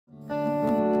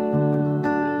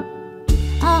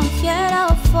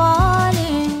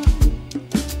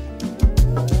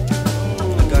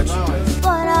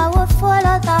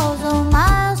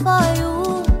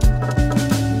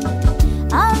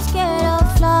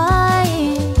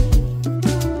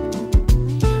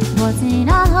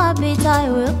I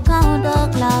will count the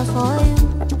clouds for you.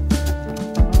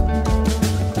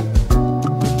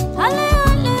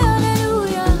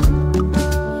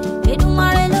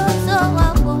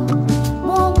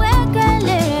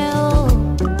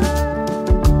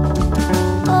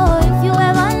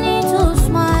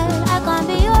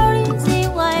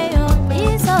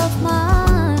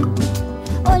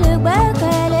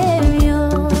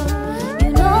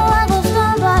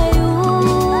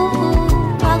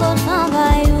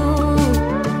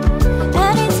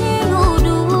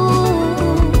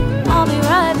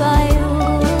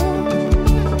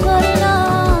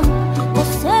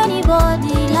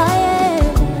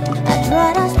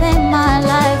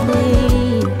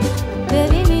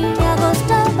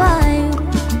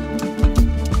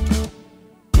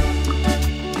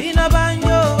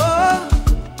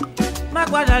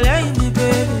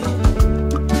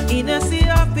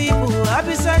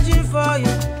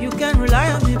 You can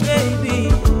rely on me, baby.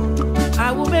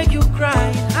 I will make you cry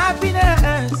in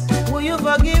happiness. Will you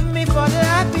forgive me for the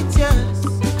happy tears?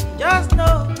 Just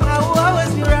know I will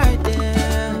always be right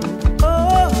there.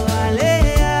 Oh,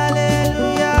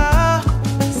 hallelujah.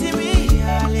 See me,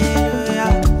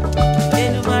 hallelujah.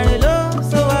 Enumarelo,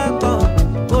 so I go.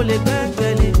 Ole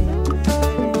bengele.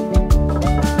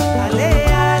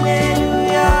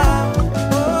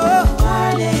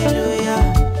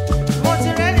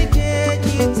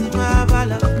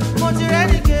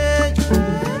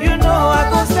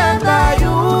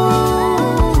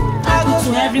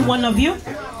 Every one of you.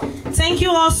 Thank you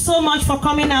all so much for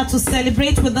coming out to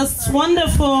celebrate with us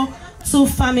wonderful two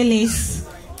families.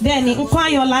 Bẹ́ẹ̀ni nǹkan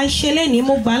ayọ̀ la ń ṣe lẹ́ni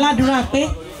mo gbà ládùúrà pé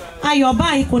ayọ̀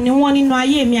báyìí kò ní wọ́n nínú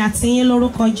ayé mi àti yín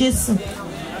lórúkọ Jésù.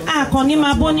 Àkànní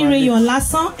máa bóníire yọ̀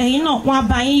lásán ẹ̀yin náà wọ́n á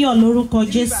bá yín yọ̀ lórúkọ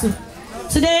Jésù.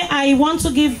 Today I want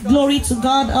to give glory to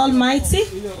God Almighty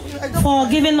for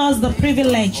giving us the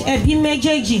privilege. Ẹbí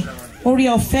méjèèjì orí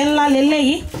ọ̀fẹ́ ńlá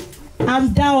lélẹ́yìí.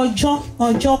 Ada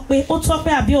ọjọ́ pé ó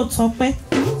tọ́pẹ́ àbí ó tọ́pẹ́.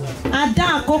 Ada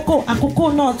àkókò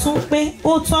náà tún pé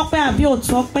ó tọ́pẹ́ àbí ó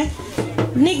tọ́pẹ́.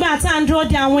 Nígbà tá ń dúró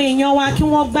de àwọn èèyàn wa kí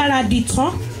wọ́n gbáradì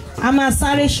tán, a máa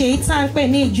sáré ṣe èyí tá ń pè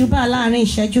ní ìjúbà láàrin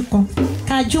ìṣẹ́jú kan.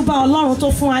 Ká júbà Ọlọ́run tó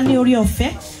fún wa ní orí ọ̀fẹ́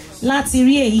láti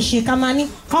rí èyí ṣe ká máa ní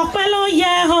ọpẹ́ ló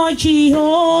yẹ ọ́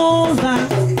Jehovah.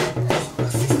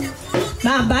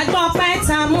 Bàbá gbọ́ pẹ́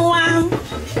ta mú wá.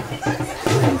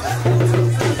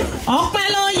 Ọpẹ́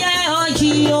ló yẹ ọ́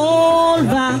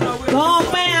Jehovah,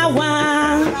 ọpẹ́ àwa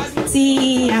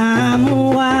tí a mú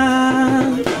wá.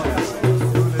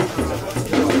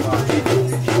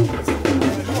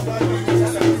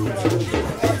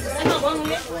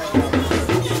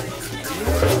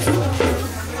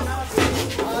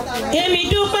 Èmi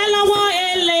dúpẹ́ lọ́wọ́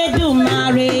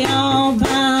Elédùmarè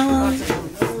ọba.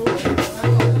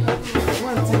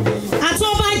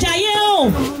 Àtọ́bàjáyé o,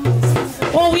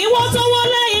 òwìwọ́ tó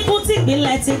wọlé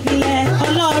tìpìlẹ̀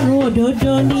Ọlọ́run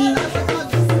òdodo ni.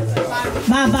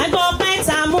 Bàbá gbọ́ pẹ́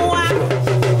ta mú wá.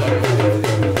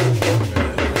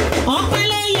 Ọpẹ́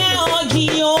ló yẹ ọ́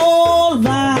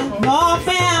Jehovah,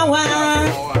 ọpẹ́ àwa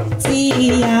tí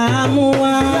a mú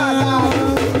wá.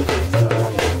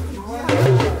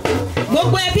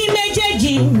 Gbogbo ẹbí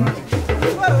méjèèjì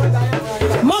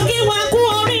mo kí wa kú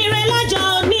oríire lọ́jọ́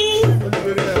òní.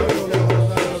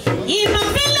 Ìbà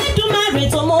f'Ẹlẹ́dùmarè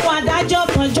tó mú wa dájọ́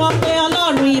kọjọ́ pé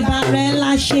Ọlọ́run ìbà rẹ̀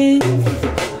la ṣe.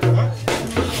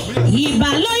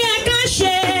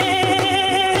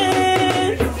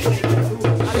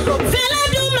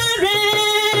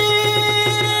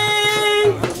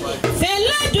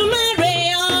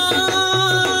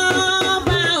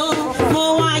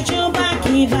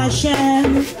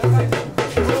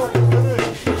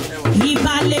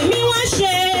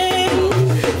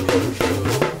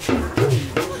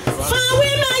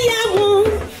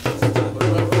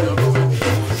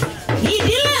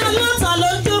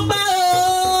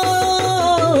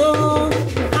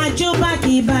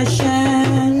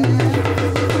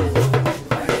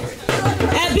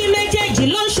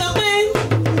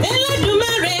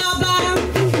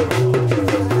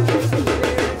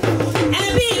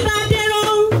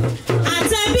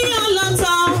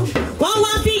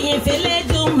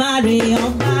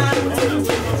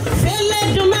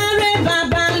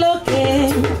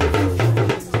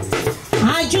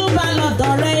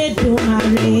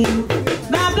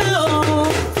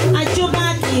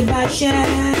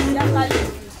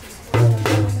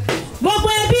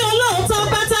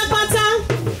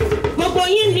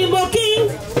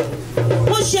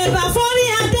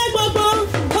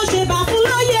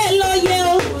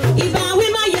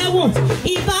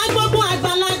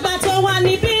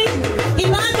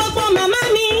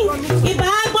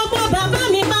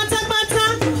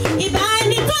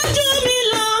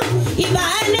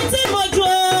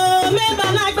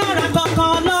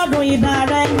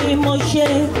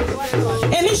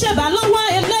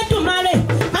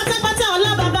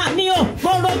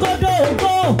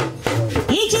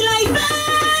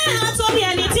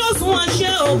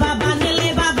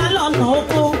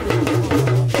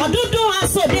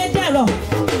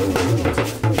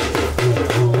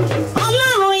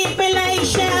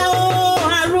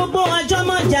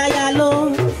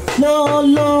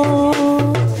 lolo.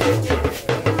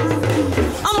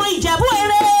 Ọmọ Ìjẹ̀bú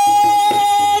eré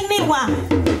níwà.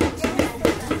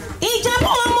 Ìjẹ̀bú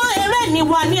ọmọ eré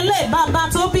níwà nílé bàbá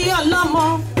tó bí ọlọ́mọ.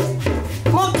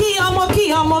 Mo kí ọ, mo kí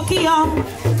ọ, mo kí ọ.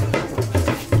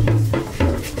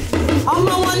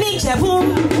 Ọmọ wọn ní Ìjẹ̀bú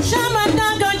ṣá máa dá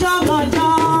gọjọgọjọ.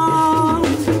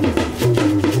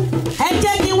 Ẹ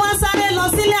jẹ́ kí wọ́n sáré lọ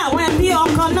sílé àwọn ẹbí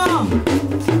ọkọ náà.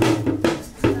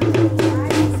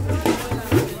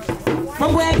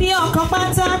 Gbogbo ẹbí ọkọ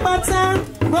pátápátá,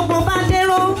 gbogbo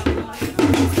Badero,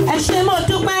 ẹ ṣé mo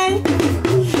dúpẹ́.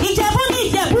 Ìjẹ̀bú ní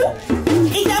Ìjẹ̀bú,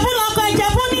 Ìjẹ̀bú lọkọ,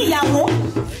 Ìjẹ̀bú ní ìyàwó.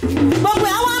 Gbogbo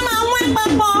àwa máa wọ́n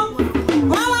papọ̀,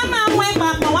 wọ́n wá máa wọ́n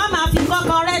papọ̀, wọ́n máa fi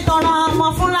kọ́kọ́ rẹ̀ tọrọ ọmọ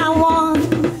fúnra wọn.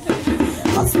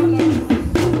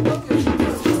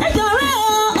 Ẹjọ́ rẹ̀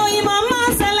o, òyìnbó máa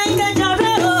sẹ́lẹ̀kẹ́jọ́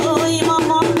rẹ̀ o, òyìnbó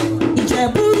mọ́.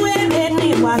 Ìjẹ̀bú eré ní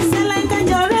ìwà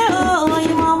sẹ́lẹ̀kẹ́jọ́ rẹ̀ o,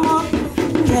 òyìnbó mọ́.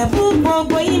 Ìjẹ̀bú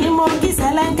gbogbo yìí ni mo kí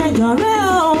sẹ́lẹ̀kẹ́jọ́ rẹ̀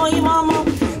o, òyìnbó mọ́.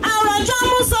 Àròjọ́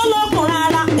mú sólókùn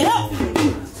rárá.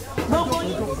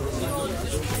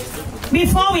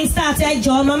 Before we start,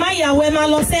 ẹjọ́ màmá ìyàwó ẹ máa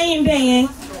lọ sẹ́yìn bẹ́ẹ̀ yẹn.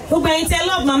 Gbogbo ẹ̀yin tẹ́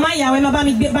love màmá ìyàwó ẹ máa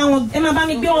bá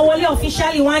mi gbé wọn wọlé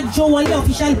officially, wọ́n á jó wọlé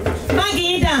officially. Báàgì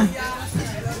yín dà,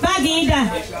 báàgì yín dà.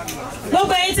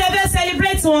 Gbogbo ẹ̀yin tẹ́ fẹ́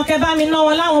celebrate wọn kẹ́ bá mi ná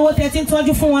wọn láwọn owó tẹ́ ti ń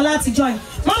tọ́jú fún wọn láti jọ yìí.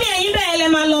 Mọ́mí ẹ̀yin bẹ́ẹ̀ lẹ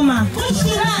máa lọ mà.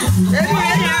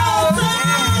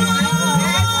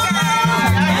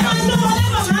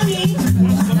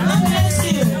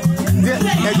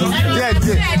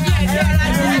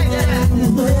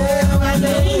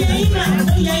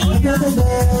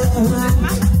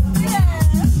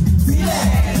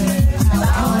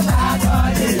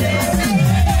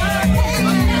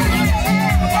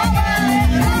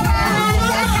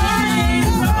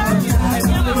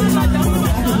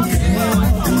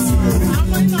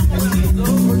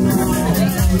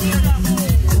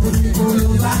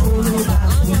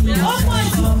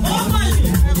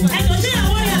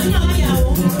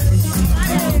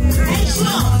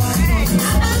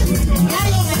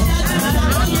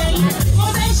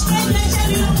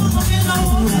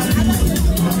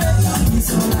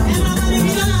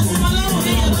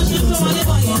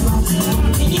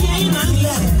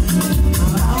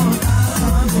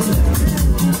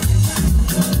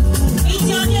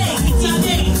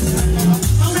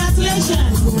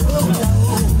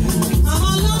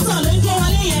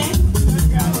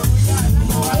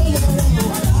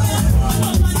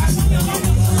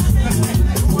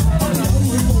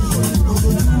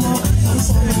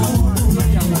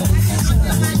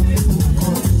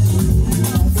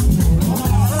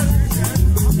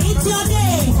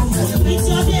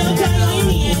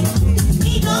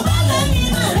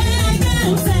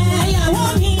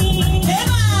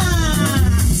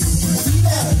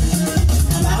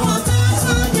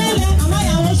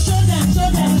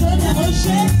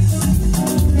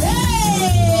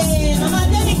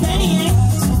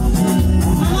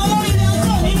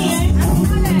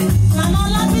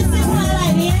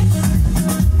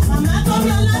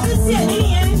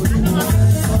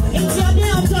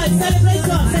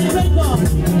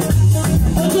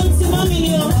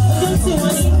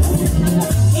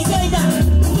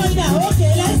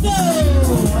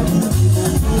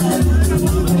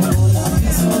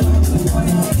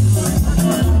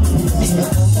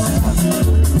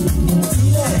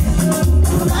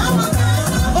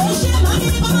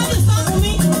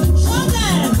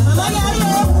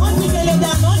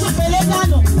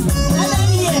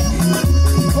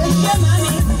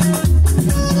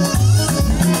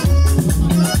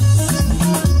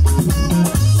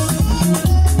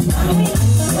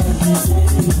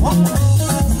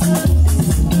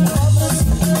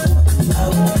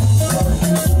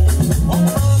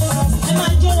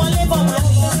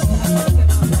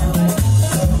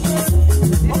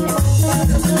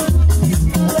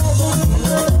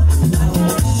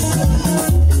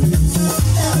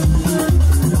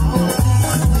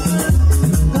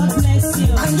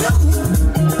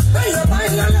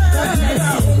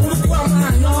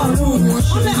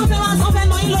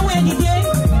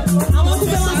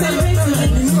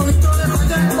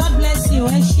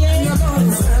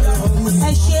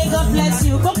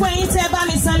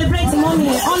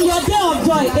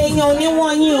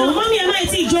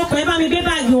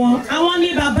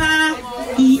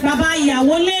 Bàbá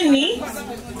ìyàwó lẹ́ni.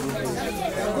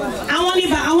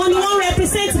 Àwọn ni wọ́n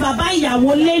represent bàbá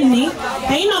ìyàwó lẹ́ni.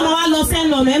 Ẹ̀yin náà máa wá lọ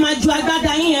sẹ́nu ọ̀nà ẹ máa ju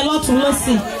agbádá yín yẹn lọ́tún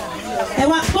lọ́sì. Ẹ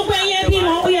wá gbogbo ẹ̀yin ẹbí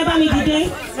wọn ó yẹ bá mi dìde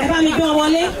ẹ bá mi gbé wọn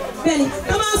wọlé. Bẹ́ẹ̀ni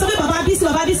tó máa ń sọ pé bàbá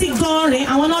Bísí gan-an rẹ̀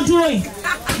àwọn náà dúró yìí.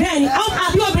 Bẹ́ẹ̀ni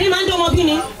àbí obìnrin máa ń dọ́mọ bí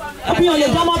ni obìnrin ò lè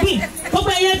dọ́mọ bí. Gbogbo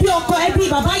ẹyẹ bí ọkọ ẹbí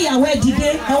bàbá ìyàwó ẹ dìde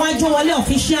ẹ wá jó wọlé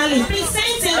officially.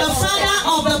 Presenting the father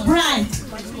of the bride,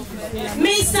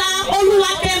 Mr.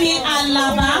 Oluwakemi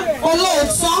Alaba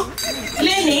Olooto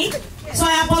Lenny. So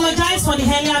I apologize for the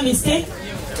earlier mistake.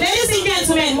 Ladies and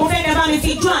gentlemen, mo fẹ́ kẹ́ bá mi fi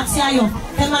ijó àti ayọ̀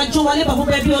ẹ máa jó wọlé bàbá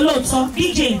ẹbí Olooto.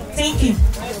 DJ, thank you.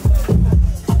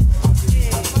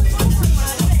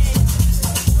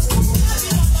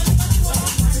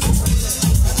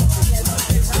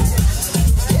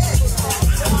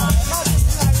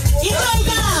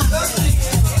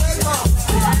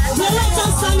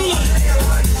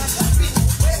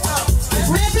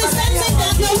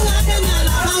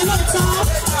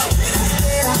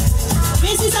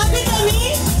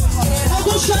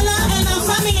 And our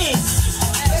families,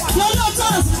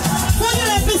 Olootos, fully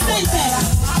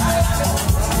represented.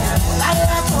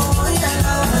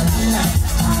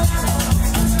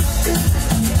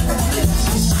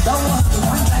 Don't walk the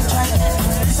one try.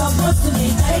 It's supposed to be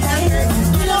tight.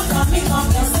 You don't come me come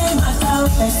the same myself,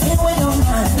 the same way don't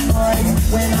mind.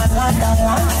 When I got that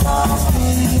one song,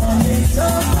 we on the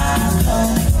sofa,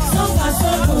 so far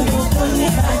so good, you pull me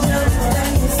back down. Let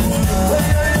me see,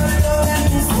 let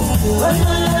me see. Oh,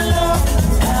 no, no,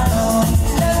 no.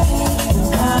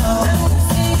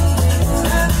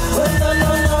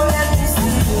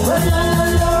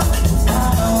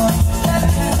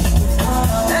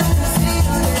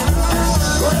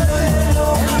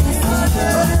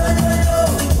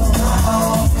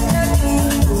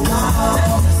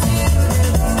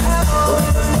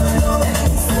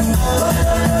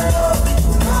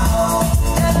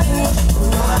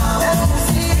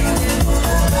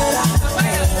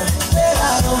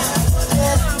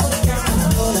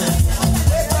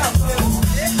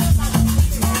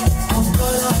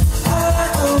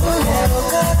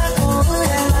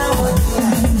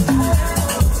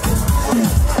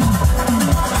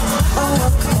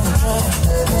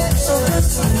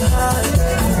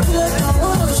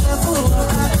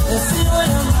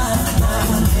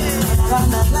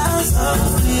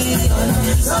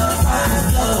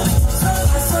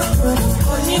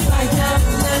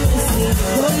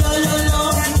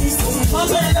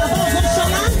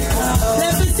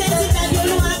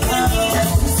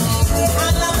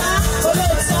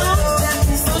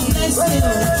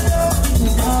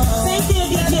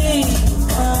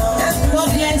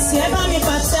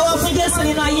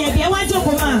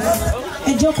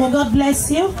 God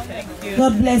bless you.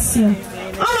 God bless you.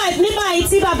 All right, ní báyìí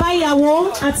tí bàbá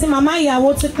ìyàwó àti màmá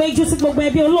ìyàwó ti péjú tí gbogbo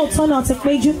ẹbí Olooto náà ti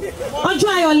péjú. Ọjọ́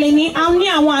ayọ̀ lè ní a ní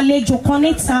àwọn àlejò kan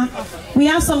níta. We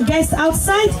have some guests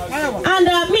outside and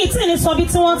mi tí ní sọ bí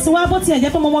tí wọ́n ti wá bó tiẹ̀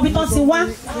jẹ́ pé mo mọ bí tán ti wá.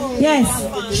 Yes.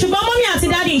 Ṣùgbọ́n mọ́mí àti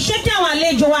dáàdì ṣé kí àwọn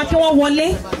àlejò wa kí wọ́n wọlé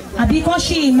àbí kán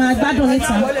ṣì máa gbádùn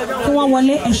níta kí wọ́n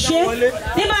wọlé ẹ ṣé.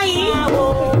 Ní báyìí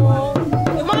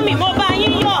mọ́mí mo bá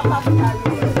yín yọ̀.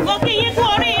 Mo kí yín kú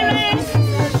oríire.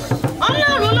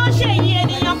 Ọlọ́run ló ṣe yí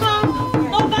ènìyàn kan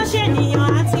tó bá ṣe ènìyàn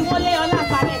àti wọlé ọlá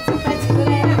parẹ́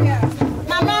tipẹ́tipẹ́.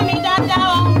 Màmá mi dáadáa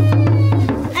o,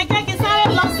 ẹ jẹ́ kí sáré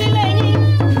lọ sílé yín.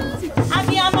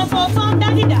 Àbí ọmọ tuntun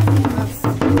dádìdà.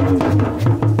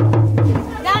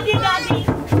 Dádì,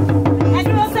 ẹ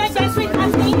dúró sẹ́gbẹ̀ẹ́ sweet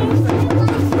àti yín.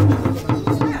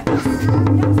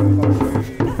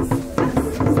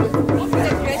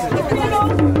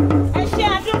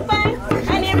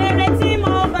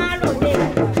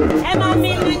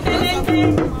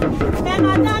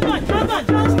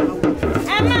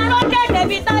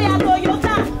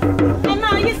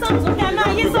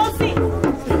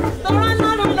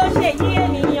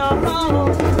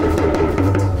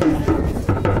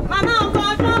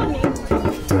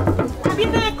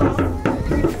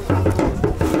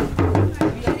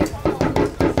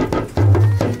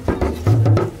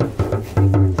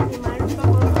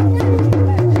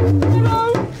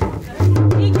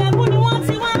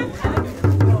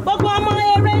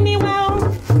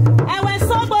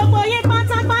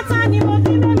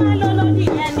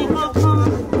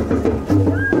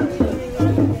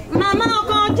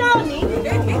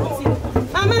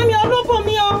 Mama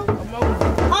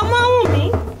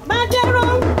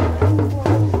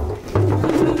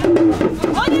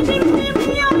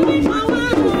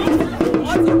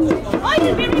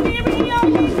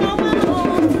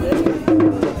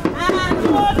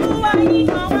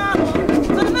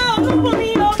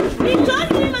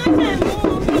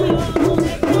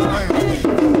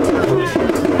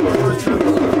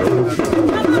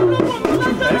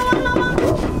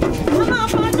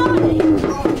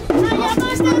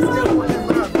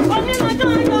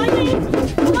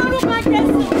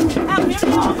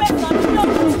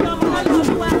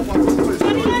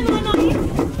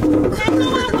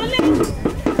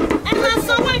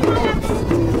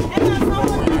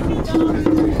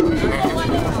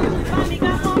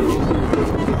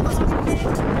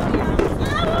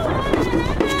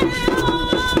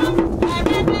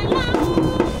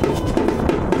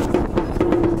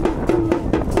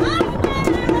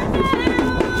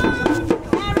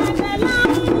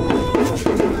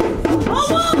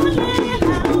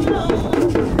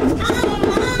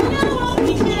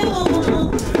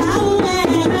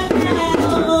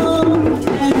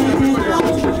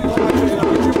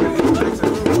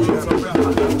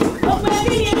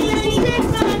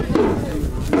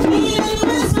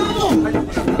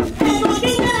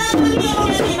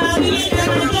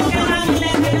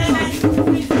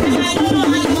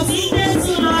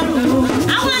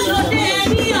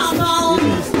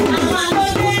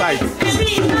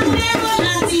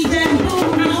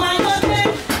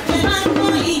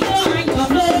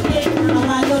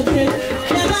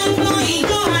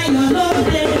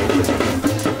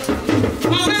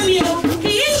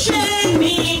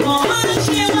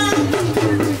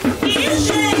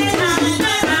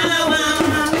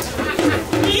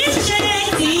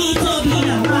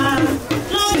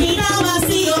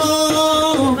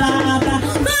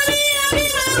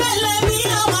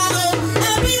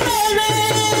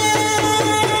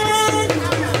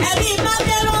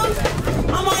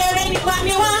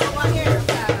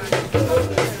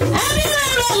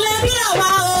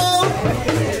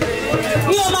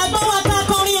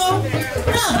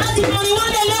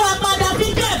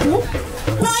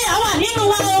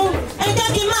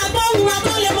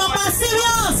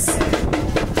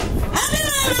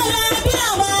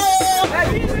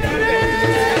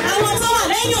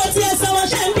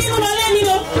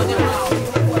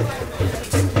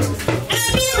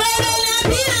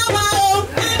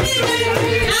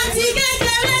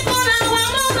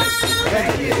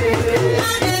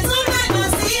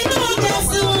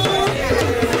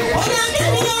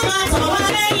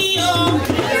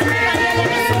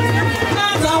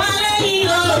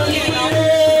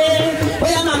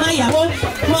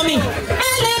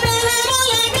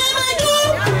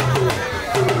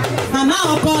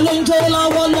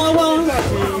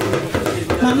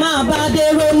Mama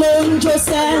Badero ló ń jó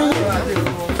sẹ́.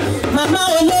 Mama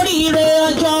olóríire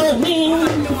ọjọ́ òní.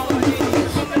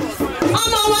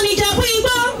 Ọmọ wọn ní Ìjẹ̀bú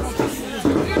Igbó.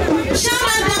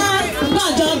 Ṣáàdà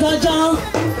gànjọ̀gànjọ̀.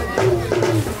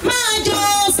 Máa jó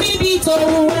síbi tó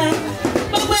wù wá.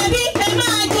 Gbogbo ẹbí ẹ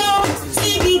máa jó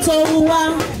síbi tó wù wá.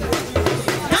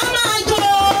 Ká máa jó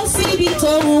síbi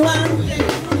tó wù wá.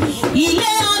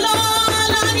 Ilé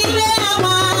ọlọ́lá nílé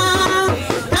àwa.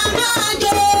 Ká máa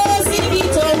jó síbi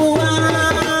tó wù wá.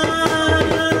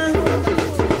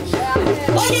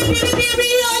 Oní bíbí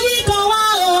oyin kan wá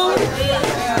o.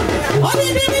 Oní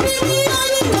bíbí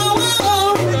oyin kan wá o.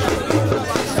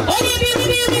 Oní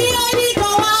bíbí oyin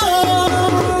kan wá o.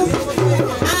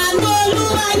 Àánú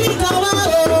Olúwa yìí kan wá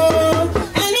o.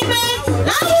 Ẹni pé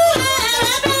láwùrẹ́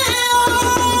ẹ̀rẹ́bẹ̀ o.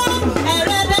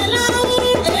 Ẹ̀rẹ́bẹ̀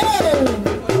láwùrẹ́.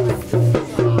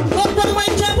 Gbogbo ọmọ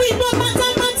Ìjẹ̀bú Igbó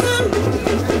pátápátá.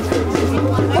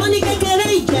 Wọ́n ní kékeré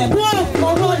Ìjẹ̀bú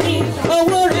owó ni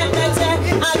owó rẹpẹtẹ.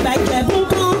 Àgbà Ìjẹ̀bú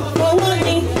kan owó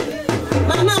ni.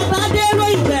 Màmá Badero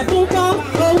Ìjẹ̀bú kan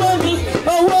owó ni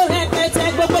owó rẹpẹtẹ.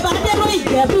 Gbogbo Badero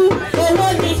Ìjẹ̀bú owó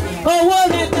ni owó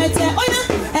rẹpẹtẹ. Ó yá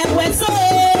ẹ̀wẹ̀ só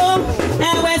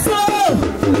ẹ̀wẹ̀ só.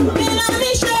 Ìlànà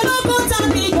iṣẹ́ ológun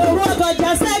tàbí ìgbòho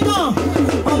ọgọjà sẹ́gàn.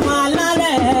 Ọmọ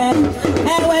alárẹ̀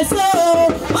ẹ̀wẹ̀ só.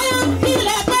 Ó yá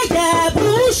ilẹ̀ pé Ìjẹ̀bú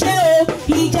ṣe o.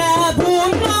 Ìjẹ̀bú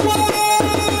náwó.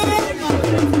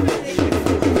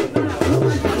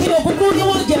 Ilé òkùnkùn ni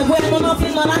wọ́n Jẹ̀bú ẹnu náà fi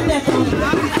lọ látẹ̀kọ́.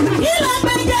 Ilẹ̀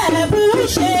pé Ìjẹ̀bú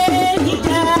ṣe.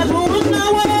 Ìjẹ̀bú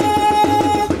náwó.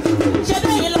 Ṣé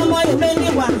bẹ́ẹ̀ lọmọ ìwé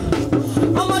níwà?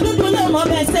 Ọmọ dúdú lè mọ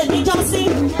bẹ́ẹ̀ ṣe níjọ́sí.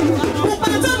 Pupa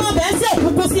tó mọ bẹ́ẹ̀ ṣe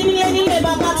kúkú sí nílé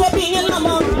bàbá tó bí yín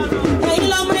lọ́mọ. Ẹ̀yin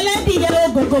lọmọ ẹlẹ́dìyẹ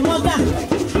ògògò mọ́gà.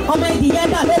 Ọmọ ìdìyẹ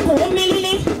gbà lókun ó mí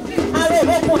lílí. Aró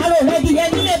ìwókun aró ìrẹ́dìyẹ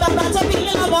nílé bàbá tó bí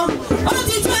yín lọ́mọ. Ó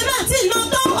ti tó ẹ náà tí ì ná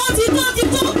tó. Ó ti tó ó ti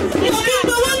tó. Ìwọ̀n bí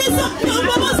gbowó ní sọ ní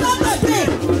ọgbọ́n sọ́kọ̀ pé.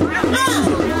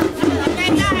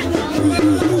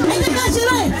 Ẹ jẹ́ ká ṣe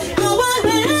láì. Àwa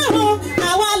rẹ̀ ẹ̀ o,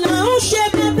 àwa là ń ṣe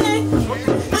bẹ́bẹ́.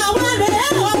 Àwa rẹ̀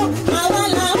ẹ̀ o, àwa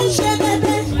là ń ṣe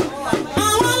bẹ́bẹ́.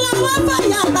 Àwa làwọn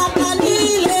fàyà bàbá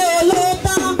nílé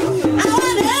Olooto. Àwa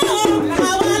rẹ̀ ẹ̀ o,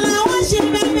 àwa làwọn ṣe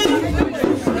bẹ́bẹ́.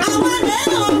 Àwa rẹ̀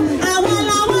ẹ̀ o,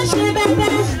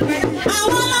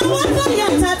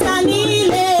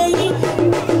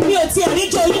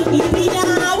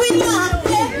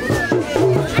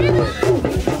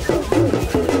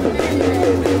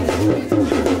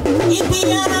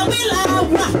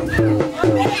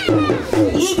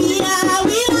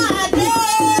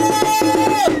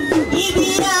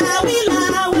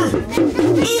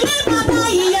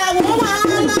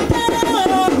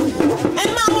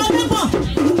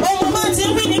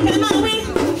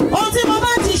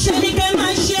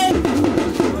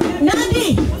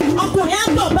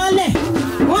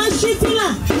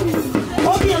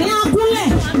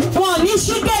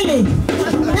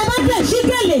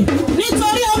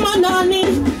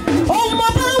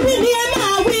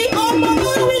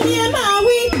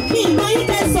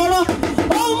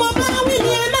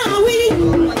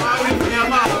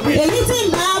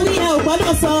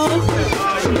 sọ.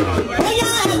 Ó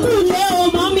yá ẹkú lé o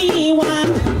mọ́mí wa.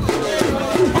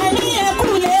 Ẹni ẹkú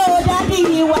lé o dádì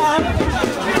wa.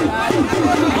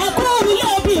 Ẹkú ilé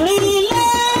obìnrin ilé.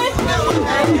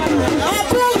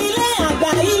 Ẹkú ilé àgbà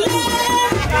ilé.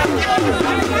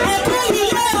 Ẹkú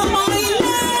ilé ọmọ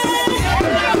ilé.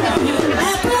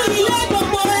 Ẹkú ilé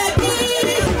gbogbo ẹbí.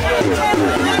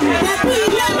 Ẹkú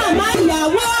ilé màmá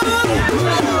ìyàwó.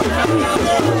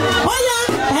 Ó yá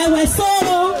ẹ̀wẹ̀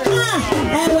sóró.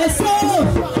 Ẹ̀wẹ̀ sóró.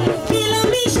 Kí ló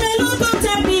mi ṣe ló tó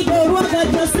tẹ̀bi ìdòwú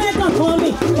ọ̀gànjọ́ sẹ́kàn kan mi?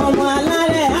 Ọmọ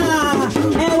alárẹ̀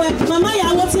ẹ̀wẹ̀ màmá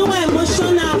ìyàwó tí wọ́n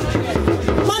emotional.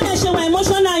 Mọ́tẹ̀ ṣe wọ́n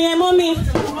emotional yẹn mọ́ mi.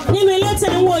 Nínú ilé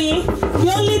tẹ̀ ń wò yìí, the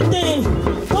only thing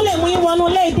tó lè mú yín wọnú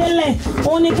ilé ìdélẹ̀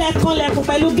òun ni kẹ́ kanlẹ̀kùn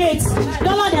pẹ̀lú gate.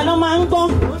 Dọ́lọ́dẹ̀ ló máa ń gbọ́.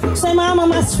 So ẹ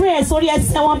máa spray ẹ̀ sórí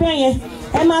ẹsẹ̀ wọn bẹ́ẹ̀ yẹn.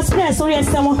 Ẹ máa spray ẹ̀ sórí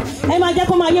ẹsẹ̀ wọn. Ẹ máa jẹ́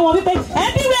kó máa yé wọn wípé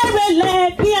ẹbí rere lẹ̀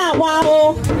bí àwa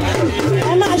o.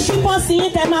 Ẹ máa ṣí pọ́ọ̀sì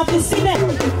yín kẹ́ máa fi síbẹ̀.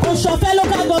 Òṣòfẹ́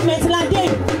local government ládé.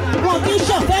 Wọn kì í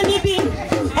ṣọ̀fẹ́ níbí.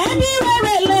 Ẹbí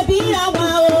rere lẹ̀ bí àwa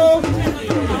o.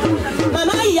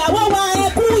 Màmá ìyàwó wa ẹ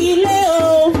kú ilé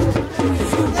o.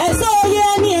 Ẹ̀sọ́ oyè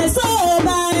ni ẹ̀sọ́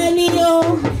ọba ẹni o.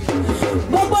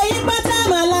 Gbogbo yín pátá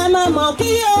màlá máa mọ̀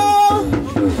kí o.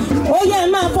 Ó yẹ ẹ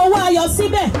máa fowó ayọ̀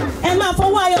síbẹ̀. Ẹ máa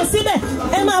fowó ayọ̀ síbẹ̀.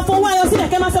 Ẹ máa fowó ayọ̀ síbẹ̀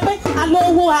kẹ́ máa sọ pé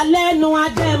alówó alẹ́ nu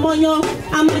adẹ́mọ́yán.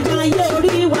 Àmàjà ayé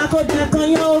orí wa kò dẹ̀ kan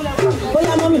yán o. Ó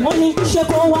yá mọ́mí wọ́n ní ṣé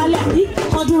kó wálé àbí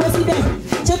kan dúró síbẹ̀.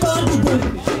 Ṣé kó dìde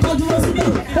kan dúró síbẹ̀.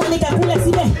 Wọ́n ní kẹ́kúnlẹ̀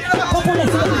síbẹ̀. Kọ́kúnlẹ̀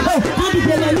síbẹ̀. Ó kán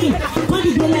dìde lẹ́mí. Kán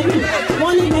dìde lẹ́mí.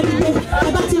 Wọ́n ní kẹ́dìde. Ẹ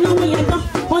bá ti náwó yẹn tán.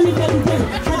 Wọ́n ní kẹ́dìde.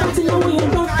 Ẹ bá ti náwó yẹn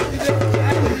tán.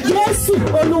 Jésù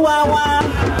Olúwa wa.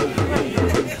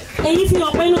 Èyí fi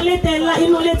hàn pé inú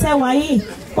ilé tẹ wà yìí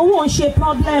owó ń ṣe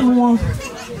problem wọn.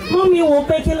 Mọ́mí wò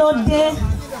pé kí ló dé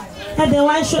ẹ̀dẹ̀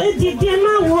wá ṣọ dídí ẹ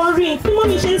má wọrí tí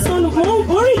mọ́mí ṣe ń sọ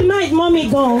mo rí night mọ́mí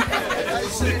gan.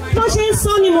 Bó ṣe ń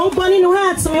sọ ni mò ń gbọ́ nínú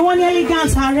heart mi wọ́n ní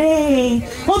elegant ààrẹ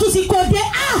wọ́n tún ti kó dé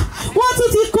wọ́n tún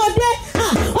ti kó dé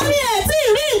wọ́n ní ẹ̀ tí ì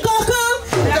rí nǹkan kan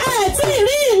ẹ̀ tí ì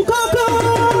rí nǹkan kan.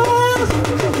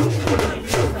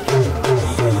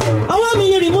 Ọwọ́ mi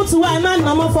ni remote wa ẹ má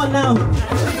nà mọ́ for now.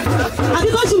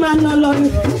 Àbíkọ́ sì máa nà lọ ni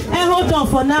ẹ hold on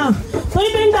for now. Torí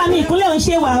pé nígbà míì ìkúnlẹ̀ ò ń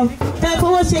ṣe wà ó ẹ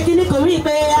fowó ṣe kíní kò rí i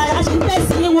pé a ṣe ń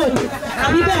tẹ̀sí yín wò ni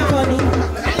àbí bẹ́ẹ̀ kọ́ ni.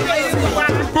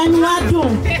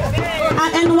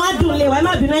 Ẹnu wa dùn lè wá ẹ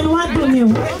má bínú ẹnu wa dùn ni o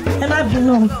ẹ má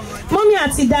bínú. Mommy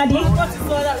àti daddy,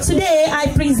 today I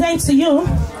present to you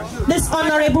this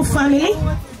honourable family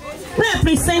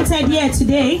represented here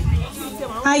today.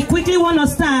 I quickly want to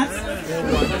start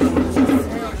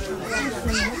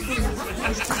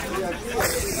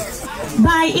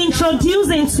by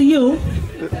introducing to you,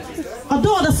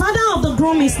 although the father of the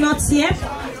groom is not here,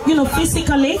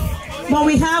 physically, but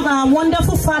we have a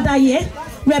wonderful father here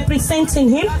representing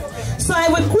him. So I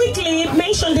will quickly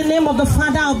mention the name of the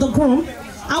father of the groom.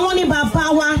 Àwọn ni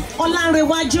bàbá wa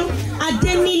Ọlárẹ̀wájú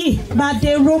Adéníyì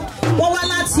Badero, wọ́n wá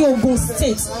láti Ogun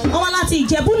State, wọ́n wá láti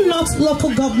Ìjẹ̀bú North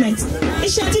Local Government.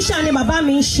 Iṣẹ́ tíṣà ni bàbá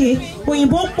mi ń ṣe,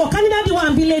 òyìnbó pọ̀, kánidádì wà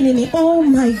ń bí lẹ́ni ni, oh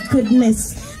my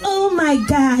goodness, oh my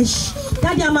gosh.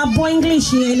 Daddy àmà bọ́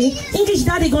English yẹn ni, English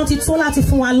daddy gan ti tó láti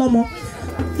fún wa lọ́mọ.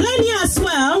 Lẹ́ni as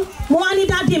well, mo wá ní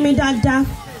daddy mi dáadáa,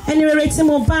 ẹni rere tí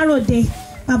mo bá ròde,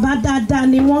 bàbá dáadáa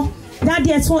ni wọ́n.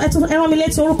 Daddy ẹ rán mi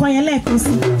létí orúkọ yẹn lẹ́ẹ̀kan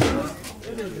sí.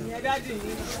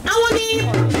 Àwọn ni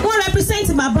wọ́n represent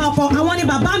bàbá ọkọ, àwọn ni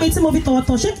bàbá mi tí mo fi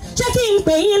tọ̀wọ̀tọ̀ ṣé kí n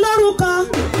pè yín lórúkọ?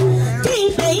 Kí n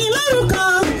pè yín lórúkọ?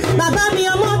 Bàbá mi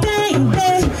ọmọ Kẹ́hìndé,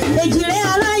 èjìrè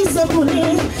aláìsokùn ni,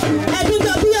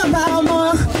 ẹ̀dújọ bí ọba ọmọ,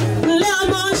 ńlẹ́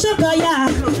ọmọ ṣọ́kọ̀yà,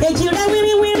 èjìrè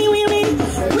wírí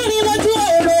lójú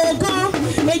èrò gan,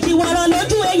 èjì wọ̀rọ̀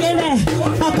lójú eyè rẹ̀,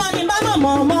 ọ̀kan ni bá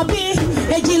mọ̀ ọmọ bí,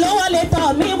 èjì ló wọlé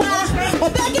tọ̀ mí wá,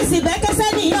 òbẹ́kìsì bẹ́kẹ́sẹ́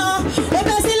nìyàn,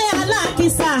 òbẹ́ sílẹ̀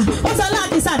aláàkísà, ó sọ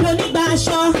aláàkísà tó nígbà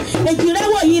aṣọ, èjì rẹ̀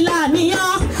wò yìí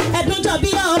làníyàn, ẹ̀dújọ bí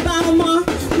ọba ọmọ,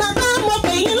 bàbá mo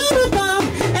pè yín lórúkọ,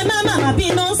 ẹ má màmá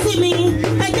bínú sí mi,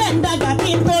 ẹ jẹ́ ń dàgbà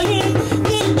kí n toyín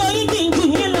kí n jù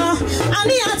yín lọ,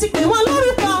 àní àti pè wọ́n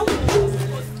lórúkọ.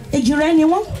 Èjì rẹ̀ ni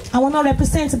wọ́n, àwọn náà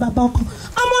represent bàbá ọkọ,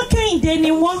 ọmọ Kẹ́hìndé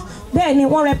ni wọ́n, bẹ́ẹ̀ ni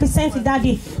wọ́n represent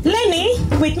daddy. Lenny,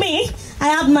 with me, I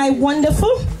have my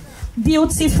wonderful,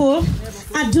 beautiful,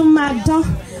 Adumadan.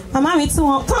 Màmá mi tí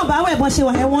wọ́n tán bá wẹ̀ bọ́ ṣe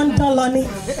wà ẹ̀ wọ́n ń dán lọ ni.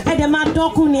 Ẹ dẹ̀ máa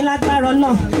dọ́kùn ní lágbára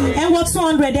náà. Ẹ wo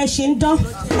 200 ẹ ṣe ń dán.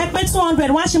 Ẹ pé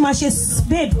 200 wọ́n á ṣe máa ṣe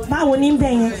babe báwo ní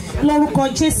bẹ̀ yẹn lórúkọ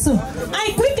Jésù.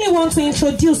 I quickly want to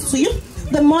introduce to you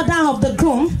the mother of the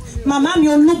groom, Màmá mi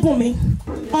Olúbùnmi,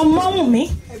 Ọmọ́wùnmi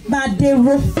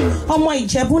Badero, ọmọ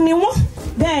Ìjẹ̀bú ni wọ́n.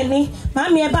 bẹ́ẹ̀ ni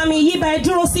màmí ẹ bá mi yí bá ẹ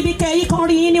dúró síbi kẹ́ yí kan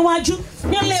rí yín níwájú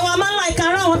nílé wa máa ń la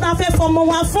ìkàrà àwọn tá a fẹ́ fọmọ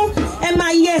wa fún ẹ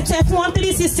máa yẹ ẹ̀tẹ̀ fún wọn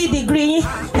 360 degree yín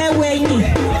ẹ wọ ẹ̀yìn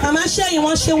màmá ṣẹ́yìn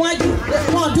wọn ṣe wájú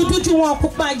wọn dúdú jù wọn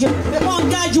pupa jù wọn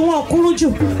ga jù wọn kúrú jù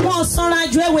wọn sanra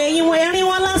jù ẹ wọ ẹ̀yìn wọn ẹ̀rín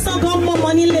wọn lásán gan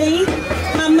mọ́mọ́ nílé yín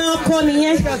màmá ọkọ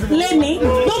nìyẹn lémi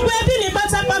gbogbo ẹbí mi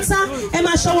pátápátá ẹ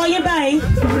máa ṣọwọ́ yín báyìí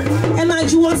ẹ máa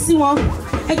juwọ́ sí wọn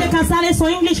ẹ jẹ́ ká sáré sọ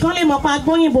English kan lè mọ̀ pa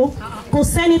gbóyìnbó kò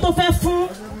sẹ́ni tó fẹ́ fún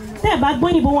tẹ́ ẹ̀ bá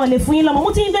gbóyìnbó wọn lè fún yín lọ́mọ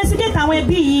mo ti investigate àwọn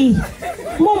ẹbí yìí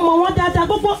mo mọ̀ wọ́n dáadáa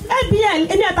gbogbo FBI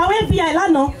èmi àtàwọn FBI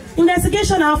lánàá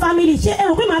investigation àwọn family ṣé ẹ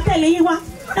rò pé màá tẹ̀lé yín wá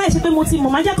láì ṣe pé mo ti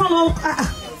mọ̀ máa jẹ́ kán lọ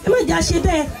ẹ má jà ṣe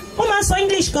bẹ́ẹ̀ wọ́n máa sọ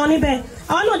English kan níbẹ̀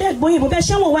àwọn náà dẹ̀ gbóyìnbó bẹ́ẹ̀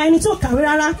ṣé wọ́n wá ẹni tó kàwé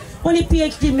rárá ó ní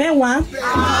PhD 10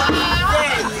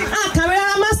 kàwé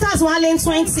rárá masters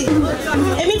 120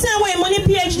 èmi tí àwọn èèmọ̀ ní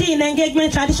PhD in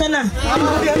engagement traditional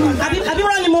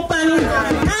àbíwọ́n ni mo pa ní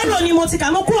Cairo ni mo ti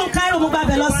kà mo kúrò Cairo mo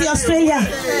gbàbẹ̀ lọ sí Australia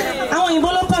àwọn òyìnbó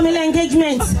ló kọ́ mi lẹ́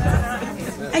engagement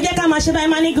ẹ jẹ́ ká máa ṣe báyìí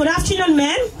máa ní good afternoon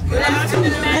men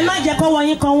ẹ má jẹ́ kọ́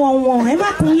wọ̀nyí kan wọ̀n ẹ má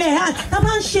kúnlẹ̀ tá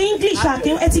bá ń ṣe English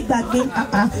àkín ẹ ti gbàgbé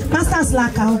masters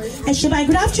làkà ọ ẹ ṣe báyìí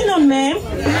good afternoon men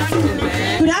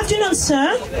good afternoon sir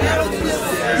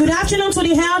good afternoon to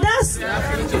the elders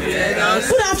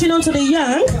good afternoon to the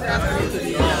young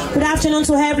good afternoon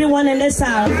to everyone in this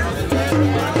house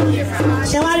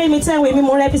ṣe wá rí mi tẹ́wé mi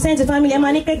mo represent the family ẹ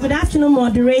máa ní pé good afternoon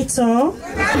moderator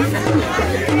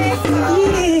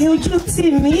ojú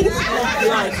tì mí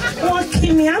wọ́n kí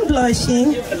mi I'm blushing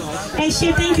ẹ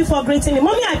ṣe thank you for greeting me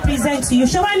mommy I present to you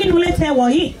ṣé wá nínú ilé tẹ́ wọ̀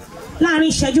yìí láàrin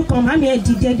ìṣẹ́jú kan màmí ẹ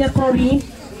dìde ẹ jẹ́ kán rí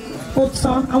ó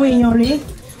tán àwọn èèyàn rèé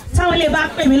táwọn ilé bá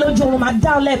pè mí lójú oorun máa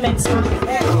dá ọ lẹ́ẹ̀mẹ́ta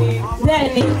bẹ́ẹ̀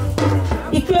ni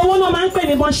ìpè owó náà máa ń pè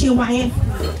mí bọ́n ṣe wà yẹn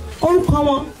orúkọ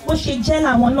wọn bó ṣe jẹ́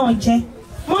làwọn náà jẹ́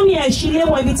mọ́mí ẹ̀ ṣí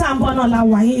léwọ̀n ibi tá à ń bọ̀ náà la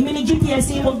wà yẹn èmi ní GPS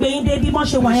mo gbé yín dé bí wọ́n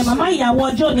ṣe wà yẹn màmá ìyàwó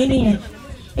ọjọ́ òní nìyẹn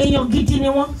èèyàn gidi ni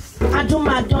wọ́n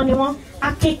adúmáadán ni wọ́n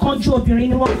akíkanjú obìnrin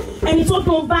ni wọ́n ẹni tó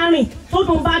dùn bá rìn tó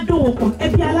dùn bá dòwò pọ̀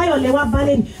ẹbí aláyọ̀lẹ̀ wá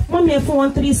balẹ̀ ni mọ́mí ẹ̀ fún wọn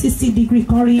 360 degree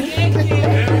kan rí.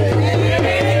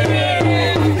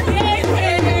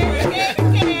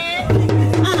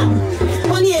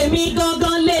 wọ́n ní èmi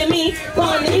gangan lèmi kò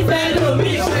ní fẹ́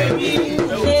lómi ṣe mí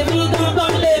èmi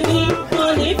gangan lèmi kò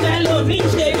ní fẹ́ lómi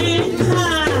ṣe mí.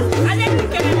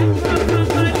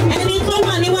 ẹni tó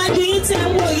wà níwájú yín tẹ́ ń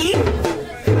wò yìí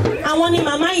àwọn ni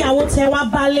màmá ìyàwó tẹ́ wá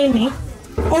bá lé ní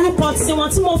orúkọ tiwọn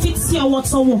tí mo fi ti ọwọ́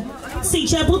tọwọ́ ti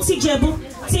Ìjẹ̀bú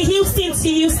ti Houston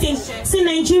ti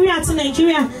Nàìjíríà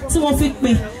tí wọ́n fi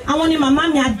pè àwọn ni màmá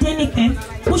mi Adénìkẹ́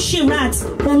Bushirat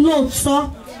Olooto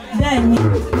bẹ́ẹ̀ ni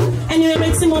ẹni rere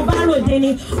tí mo bá ròde ni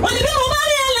wọ́n ní bí mo bá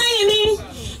rí ẹlẹ́yìn mi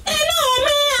inú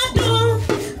mi á dùn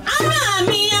ara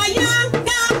mi á yá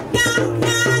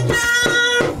gágágágá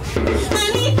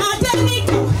ẹni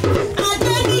Adénìkẹ́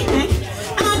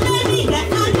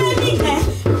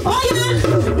ó yá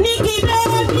ní kí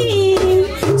bẹ́ẹ̀bí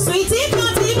sweetie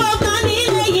kan tí mo kàn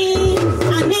nílé yìí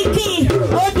àníkì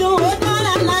ó dùn ó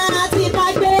dára láti bá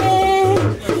gbé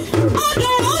ó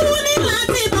dùn ó wú ní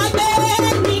láti bá gbé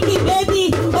ní kí bẹ́ẹ̀bí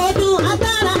ó dùn á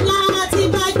dára láti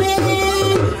bá gbé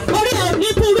orí ẹ̀ ní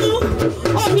burú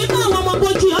òní bá àwọn ọmọ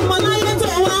bojú ọmọ láyé tó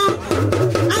wá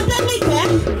Adénìkẹ́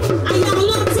aya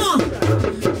Olóòtọ́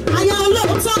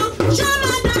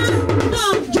ṣọ́nàdá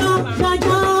dọ́jọ́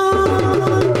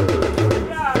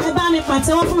ẹ bá mi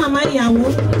pàtẹ́wọ́ fún màmá ìyàwó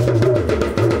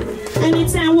ẹni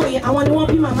tí ẹ wò yìí àwọn ni wọ́n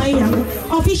bí màmá ìyàwó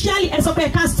officially ẹ sọ pé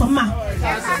ẹ customer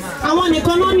àwọn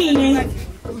nìkan ló nìyẹn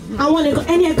àwọn nìkan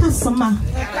ẹni ẹ customer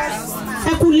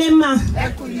ẹ kú lé mà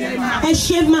ẹ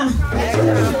ṣe mà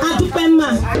adúpẹ́ mà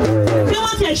bí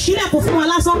wọ́n ti ẹ̀ ṣílẹ̀kùn fún wa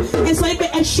lásán ẹ sọ pé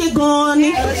ẹ ṣe gan-an ni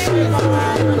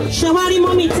ṣe wá rí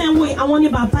mọ́mí tẹ́ ń wò yìí àwọn ni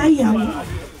bàbá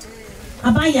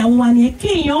ìyàwó wa ni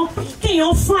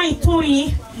kéèyàn fún àìtó yìí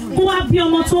kó wá bí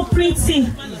ọmọ tó pretty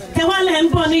kẹwàá lẹ́ ń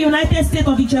bọ̀ ní United States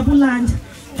of Ijebuland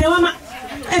kẹwàá máa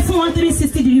ẹ fún wọn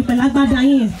 360 degree pẹ̀lú agbádá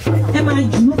yín ẹ máa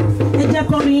jù ẹ jẹ́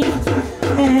kọ́ rí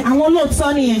àwọn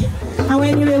olóòótọ́ nìyẹn àwọn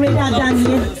ẹni rere dáadáa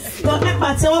nìyẹn lọ ẹ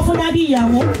pàtẹ́wọ́ fún dádì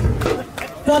ìyàwó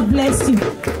God bless you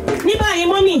ní báyìí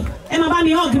mọ́mì ẹ máa bá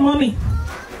mi hug mọ́mì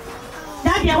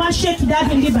dádì ẹ wá ṣéèkì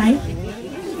dádì ní báyìí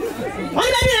wọ́n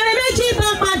ní bẹ́ẹ̀ rẹ̀ méjì bá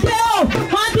pàdé o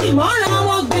wọ́n dì mọ́ra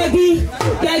wọn gbẹ̀gì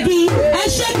ẹ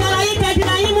ṣéèkì ara yín kẹ́gì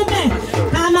ara yín mú bẹ́ẹ̀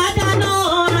kàmáda náà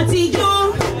àtijọ́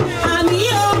àmì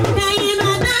o ẹ̀yin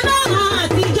máa dáná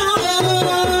àtijọ́ o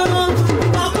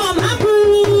kọ̀kọ̀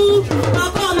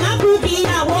máa kú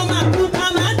kíyàwó máa kú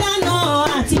kàmáda náà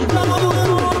àtijọ́.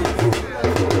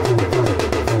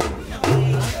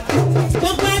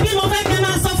 gbogbo ẹbí mo fẹ́ kẹ́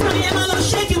máa sọ fún mi ẹ máa lọ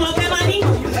ṣéèkì wọn kẹ́ máa ní.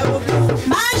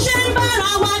 bá a ṣe ń bára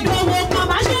wa dòwò pọ̀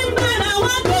bá a ṣe ń bára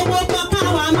wa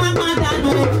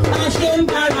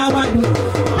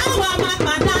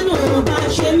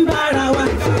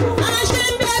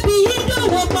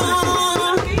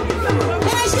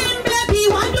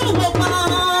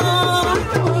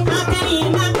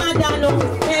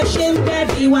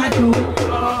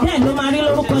máa rí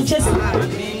lórúkọ Jésù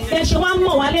ẹ ṣe wá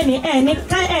mọ̀ wá lé ní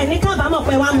ní kábàámọ̀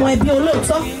pé wá mọ ẹbí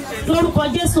olóòótọ́ lórúkọ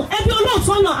Jésù ẹbí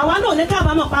olóòótọ́ náà àwa náà ní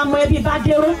kábàámọ̀ pa mọ ẹbí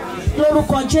Badero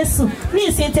lórúkọ Jésù ní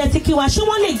ìsìn tẹ́tí kí wa ṣé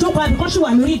wọ́n lè jókòó àbíkọ́ ṣì wà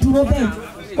lórí ìdúró bẹ́ẹ̀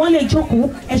wọ́n lè jókòó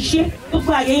ẹ ṣe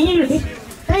gbogbo àyè yín rèé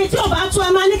ẹni tí ò bá tó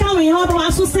ẹ máa ní káwọn èèyàn bá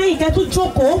wa sún sẹ́yìn kẹ́ tó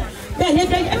jókòó bẹ́ẹ̀ ní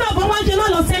ẹ máa bọ́ wájú náà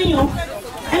lọ sẹ́yìn o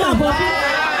ẹ máa bọ́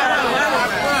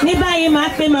ní báyìí máa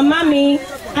pe màmá mi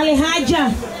Alhaja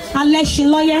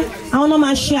Alẹ́ṣinlọ́yẹ́ àwọn náà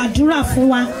máa ṣe àdúrà fún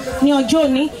wa ní ọjọ́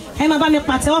òní ẹ máa bá mi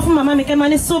pàtẹ́wọ́ fún màmá mi kẹ́ máa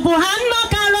ní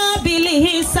Subhanaka Rabbil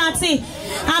Izzati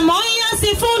àmọ́ yá sí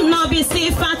fún nọ́bì sí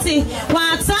fati wà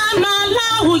tá máa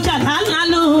láwù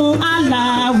jàlálálù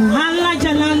aláwù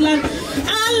alájàlálà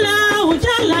aláwù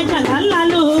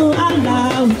jàlájàlálù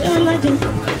aláwù jàlájà.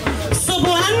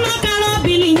 Subhanaka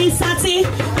Rabbil Izzati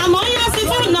àmọ́ yá sí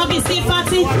fún nọ́bì sí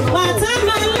fati wà tá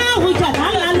máa láwù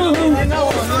jàlálálù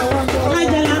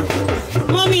alájàlá.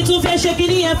 Mọ́mí tún fẹ́ ṣe kí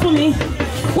nìyẹn fún mi.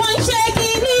 Wọ́n ṣe kí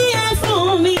nìyẹn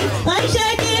fún mi. Wọ́n ṣe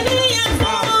kí nìyẹn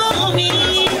fún mi.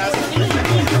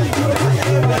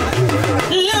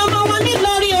 Ilé ọmọ wọn ní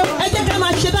lórí o, ẹ jẹ́ ká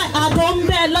máa ṣe báyìí. Àgọ́ ń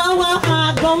bẹ lọ́wọ́,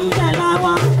 àgọ́ ń bẹ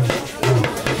lọ́wọ́.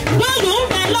 Bọ́ọ̀lù ń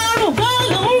bẹ lọ́rùn,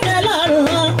 bọ́ọ̀lù ń bẹ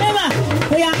lọ́rùn. Ẹ̀wà,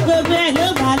 bóyá gbogbo ẹ̀ ló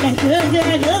balẹ̀, gbogbo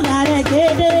ẹ̀ ló balẹ̀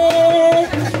dédé.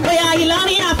 Bóyá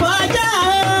Ìlọrin àfọ̀já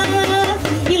o,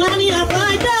 Ìlọrin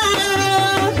àfọ̀já o.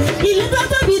 Ìlú tó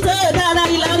tóbi tó dára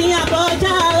Ìlọrin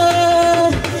àfọ̀já o.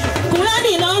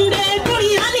 Kùránì ló ń gbé,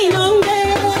 Kùránì ló ń gbé.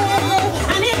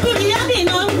 Àní Kùránì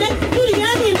ló ń gbé,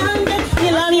 Kùránì ló ń gbé.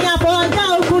 Ìlọrin àfọ̀já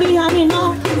o, Kùránì ló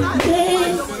ń gbé.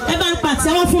 Ẹ bá ń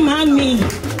pàtẹ́wọ́ fún màmí.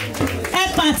 Ẹ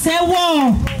pàtẹ́wọ́.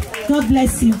 God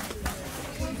bless you.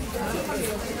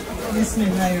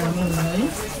 Bismillahirrahmanirrahim.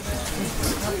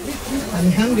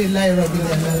 Alhamdulillahi rabbil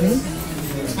alamin.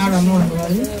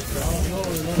 Ar-Rahmanir-Rahim.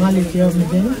 Maliki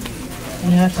yawmiddin.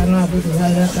 Iyyaka na'budu wa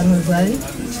iyyaka nasta'in.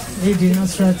 Ihdinas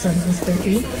siratal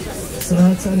mustaqim.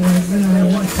 Siratal ladzina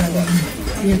an'amta alaihim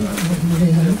ghayril maghdubi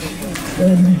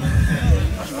alaihim.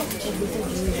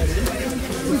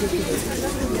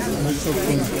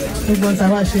 Gbogbo ọ̀tá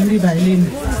wa ṣe ń rí ìbàlẹ̀ ni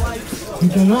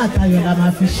ìdùnnú àtayọ̀ la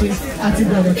máa fi ṣe àti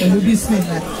bẹ̀rẹ̀ pẹ̀lú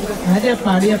bísímìlà àádẹ́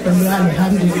parí ẹ̀ pẹ̀lú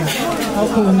alihamdulilayi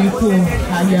ọkọ òní kú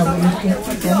àyàwó ní kú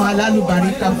ọmọ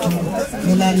alálùbáríkà fún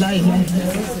mi láláìlá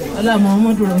ọlá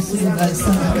Muhammadu Rasulullah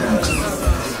ìsàn.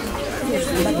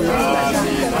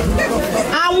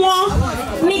 Àwọn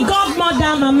ní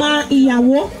godmother màmá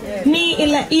ìyàwó ní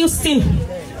ilẹ̀ Houston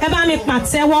ẹ bá mi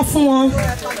pàtẹ́wọ́ fún wọn.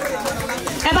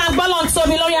 Ẹ bá gbọ́ lọ́n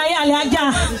tóbi lórí ayé Alhaja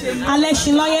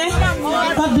Alẹ́ṣinlọ́yẹ́.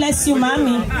 God bless you,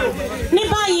 mami. Ní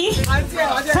báyìí,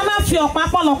 ká má fi ọ̀pá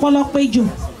pọ̀lọpọ̀lọ péjò.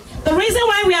 The reason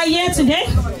why we are here today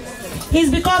is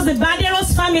because the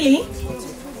Badero's family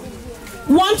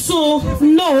want to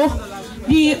know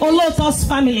the Olooto's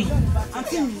family.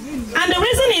 And the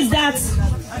reason is that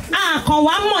kàn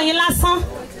wá mọ̀ yín lásán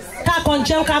ká kàn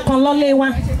jẹun ká kàn lọ́lé wa.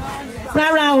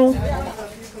 Rárá o.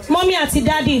 Mọ́mí àti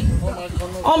dádì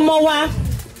ọmọ wa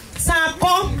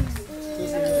sàkọ́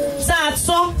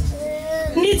sàtọ́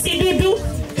ní ti dúdú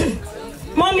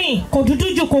mọ́mí kò dúdú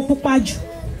jù kò pupa jù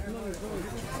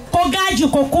kò ga jù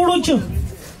kò kúrú jù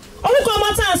orúkọ ọmọ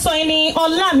tá à ń sọ yìí ni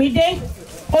Olamide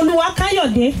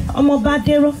Olúwakáyọ̀dé ọmọ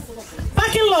Badero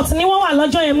parking lot ni wọ́n wà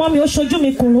lọ́jọ́ yẹn mọ́mí ó ṣojú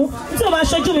mi kùrú tí ò bá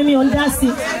ṣojú mi ò ń dá sí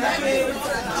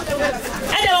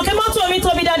ẹ̀dẹ̀ òkè mọ́tò mi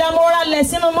tóbi dáadáa mo ra lẹ̀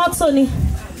sínú mọ́tò ni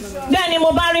bẹ́ẹ̀ ni mo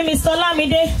bá rí Mr.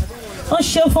 Olamide ó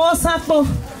ṣe fọwọ́ sápò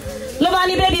ló bá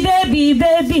ní bébí bébí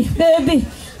bébí bébí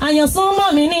àyàn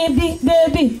súnmọ́ mi níbí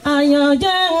bébí àyàn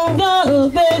jẹ́ ń gbọ́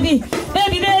bébí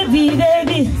bébí bébí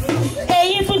bébí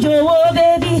èyí fún jọ̀wọ́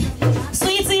bébí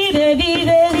sweetie bébí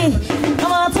bébí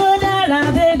ọmọ tó dára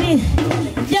bébí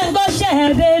jẹ́ ń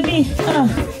gbọ́ṣẹ́ bébí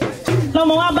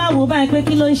lọ́mọ wa bá wò báyìí pé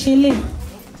kí ló ń ṣe lé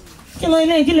kí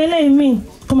ló lé mi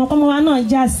kọ̀mọ̀kọ́mọ wa náà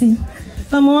já sí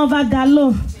lọ́mọ wọn bá dá lò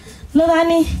ló bá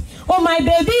ní oh my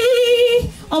baby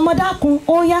ọmọ dákun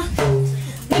ó yá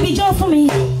baby jọ fún mi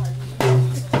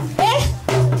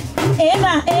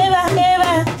eva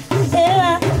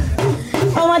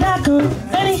ọmọ dákun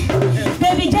lórí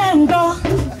baby jẹ́ ń gbọ́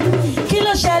kí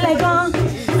ló ṣẹlẹ̀ gan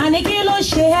àní kí ló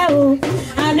ṣe ẹ́ o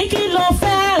àní kí ló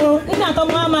fẹ́ o nígbà tó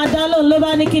máa máa dá lóhùn ló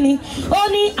bá ní kíni ó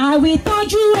ní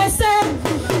àwítọ́jú ẹsẹ̀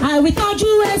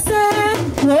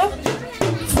wò.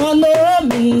 Follow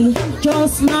me,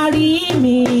 just marry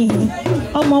me.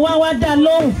 Ọmọ wa wá dá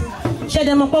lóhùn.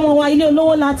 Ṣẹ̀dẹ̀ mọ̀ pé ọmọ wa ilé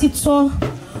olówó láti tọ́.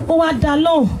 Ó wá dá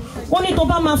lóhùn. Ó ní tó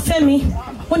bá máa fẹ́ mi.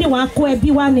 Ó ní wàá kó ẹbí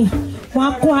wa ni.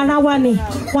 Wàá kó ara wa ni.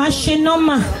 Wàá ṣe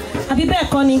nọ́mà. Àbí bẹ́ẹ̀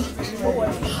kọ́ ni.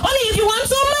 Ó ní if you want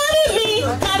to marry me,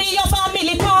 carry your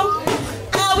family come.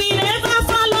 I will never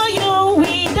follow you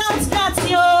without that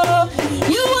yo.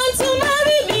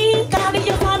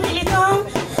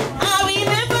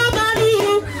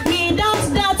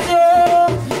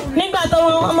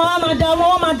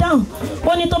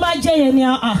 yẹn ni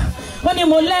ó ní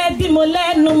mo lẹ́bi mo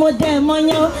lẹ́nu mo dẹ̀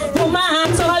mọ́yán mo máa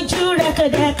tọ́jú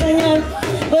rẹ̀kẹ̀dẹ̀kẹ̀ yẹn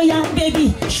ó yá bébì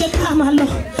ṣé ká máa lọ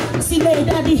sílé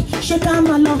dádì ṣé ká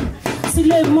máa lọ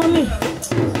sílé mọ́mì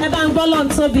ẹ bá ń gbọ́ lọ́n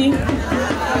tóbi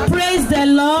praise the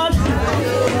Lord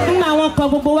nínú àwọn kan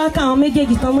gbogbo wá káwọn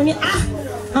méjèèjì tán mo ní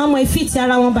àwọn ọmọ ìfìtì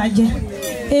ara wọn bàjẹ́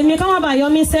èmi kọ́ wọ́n bá yọ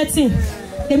mí setting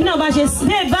èmi náà bá ṣe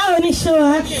bẹ́ẹ̀ báwo ni ṣe wá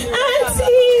aunty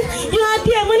you are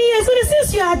there mo ní yes since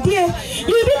you are there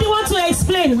you be the one to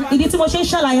explain ìdí tí mo ṣe ń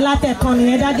ṣàlàyé látẹ̀kan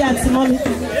nìyẹn dájú àti mọ́mí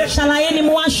ṣàlàyé ni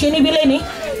mo wá ṣe níbí lẹ́ni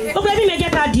gbogbo ẹbí mi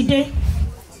jẹ́ ká dìde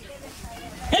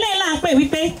eléyìí là ń pè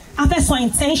wípé a fẹ́ sọ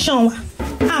intention wa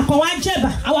àkọ́ wa jẹ̀bà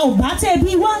àwa ò bá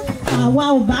tẹ̀bi wá àwa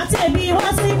ò bá tẹ̀bi wá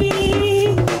síbí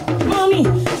mọ́mí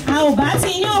a ò bá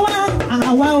ti yán wá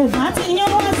àwa ò bá ti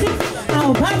yán wá sí a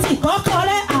ò bá ti kọ́kọ́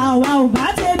rẹ́ àwa ò bá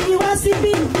tẹ̀bi wá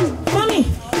síbí mọ́mí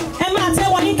ẹ máa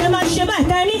tẹ́wọ́ yín kẹ́ máa ṣe báyìí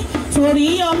kẹ́ ní torí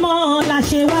ọmọ la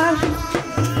ṣe wá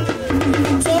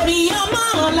torí ọmọ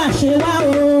la ṣe wá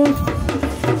o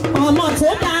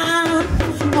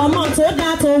ọmọ tó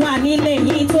dáa tó wà nílé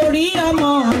yìí torí ọmọ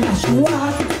la ṣe wá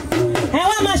ẹ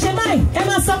wá máa ṣe báyìí ẹ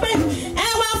máa sọ pé ẹ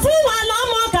wá fún wa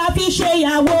lọ́mọ ká fi ṣe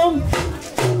ìyàwó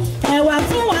ẹ wá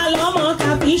fún wa lọ́mọ ká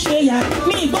fi ṣe ìyàwó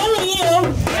mi ìgbóhùn yín o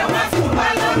ẹ wá fún wa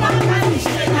lọ́mọ ká fi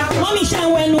ṣe ìyàwó wọ́n mi ṣe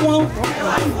àwọn ẹnu wọn ẹ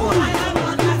wá fún wa lọ́mọ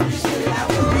ká fi ṣe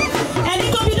ìyàwó ẹni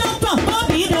kó bí dókítà kó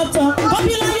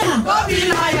bí lọ́yà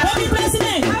kó bí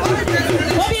president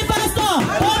kó bí pastor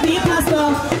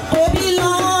kó bí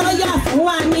lọ́yà fún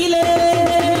wa nílé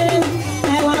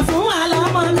ẹ wá fún wa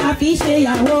lọ́mọ ká fi ṣe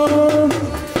ìyàwó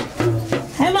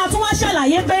ẹ máa tún wá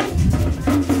ṣàlàyé pé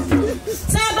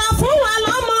tẹ́ bá fún wa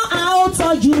lọ́mọ a ó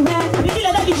tọ́jú rẹ àbí kí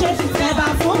lè débi ṣe tẹ́ bá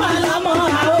fún wa lọ́mọ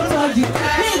a ó tọ́jú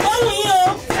ní ìgbóhùn yìí o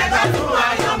tẹ́ bá fún wa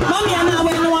lọ́mọ mọ́mí ẹ máa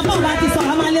wẹ ẹnu wọn tó bá ti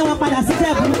sọ̀rọ̀ máa lé wọn padà sí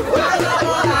tẹ́ẹ̀bù.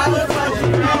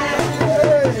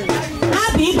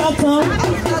 Happy doctor,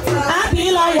 happy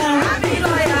lawyer,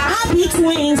 happy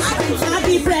twins,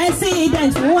 happy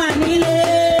president fún wa nílé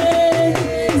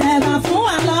tẹ́ bá fún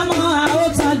wa lọ́mọ a ó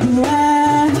tọ́jú rẹ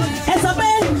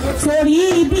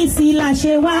torí Bísí la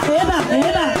ṣe wá ébà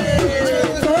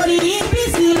torí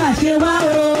Bísí la ṣe wá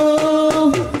o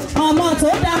ọmọ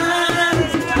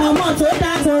tó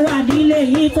dáa tó wà nílé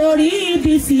yìí torí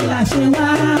Bísí la ṣe wá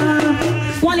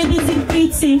wọ́n ní Bísí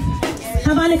pretty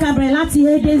abáníkà bẹ̀rẹ̀ láti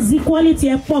èdè quality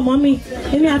ẹ̀ pọ̀ mọ́ mi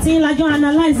èmi àti ìlàjọ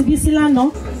analyze Bísí lánàá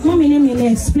mọ́ mi ní mi lè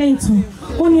explain to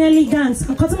ó ní elegant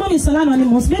nǹkan tí mọ́mí sọ lánàá ni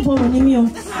mọ̀ sí bẹ́ẹ̀ bọ̀rọ̀ ní mi o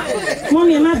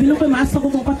mọ́mí ẹ má bínú pé màá sọ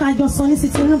gbogbo nǹkan tá a jọ sọ ní sí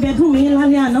ti inú bedroom yín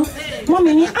lálẹ́ àná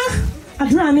mọ́mí ní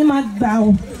àdúrà mi máa gbà o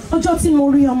ọjọ́ tí mo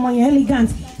rí ọmọ yẹn elegant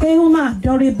pé ó máa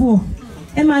adorable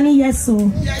ẹ máa ní yes o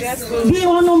bí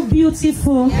wọn no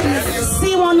beautiful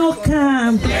sí wọn no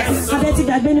calm abẹ́tí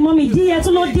gbàgbé ni mọ́mí dí ẹ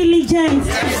tún ló diligent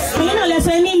èyí náà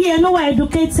lẹ́sọ̀ ẹni yí ẹ no wà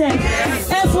educated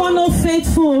f wọn no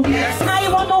faithful i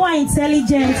wọn no wà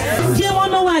intelligent j wọn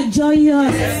no wà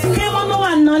joyous k wọn no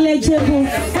wà knowledgeable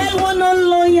l wọn no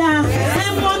loyal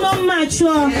m wọn no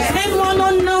mature n wọn no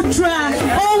neutral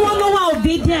o wọn no wà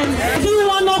obedient q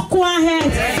wọn no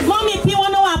quiet mọ́mí p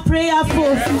wọn no wà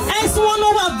prayerful s wọn no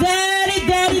wà very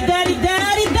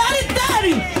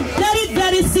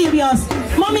serious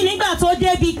mọ́mí nígbà tó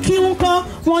débi kí ń kọ́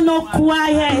wọn no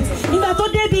quiet nígbà tó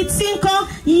débi tí ń kọ́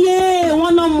yéé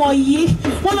wọn no mọ̀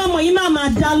yìí máa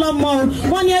dá lọ́mọ o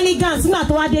wọ́n ní elegance nígbà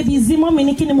tó wá débi zi mọ́mí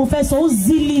ní kí ni mo fẹ́ sọ ó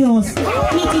zealous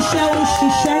ní ti ṣe ó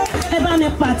ṣiṣẹ́ ẹ bá mi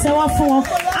pàtẹ́wọ́ fún wọn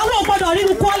àwọn ò gbọ́dọ̀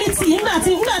ríru quality nígbà tí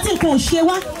nǹkan ò ṣe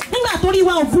wá nígbà tó rí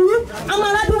wa ò burú àwọn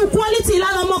aládùúrú quality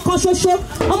lára ọmọ kan ṣoṣo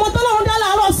ọmọ tọ́lọ́run dá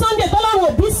láàárọ̀ Sunday tọ́lọ́run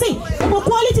òbí sìn gbogbo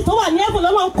quality tó wà ní ẹ̀bùn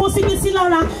lọ́wọ́ ń kó síbi sí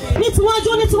lára ní tiwájú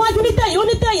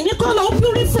onítẹ̀yìn ní kọ́lọ̀ ó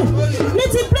beautiful ní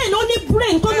ti brain ó ní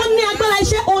brain kọ́ wọ́n ní agbára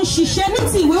iṣẹ́ ó ń ṣiṣẹ́ ní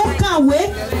ti ìwé ó kàwé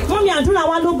wọ́n mi àdúrà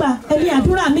wa ló gbà ẹni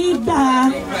àdúrà mi gbà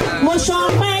mo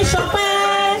ṣọpẹ́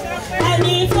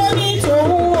ẹni tó ní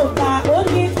tòun ò gbà ó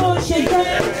ní kó ṣe jẹ́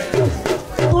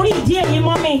torí ìdí èyí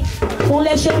mọ́mí òun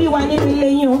lẹ ṣe rí wa nínú ilé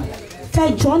yín o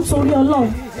kẹjọ nítorí Ọlọ́run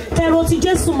kẹrò ti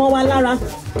Jésù mọ́ wa lára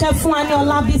kẹ fún wa ní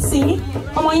Olabisi yín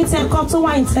ọmọ yín tẹ nǹkan tó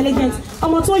wà intelligent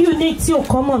ọmọ tó unique tí ò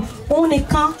common òun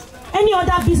nìkan any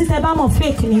other Bísí tẹ bá mọ̀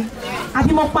fake ni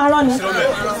àbí mo parọ́ ni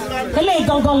eléyìí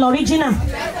gangan l'original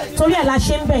torí ẹ̀ la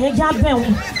ṣe ń bẹ̀ yẹn já bẹ̀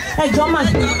wọ́n ẹjọ́ mà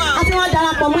àti wọ́n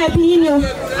darapọ̀ mọ́ ẹbí yín ni o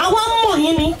àwa mọ̀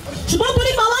yín ni ṣùgbọ́n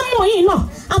torí pé àwa mọ̀ yín náà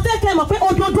a fẹ́ kẹ́ mọ̀ pé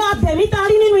òdodo abẹ̀mí tá a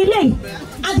rí nínú ilé yìí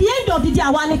at the end of the day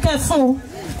àwa ni kẹ́ fún o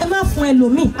ẹ má fún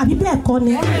ẹlòmíì àbí bẹ́ẹ̀ kọ́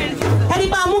ni ẹni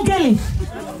bá mú gèlè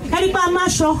ẹni bá má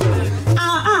aṣọ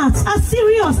our art are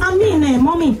serious I mean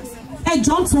mọ́mì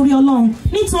ẹjọ́ nítorí Ọlọ́run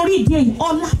nítorí ìdí èyí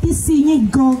Olabisi yín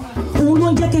gan òun ló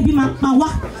ń jẹ́ kébi máa pa wá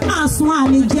àsùn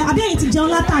àlè jẹ àbí ẹ̀yin ti jẹun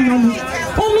látàná ni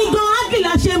omi gan á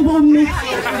fìlà ṣe ń bomi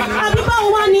àbí báwo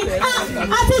wá ní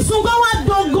àti sùnkọ́ wá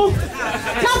dogun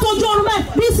látọjú ọrùn bẹ́ẹ̀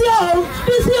Bísí o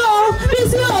Bísí o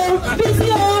Bísí o Bísí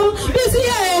o Bísí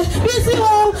o Bísí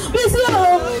o Bísí o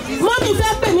mọ́mí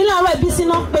fẹ́ pè mí láàárọ̀ Bísí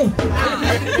náà pè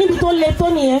níbi tó le tó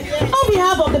nìyẹn. On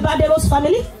behalf of the Badero's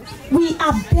family, we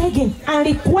are begging and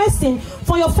requesting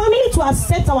for your family to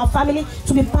accept our family,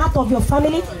 to be part of your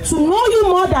family, to know you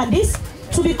more than this,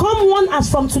 to become one as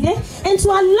from today, and to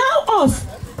allow us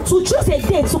to choose a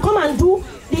date to come and do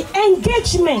the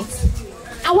engagement.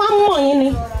 Àwa mọ̀ yín ni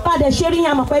bá dẹ̀ ṣe rí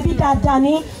yín àmọ̀ pé ẹbí dáadáa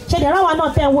ní ṣẹ̀dẹ̀ ráwa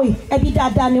náà tẹ̀ ń wò yìí ẹbí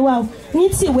dáadáa ni wá o ní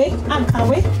tìwé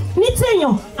àkàwé ní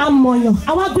tèèyàn àmọ̀yàn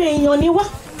àwa gbé èèyàn ni wá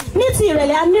ní ti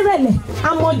ìrẹ̀lẹ̀ anírẹ̀lẹ̀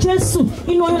àmọ̀ Jésù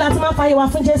inú oyún láti máa fàyè wá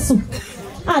fún Jésù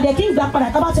àdẹ̀ kí n gbà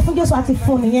padà tá bá ti fún Jésù àti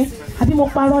fún nìyẹn àbí mo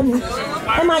parọ́ ni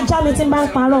ẹ máa já mi tí n bá ń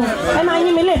parọ́ ẹ máa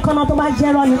yín mi lè kánná tó bá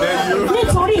jẹ́rọ́ ni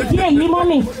nítorí ìdí èyí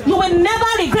mọ́mì you will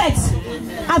never regret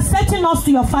accepting us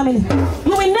to your family.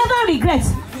 You will never regret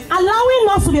allowing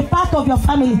us to be part of your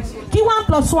family. Kí 1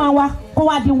 + 1 wa kó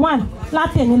wá di 1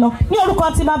 látẹ̀ni lọ. Ní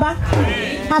orúkọ ti bàbá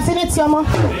àti ní ti ọmọ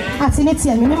àti ní ti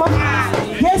ẹ̀mí mímọ́.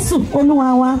 Jésù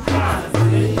Olúwa wa.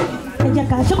 Ẹ jẹ́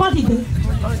ká ṣé kọ́ dìde.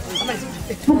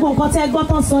 Gbogbo nǹkan tẹ́ gbọ́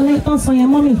tán sọ yẹn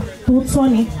mọ́mì tó tọ́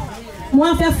ni. Mo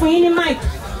wá fẹ́ fún yín ní mic.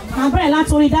 Màá bẹ̀rẹ̀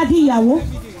látorí dádì ìyàwó.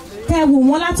 Tẹ́ wò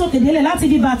wọ́n látòkè délẹ̀ láti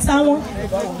di bàtà wọn.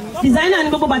 Designer ni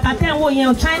gbogbo bàtà tẹ́ ń wò yẹn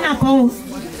o China kan o.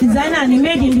 Designer ni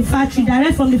made in the factory,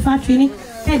 direct from the factory ni.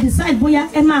 Tẹ́ decide bóyá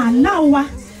ẹ máa allow wa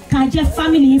ká jẹ́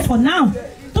family yín for now.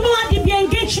 Tó bá wá di bí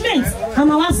engagement, a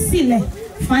máa wá sílẹ̀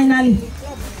finally.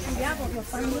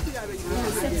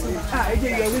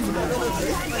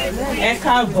 Ẹ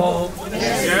káàbọ̀,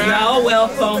 you are all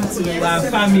welcome to our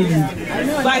family.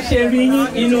 Bá ṣe rí yín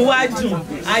inú wa dùn,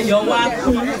 ayọ̀ wa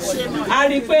kún. A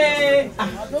rí pé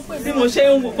bí mo ṣe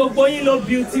ń wo gbogbo yín ló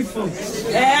beautiful,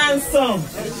 handsome.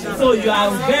 So you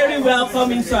are very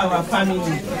welcome into our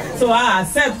family. So I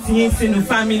accept yín sínú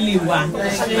family wa.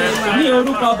 Ní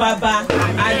orúkọ bàbá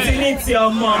àti ní ti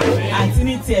ọmọ àti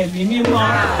ní ti ẹ̀mí mímọ́.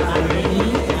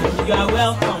 You are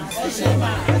welcome.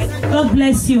 God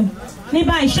bless you. Ní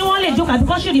báyìí ṣé wọ́n lè jókòó àti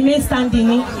kọ́ ṣì remain standing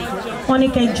ni wọ́n ní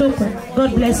kẹ́ jókòó.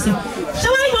 God bless you. Ṣé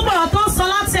wọ́n ní gbogbo ọ̀rọ̀ tó ń sọ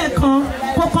láti ẹ̀kan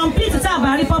kò complete tí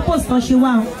àbá rí purpose kan ṣe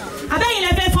wá o. Àbẹ́yìn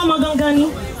lẹ fẹ́ fọ́mọ gangan ni.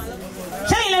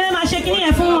 Ṣẹ́yìn lẹ fẹ́ máa ṣe kíní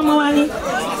yẹn fún ọmọ wa ni.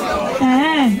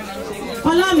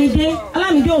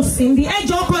 Olamide ò sí níbí. Ẹ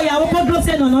jọ ọkọ ìyàwó kó dúró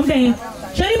sẹ́nu ọ̀nà bẹ̀ yẹn.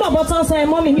 Ṣé ní bọ̀bọ̀ tó ń sọ ẹ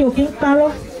mọ́ mi ò kí ń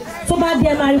parọ́. Tó bá dé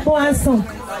ẹ máa rí pé wọ́n á sàn.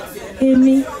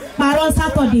 Èmi parọ́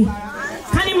Saturday.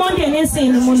 Kani Monday and say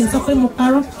in the morning, so mo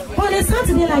parọ́. But on a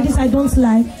Saturday like this, I don't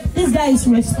lie. This guy is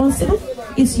responsible,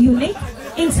 is unique,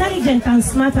 intelligent and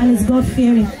smart, and is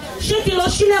God-fearing. Ṣé kí lọ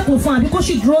ṣílẹ̀kùn fún àbí kó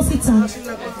ṣì dúró síta?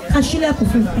 Ká ṣílẹ̀kùn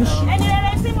fún ẹ ṣe. Ẹni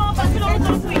rere tí mo bá sí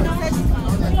lórúkọ fún iná.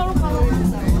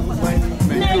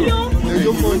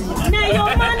 Neyo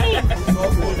money,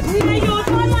 Neyo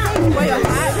dollar,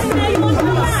 Neyo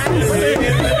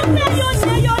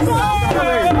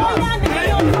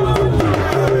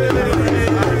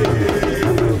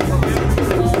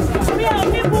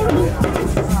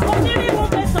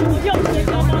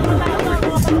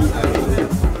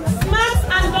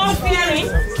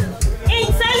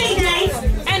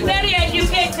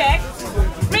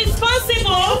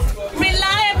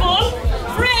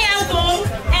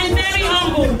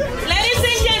Ladies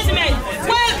and gentlemen,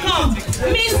 welcome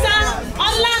Mr.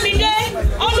 Olamide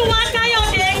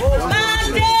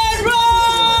Badero.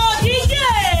 DJ,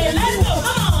 let's go,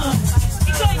 come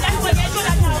on.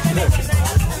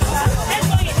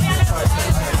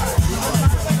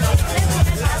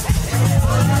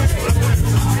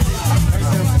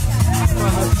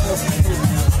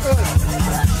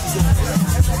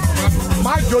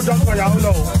 My Joe don't for your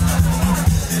low.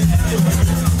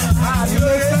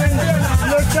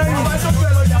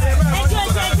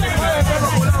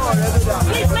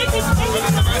 Please make it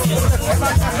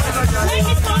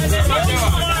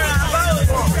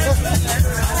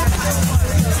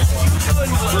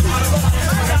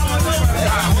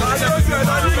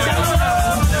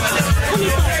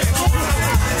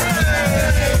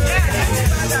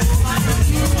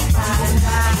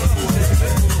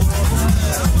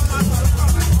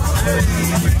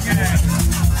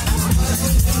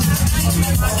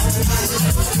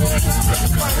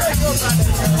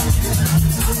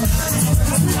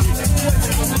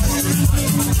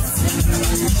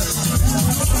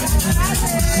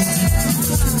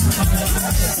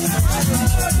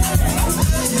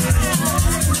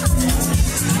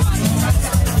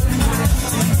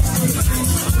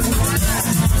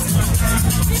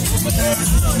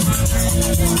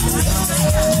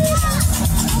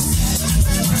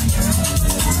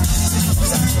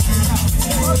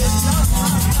Let's go.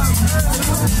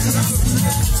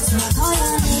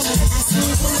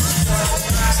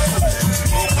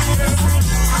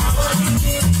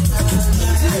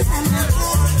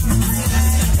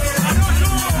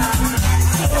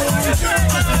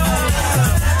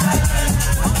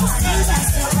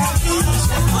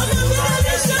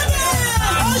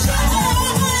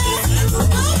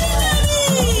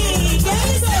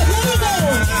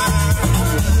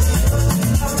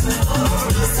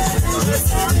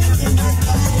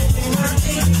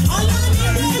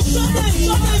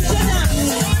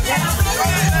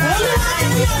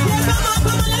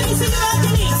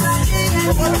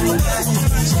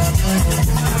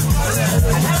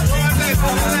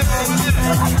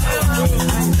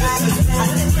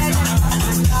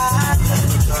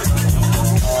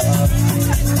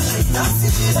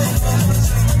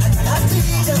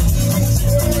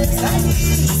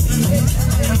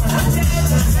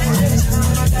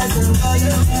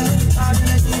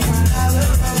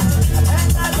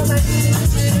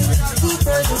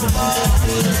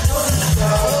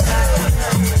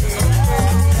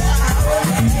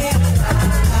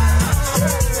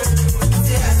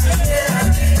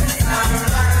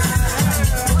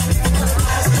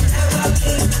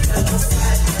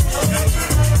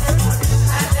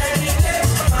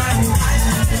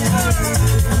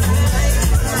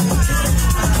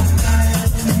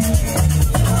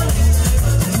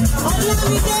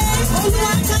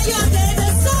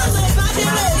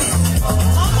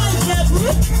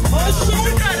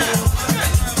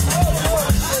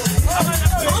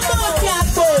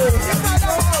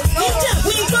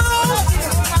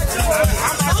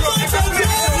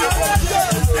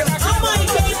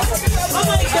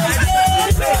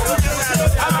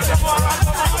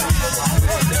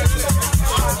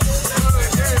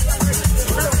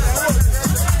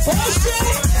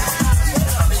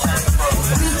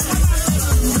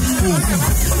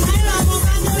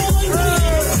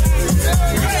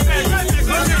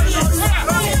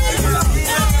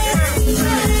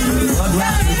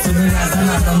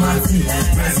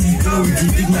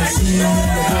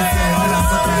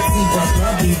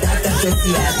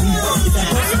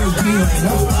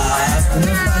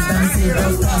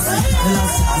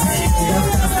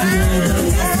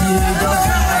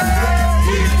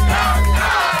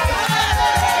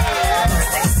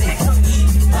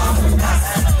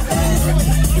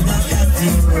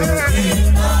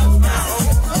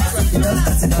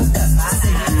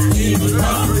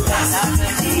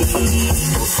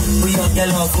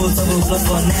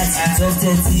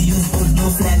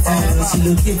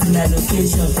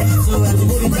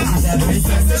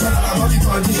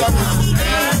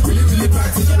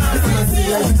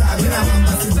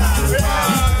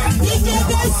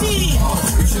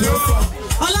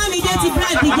 Olamide ti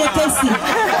bribe DJ Casey.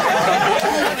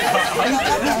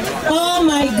 Oh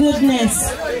my goodness.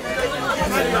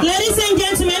 Ladies and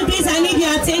gentlemen, please, I need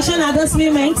your attention at this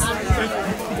moment.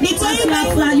 The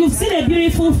flower, you've seen a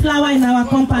beautiful flower in our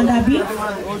compound, Abi.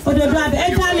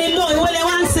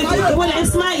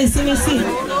 Smile, see.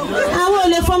 I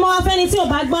will from our penny to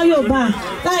bad boy, your bar.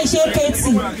 Like shake it.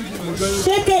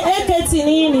 Shake it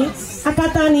in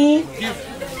Akatani.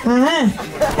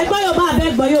 I buy your bar,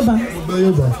 beg boyoba.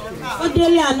 Oh,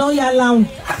 daily, I know you're loud.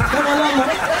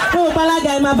 Oh,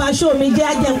 Balaga, my bar show me,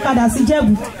 Jagg and Padasi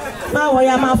Jebu. My way,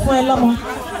 I'm a foil.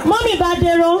 Mommy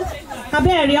Badero.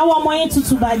 Abẹ́rẹ́ ọwọ́ ọmọ yín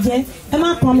tutù bàjẹ́ ẹ má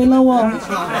kàn mí lọ́wọ́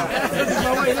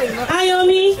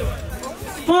Ayọ̀mí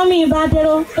mọ́mí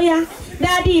Badero óyá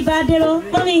dádì Badero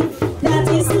mọ́mí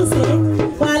dàtí sùsè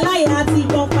wàhálà ìyá àti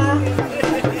ìjọba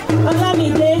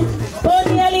Olamide ó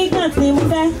ní elegant ni mo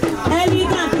fẹ́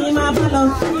elegant ni máa bá lọ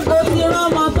ó ti rán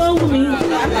ọmọ tó wù mí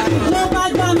ló bá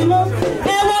gbá mi mú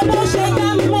ẹ wo bó ṣe gbá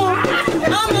mi mú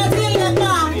ọmọ tí lè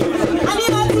pa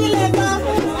àdìbò tí lè pa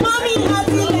mọ́mí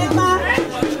àti lè pa.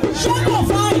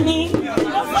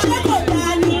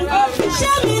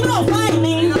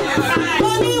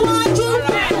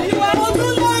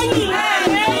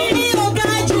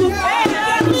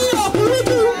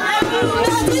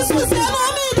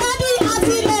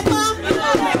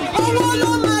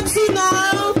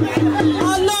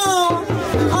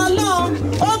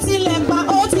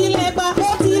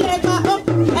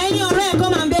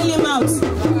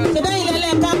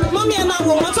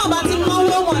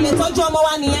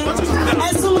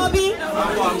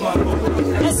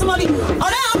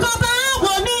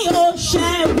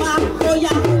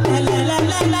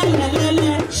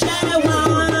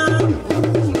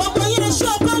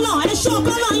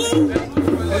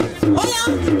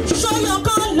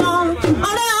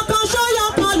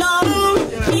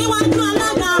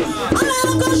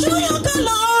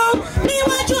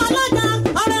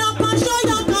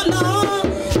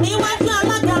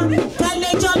 Alaga.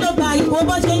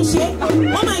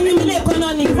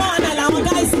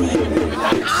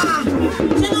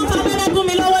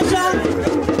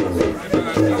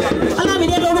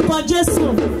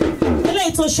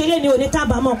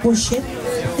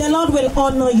 The Lord will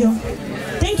honor you.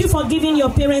 Thank you for giving your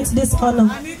parents this honor.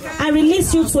 I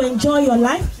release you to enjoy your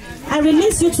life. I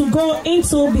release you to go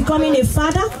into becoming a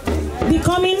father,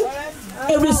 becoming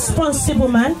a responsible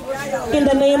man in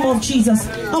the name of Jesus.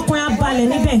 In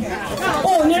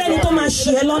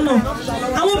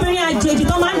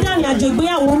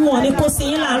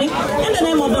the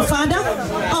name of the Father,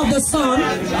 of the Son,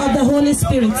 of the Holy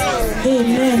Spirit.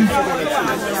 Amen.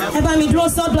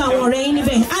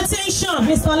 Attention,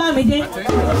 Mr. Olamide.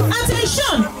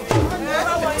 Attention.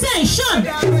 Attention.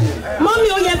 Mommy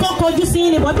ó yẹ kó kọjú sí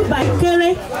yín ní bọ́bí báyìí kéré.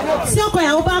 Sí ọkọ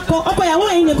ìyàwó bá kọ, ọkọ ìyàwó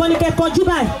yín nìkan ní kẹ́ kọjú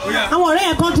báyìí. Àwọn ọ̀rẹ́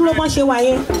ẹ̀ kan dúró bọ́n ṣe wà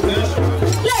yẹn.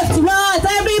 Left, right,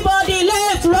 everybody,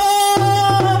 left,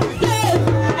 right, left.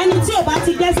 Ẹni tí ò bá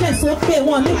ti gbẹ́sẹ̀ sókè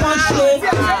wọn nìkan ṣe.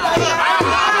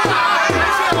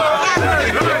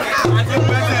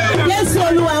 Jésù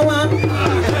Olúwa wa.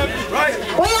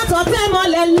 Ó yá tọ̀tẹ̀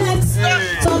mọ́lẹ̀ left,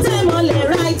 tọ̀tẹ̀ mọ́lẹ̀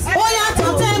right. Ó yá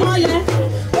tọ̀tẹ̀ mọ́lẹ̀.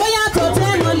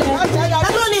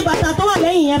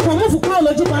 Ẹ̀kọ́ mú fún kúrò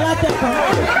lójú kan látẹ̀kọ́.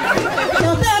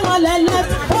 Tọ̀tẹ̀ mọ́lẹ̀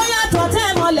left, ó yá tọ̀tẹ̀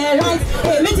mọ́lẹ̀ right.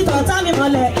 Èmi ti tọ̀tá mi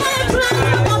mọ́lẹ̀ left, right,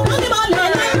 tọ̀tá mi mọ́lẹ̀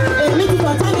left. Èmi ti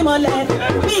tọ̀tá mi mọ́lẹ̀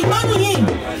bí ìgbọ́nù yìí.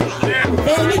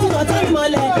 Èmi ti tọ̀tá mi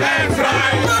mọ́lẹ̀ left,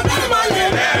 right, tọ̀tẹ̀ mọ́lẹ̀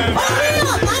orí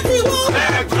ọ̀tá ti wó.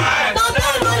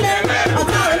 Tọ̀tẹ̀ mọ́lẹ̀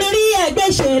ọ̀tá onírí ẹgbẹ́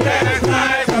ṣe left,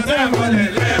 right, tọ̀tẹ̀ mọ́lẹ̀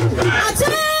left, right.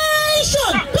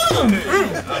 Attention, come.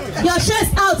 Your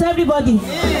chest out, everybody.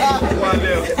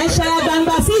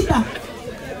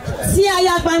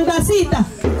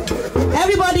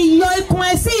 Everybody, your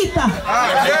kwesita.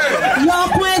 Your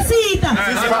kwesita.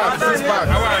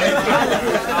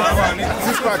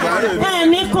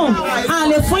 Nikon.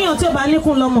 Ale fún yàn tí ó bá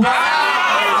nikun lọ́mọ.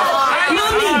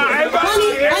 Mami,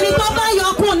 ẹni tó bá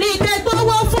yọkùn ní ìkẹ́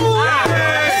gbówó fún.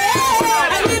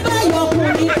 Ẹni bá yọkùn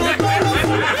ní ìkẹ́ gbówó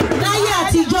fún. Láyé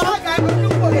àtijọ́.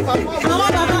 Àwọn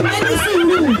bàbá ẹni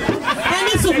sùúrù.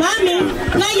 Ẹni sùmámi.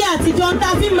 Láyé àtijọ́ ń ta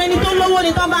fíìmù ẹni tó lówó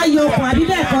ni tó bá yọkùn àbí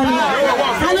bẹ́ẹ̀ kọ́ ni.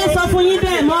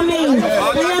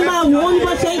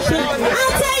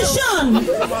 Attention!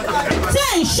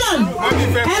 Attention!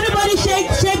 Everybody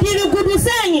shake irugudu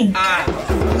saying.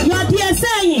 Your dear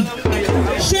saying.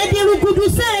 Shake irugudu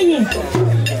saying.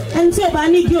 And so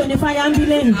bani gyo ni fire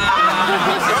ambulance.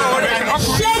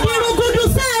 Shake irugudu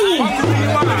saying. Oh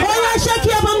yeah, shake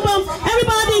your bum bum.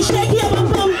 Everybody shake your bum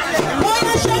bum. Oh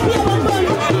yeah, shake your bum bum.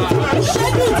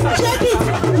 Shake it, shake it.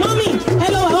 Mommy,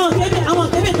 hello, I want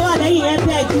to go out there.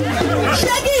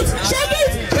 Shake it, shake it,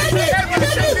 shake it,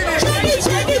 shake it, shake it,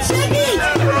 shake it, shake it.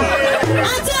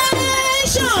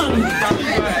 Attention!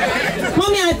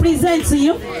 Mommy, I present to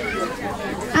you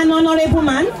an honorable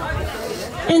man,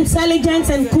 intelligent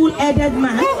and cool-headed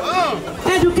man,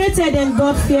 educated and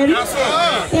God-fearing,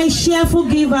 a cheerful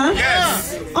giver,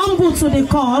 humble to the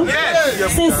call,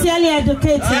 sincerely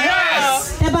educated.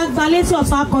 About validity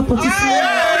of our competition.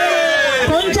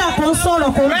 Konja kon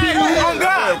sọ̀rọ̀ kon bínú.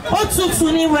 Ó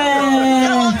tutù ni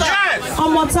wẹ́.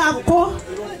 Ọmọ tá kọ́,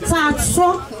 tá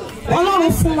tọ́.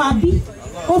 Ọlọ́run fún wa bí.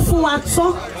 Ó fún wa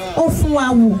tọ́. Ó fún wa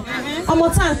wò. Ọmọ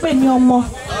tá ń pè ní ọmọ.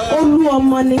 Olú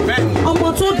ọmọ ni. Ọmọ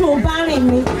tó dùn bá rìn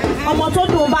ni. Ọmọ tó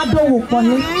dùn bá dòwò pọ̀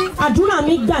ni. Àdúrà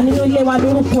mi gbà nínú ilé wa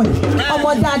lórúkọ ẹ̀. Ọmọ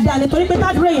dáadáa ni torí pé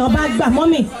tádúrà èèyàn bá gbà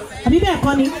mọ́mì. Àbí bẹ́ẹ̀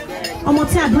kọ́ ni. Ọmọ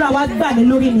tí àdúrà wa gbà ní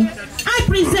lórí ni. I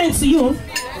present to you,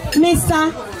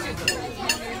 Mr.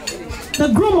 the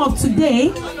groom of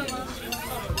today.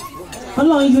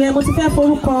 Ọlọ́run yóò ẹ mo ti fẹ́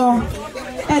forúkọ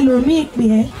ẹlòmíì pè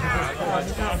ẹ́.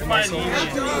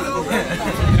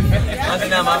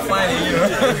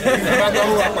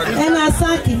 Ẹ máa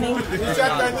sáàkì mi.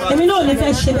 Èmi náà ò ní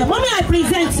fẹ́ ṣe bẹ́ẹ̀. Mommy, I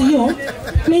present to you,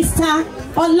 Mr.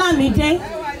 Olamide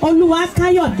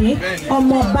Olúwakáyọ̀dé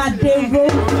ọmọ Badero.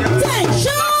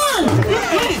 Tension!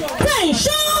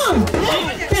 Tension!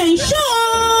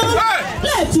 Tension!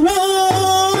 Let's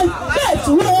roll! Let's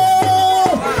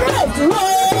roll! Let's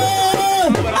roll!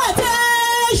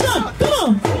 Attention! Come on!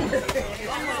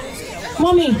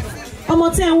 Mommy, ọmọ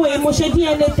tí ẹ ń wo yìí mo ṣe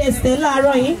DNA test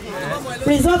láàárọ̀ yìí.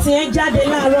 Result yẹn jáde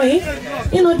láàárọ̀ yìí.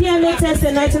 You know, DNA test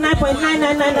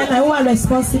 99.9999 who are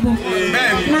responsible.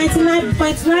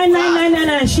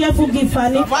 99.9999 cheerful giver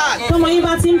ni. Tọmọ yín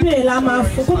bá ti ń bèrè la máa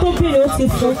fún. Kó tó bèrè ó ti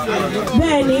fún.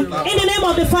 Bẹ́ẹ̀ni, in the name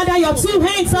of the Father, your two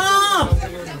hands up.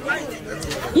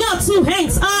 Your two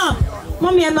hands up.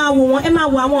 Mọ́mí ẹ máa wò wọ́n, ẹ máa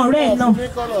wò àwọn ọ̀rẹ́ ẹ̀ náà.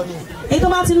 Èyí tó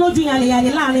bá ti lójú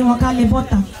yàlẹ̀yàlẹ̀ láàrin wọn ká lè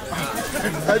bọ́ta.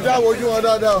 Ẹ já wojú wọn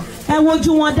dáadáa. Ẹ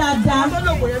wojú wọn dáadáa.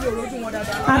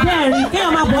 Àbẹ́ẹ̀rí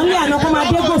kéèyàn máa bọ̀ nílé àná kó máa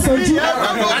dé gòsójú.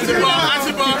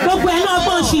 Gbogbo ẹ̀ náà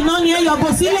gbọ̀n ṣìnà ni ẹ yọ̀gò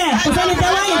sílẹ̀. Kò sẹ́ni tẹ́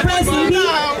wáyé pẹ́ẹ́sì bí.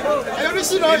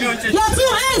 Your 2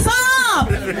 hands up.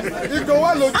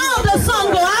 How the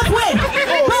song go halfway.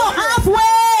 Go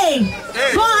halfway.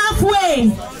 Go halfway.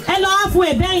 Hello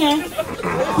halfway. Bẹ́yẹn.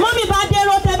 Mommy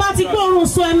Badero tẹ́ bá ti gbóòórùn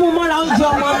so ẹ mú mọ́ra oúnjẹ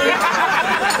ọmọ mi.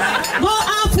 Go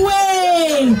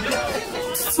halfway.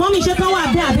 Mommy ṣé kán wà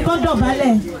bẹ́ẹ̀ àbí kán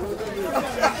dọ̀bálẹ̀?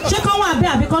 Ṣé kán wà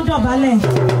bẹ́ẹ̀ àbí kán dọ̀bálẹ̀?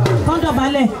 Kán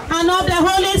dọ̀bálẹ̀. And of the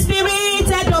Holy Spirit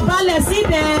ẹ dọ̀bálẹ̀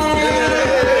síbẹ̀.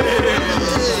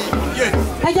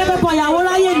 Ẹ jẹ́ pé kọ̀ ìyàwó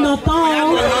ráyè nà tán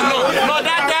o.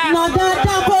 Nà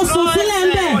dáadáa kó sùn sílẹ̀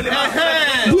ń bẹ̀.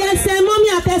 Di ẹsẹ̀ mọ́mí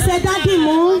àtẹsẹ̀ dádì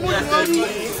mú.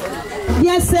 Di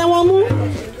ẹsẹ̀ wọn mú.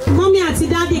 Mọ́mí àti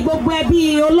dádì gbogbo ẹbí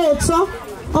Olóòtọ́.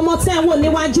 Ọmọ tẹ́ ẹ wò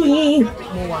níwájú yìí.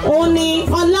 Òun ni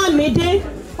Olamide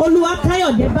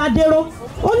Olúwakáyọ̀dé Badero.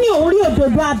 Ó ní òun rí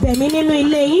òdòdó abẹ̀mí nínú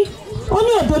ilé yìí. Ó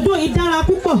ní òdòdó yìí dára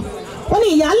púpọ̀. Ó ní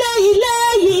ìyálé ilé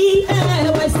yìí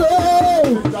ẹ̀wẹ̀ so.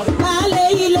 Ìyálé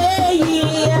ilé yìí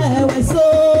ẹ̀wẹ̀ so.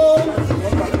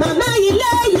 Màmá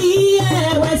ilé yìí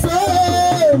ẹ̀wẹ̀ so.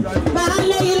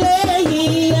 Baálé ilé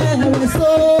yìí ẹ̀wẹ̀ so.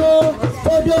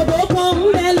 Òdòdó kan ń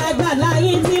bẹ lágbàlá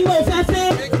yín tí mo fẹ́ fẹ́.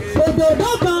 Òdòdó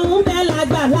kan ń bẹ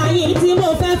lágbàlá yín tí mo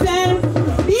fẹ́ fẹ́.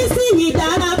 Bísí yìí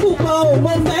dára púpọ̀ o,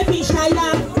 mo fẹ́ fi ṣaya.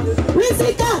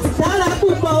 Rísíkà dára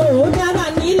púpọ̀ o, dára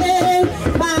nílé.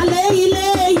 Baálé ilé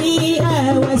yìí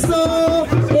ẹ̀wẹ̀ so.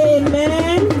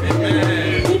 Amen.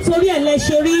 Nítorí ẹ̀ lẹ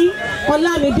ṣe rí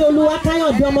Olamide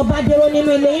Olúwakáyọ̀dé ọmọ Badero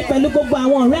nínú ilé yín pẹ̀lú gbogbo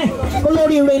àwọn ọ̀rẹ́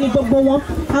olóríire ni gbogbo wọn.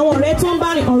 Àwọn ọ̀rẹ́ tó ń bá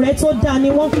rìn ọ̀rẹ́ tó dáa ni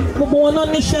wọ́n. Gbogbo wọn náà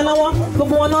níṣẹ́ lọ́wọ́.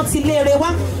 Gbogbo wọn náà ti léèrè wá.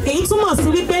 Èyí túmọ̀ sí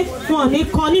wípé wọn ò ní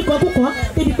kan níkọkúkọ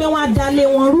débi pé wọ́n á dalé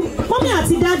wọn rú. Mọ́mí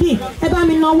àti dádì ẹ bá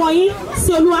mi nawọ́ yín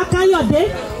sí Olúwakáyọ̀dé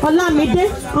Olamide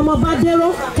ọmọ Badero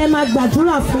ẹ máa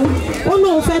gbàdúrà fún. Ó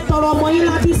lóun fẹ́ tọrọ ọmọ yín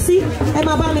Lábísí ẹ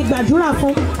máa bá mi gbàdúrà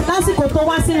fún. Lásìkò tó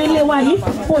wá sínú ilé wa yìí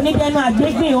kò ní dẹnu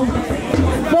àgbégbìn o.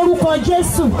 Lórúkọ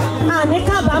Jésù àní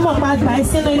kábàámọ̀ pa gbà ẹ́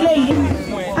sínú ilé yìí.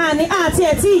 Àní àti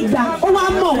ẹ̀ tí ìgbà ó wá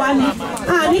mọ̀ wá ni.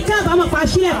 Àní kábàámọ̀ pa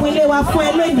sílẹ̀kùn ilé wa fún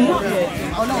ẹ lónìí.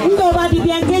 Nígbà wo bá di bí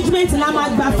engagement la máa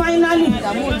gbà finally.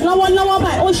 Lọ́wọ́lọ́wọ́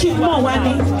báyìí ó sì mọ̀ wá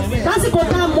ni. Lásìkò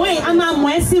tá a mọ̀ ẹ́ a máa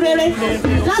mọ̀ ẹ́ sí rere.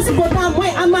 Lásìkò tá a mọ̀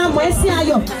ẹ́ a máa mọ̀ ẹ́ sí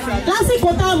ayọ̀. Lásìkò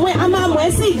tá a mọ̀ ẹ́ a máa mọ̀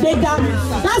ẹ́ sí ìgbéga.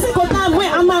 Lásìkò tá a mọ̀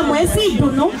ẹ́ a máa mọ̀ ẹ́ sí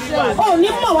ìdùnnú. Ó ní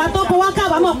mọ̀ wá tó kó wá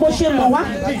kábàámọ̀ kó ṣe mọ̀ wá.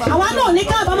 Àwa náà ní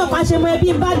kábàámọ̀ pa ṣe mọ ẹbí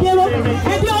Badero.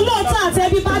 Ẹbí Olóòtọ́ àti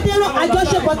ẹbí Badero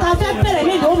àjọṣepọ̀ tá a fẹ́ bẹ̀rẹ̀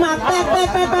nílùú ó máa pẹ́.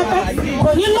 Kò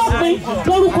ní lópin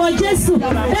lórúkọ Jésù.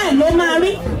 Bẹ́ẹ̀ ló máa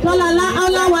rí lọ́lá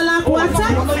aláwọ̀lá kùwátá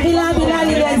bílábílá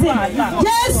lílẹ̀zẹ̀.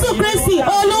 Jésù Kristi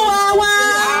Olúwa wa.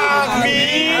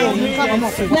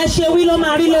 Lẹ ṣe wí ló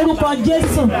máa rí lórúkọ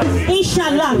Jésù.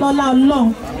 Inshallah lọ́lá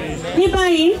Ọlọ́run. Ní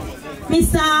báyìí,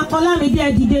 Mr. Olamide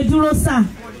ẹ dìde dúró sà.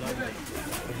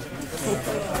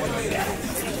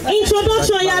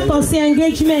 Introduction yàtọ̀ sí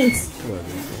engagement.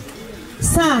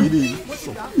 Sir,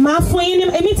 màá fún yín ní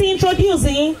èmi ti introduce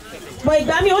yín but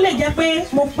ìgbà mi ó lè jẹ́ pé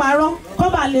mo parọ́ kó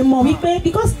bá lè mọ̀ wípé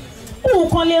because òun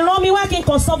kan lè rán mi wá kí n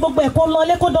kàn sọ gbogbo ẹ̀ kó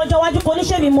lọlé kó dọjọ́ wájú kó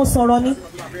níṣẹ́ mi mo sọ̀rọ̀ ni.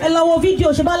 Ẹ lọ wo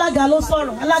fídíò ṣe bá alága ló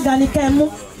sọ̀rọ̀ alága ni kẹ́ ẹ mú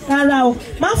rárá o.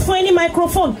 Màá fún yín ní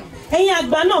microphone. Ẹ̀yin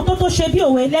àgbà náà tó ṣe bí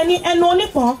òwe lẹ́ni ẹnu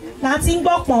onípọ̀n là ti ń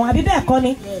gbọ́ pọ̀n àbí bẹ́ẹ̀ kọ́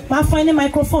ni. Màá fún yín ní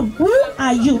microphone. Who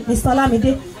are you, Mr.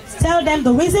 Olamide? Tell them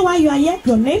the reason why you are here,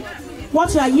 your name,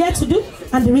 what you are here to do,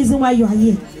 and the reason why you are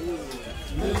here.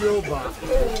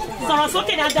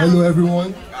 Hello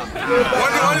everyone.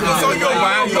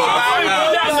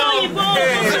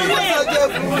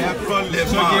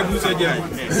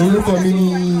 Orúkọ mi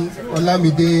ni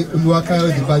Olamide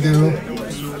Olúwakáyọ̀dé Badero.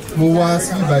 Mo wá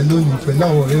sí ìbàdàn lónìí pẹ̀lú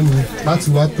àwọn ọ̀rẹ́ mi láti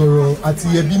wá tọrọ àti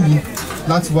ẹbí mi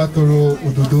láti wá tọrọ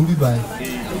òdòdó ń bíbà ẹ̀.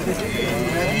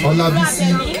 Olabisi.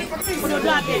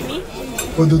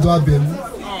 Òdòdó abẹ̀mí.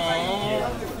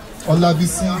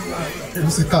 Olabisi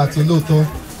Rísíkà àti Olooto.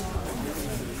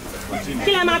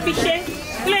 Kí lẹ máa fi ṣe?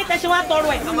 Kí lẹ tẹ̀sí wá tọrọ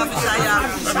ẹ̀?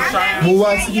 Mo wá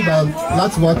sí ìbàdàn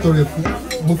láti wá tọrọ ẹ̀ fún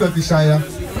mo fẹ́ fi ṣaya.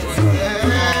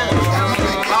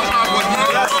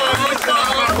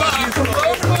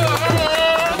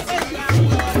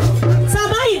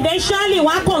 Eventually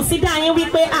wá consider yín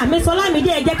wípé Miss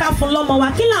Olamide ẹ jẹ́ ká fún lọ́mọ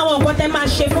wa kí làwọn nǹkan tẹ́ máa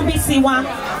ṣe fún Bísí wa.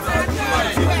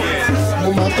 Mo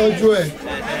máa tọ́jú ẹ̀.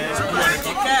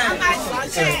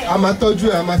 A máa tọ́jú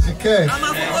ẹ̀, a máa fi kẹ́ ẹ̀.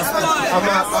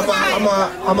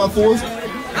 A máa fowó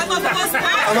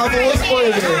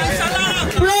spoil ẹ̀.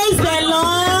 Praise the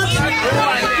Lord.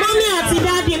 Mọ́mí àti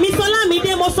dáàdì Miss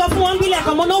Olamide mo sọ fún wọn bílẹ̀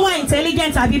kan mo ló wà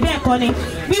intelligent àbí bẹ́ẹ̀ kọ́ ni.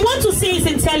 We want to see his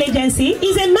intelligence.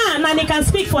 He's a man and he can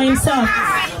speak for himself.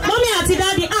 Mọ́mí àti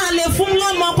dáàdì lè fún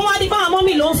lọ́mọ kó wá di báwọn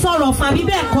mọ́mí ló ń sọ̀rọ̀ fún àbí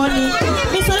bẹ́ẹ̀ kọ́ ni.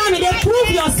 Miss Olamide,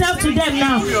 prove yourself to them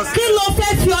now. Kí ló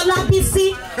fẹ́ fi Olabisi?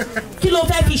 Kí ló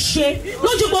fẹ́ fi ṣe?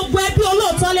 Lójú gbogbo ẹbí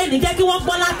Olooto lè ní jẹ́ kí wọ́n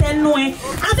gbọ́ látẹnu ẹ.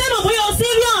 A fẹ́ mọ̀ bóyá o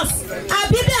serious.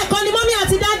 Àbí bẹ́ẹ̀ kọ́ ni mọ́mí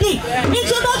àti dádì.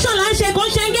 Introduction là ń ṣe kò ń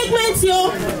ṣe engagement o.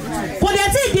 Kò dẹ̀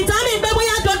tí determine pé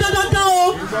bóyá dandan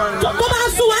o. Tó bá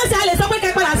sún wá sí a lè sọ pé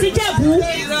kẹ́ padà sí Jẹ̀bú.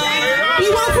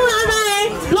 Ìwọ fúnra rẹ̀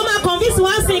ló máa convince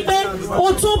wá sí pé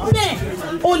o tún bẹ́ẹ̀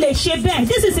o lè ṣe bẹ́ẹ̀.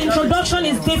 This is introduction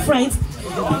is different.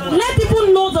 Let people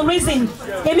know the reason.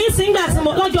 Èmi sìngbà tí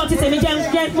mo lọ́jọ́ ti tèmi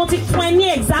jẹ́ mo ti fún ẹ ní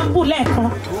example lẹ́ẹ̀kan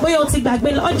bóyá o ti gbàgbé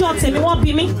ọjọ́ tèmi wọ́n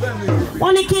bí mi.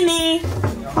 Wọ́n ní kí ni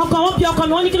ọkọ wọn bí ọkọ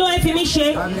mi wọ́n ní kí ló fẹ́ fi mí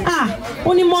ṣe.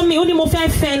 Ó ní mọ́mì ó ní mo fẹ́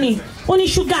fẹ́ ni ó ní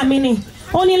ṣúgà mi ni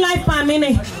ó ní life palm mi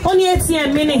ni ó ní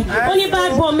ATM mi ni ó ní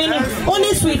backbone mi ni ó ní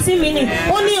sweetie mi ni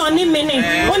ó ní honey mi ni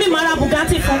ó ní mara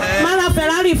Bugatti fún mara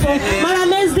Ferrari fún mara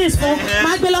Mercedes fún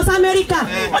máa gbé lọ sí Amẹ́ríkà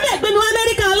ó dẹ̀ gbé ní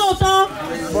Amẹ́ríkà lóòótọ́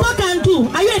what can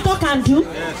do ayé ìtọ́ can do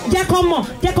jẹ́ kọ́ mọ̀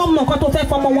nǹkan tó fẹ́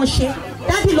fọmọ wọn ṣe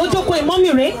dádì ló jókòó ìmọ̀mì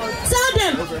rẹ̀ tell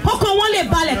them kọ́kọ́ wọn lè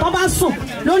balẹ̀ tó bá sùn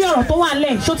lórí ọ̀rọ̀ tó wà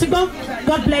lẹ̀ ṣó ti gbọ́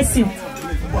God bless you.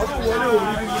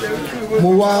 Mo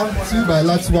wá sí ìbàyẹ̀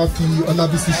láti wá fi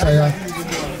Olabisi ṣaya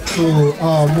so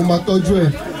mo máa tọ́jú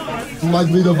ẹ̀ mo máa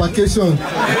gbé lọ vacation.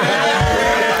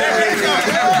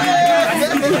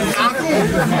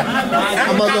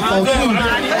 A máa lọ Cancun.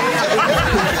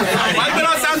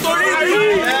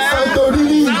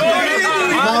 Santorini,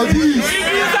 Maldives,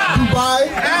 Dubai.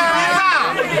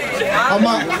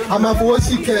 A máa fowó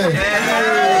sí kẹ̀.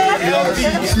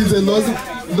 She's a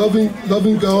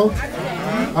loving girl.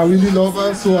 I really love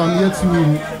her, so I'm here to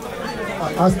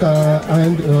ask her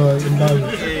hand in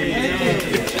marriage.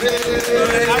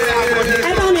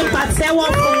 Ẹ bá mi pàtẹ́wọ́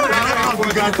fún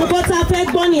gbogbo tá a fẹ́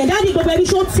gbọ́ nìyẹn dáàdi gbogbo ẹbí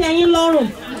ṣó tẹ́ yín lọ́rùn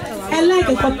ẹ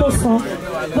láìpẹ́ kan tó sọ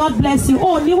God bless you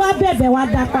ó ní wá bẹ̀bẹ̀ wá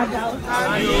dá padà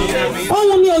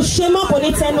ohun mi ò ṣe mọ́ kò ní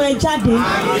tẹnu ẹ jáde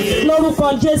lórúkọ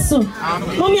Jésù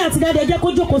mọ́mí àti dáàdi ẹ jẹ́ kó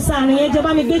jókòó sáàrin ẹ jẹ́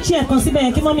bá mi gbé chair kan síbẹ̀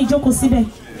yẹn kí mọ́mí jókòó síbẹ̀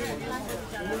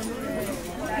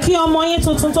kí ọmọ yín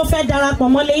tuntun tó fẹ́ darapọ̀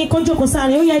mọ́ lẹ́yìn kó jókòó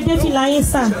sáàrin ó yẹ dé fìlà yín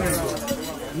sà.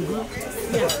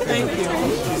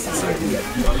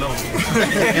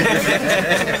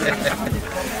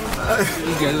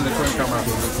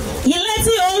 Ilé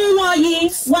tí òun wọ̀ yìí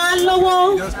wà lọ́wọ́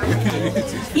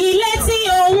ilé tí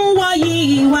òun wọ̀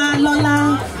yìí wà lọ́lá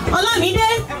Olamide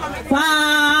wà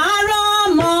á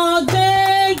rọ́mọ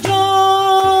gbẹ́jọ́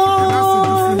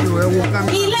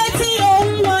ilé tí òun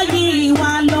wọ̀ yìí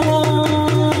wà lọ́wọ́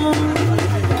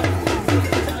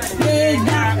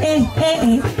gbẹ̀gà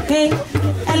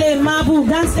ẹ lè máa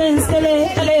bùgá ṣẹ̀ǹṣẹ̀lẹ̀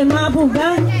ẹ lè máa bùgá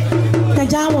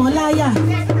kẹjá wọn láyà.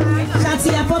 Ṣàtì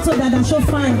ẹ fọ́tò dada so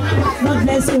fine God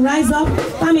bless you rise up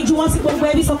bámi ju wọ́n sí gbogbo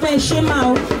ẹbí sọ pé ẹ ṣe máa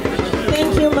o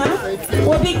thank you ma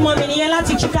wo big mommy nìyẹn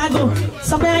láti Chicago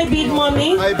sọ pé hi big mommy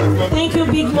thank you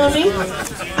big mommy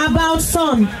about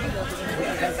son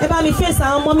ẹ bá mi fèsì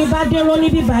àwọn ọmọ mi Badero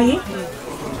níbí báyìí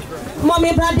mọ́mí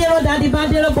Badero daddy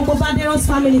Badero gbogbo Badero's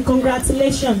family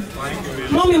congratulations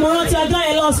mọ́mí mo rántí ọjọ́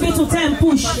yẹn lọ hospital 10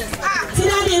 push tí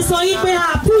dáadé sọ yí pé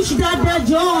push dáadáa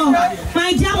jọ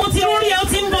my dear mo ti rúrí ẹ ó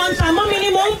ti ń bọ̀ ń ta mọ́mí ni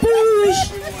mo ń push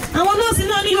àwọn nọ́ọ̀sì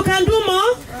náà ni you can do more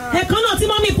ẹ̀kan náà tí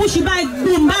mọ́mí push báyìí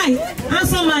gbùm báyìí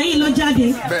ansọ́mà yìí ló jáde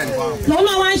lòun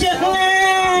náà wá ń ṣe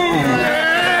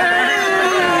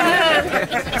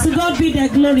to God be the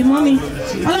glory mọ́mí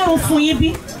ọlọ́run fún yín bí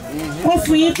ó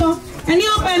fún yín tán ẹni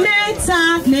ọpẹ́ mẹ́ta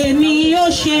lèmi yóò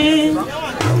ṣe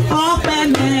ọpẹ́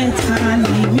mẹ́ta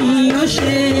lèmi yóò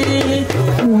ṣe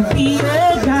òbí ó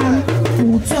gbà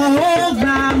òtọ́ ó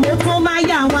gbà mo tún máa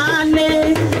yà wá lé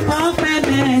ọpẹ́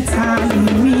mẹ́ta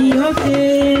lèmi yóò ṣe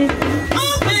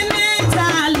ọpẹ́ mẹ́ta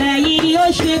lẹ́yìn yóò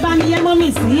ṣe bá mi yẹ mọ́mì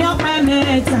sí ọpẹ́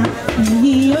mẹ́ta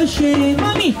lẹ́yìn yóò ṣe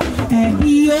mọ́mì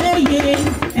ẹ̀bí òye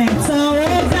ẹ̀tọ́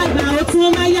ó dàgbà ó tún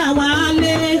máa yà wá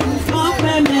lé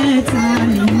ọpẹ́ mẹ́ta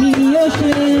lèmi yóò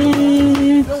ṣe.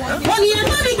 Ó ní ẹ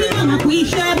bá mi kí màmá kú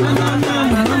iṣẹ́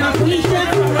màmá kú iṣẹ́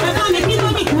ẹ bá mi kí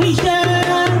mọ́mì kú iṣẹ́.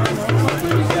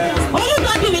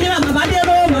 Olùtọ́jú mi ní màmá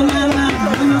Badero màmá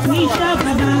kú iṣẹ́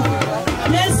bàbá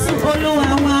Jésù Olúwa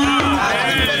wa.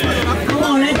 Àwọn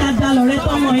ọ̀rẹ́ dáadáa lọ̀rẹ́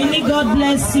tọmọ yín ní God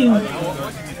bless you.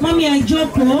 Mọ́mí ẹ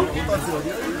jókòó.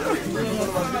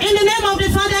 In the name of the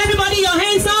Father, everybody your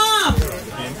hands up.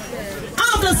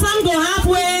 How the sun go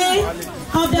halfway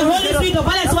of the Holy Spirit of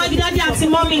Balẹ̀ síwájú dáadé àti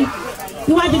mọ́mí.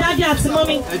 Níwájú dáadé àti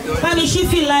mọ́mí. Bámi ṣí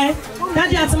fìlà ẹ.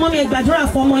 Dáadé àti mọ́mí ẹ gbàdúrà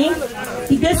fún ọmọ yín.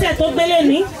 Ìgbésẹ̀ tó gbélé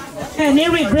ní ẹ ní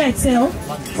regret ẹ o.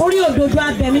 Orí òdòdó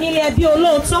abẹ̀mí nílé ẹbí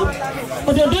Olooto.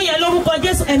 Òdòdó yẹn lórúkọ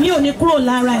Jésù ẹ̀mí ò ní kúrò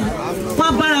lára ẹ̀. Wọ́n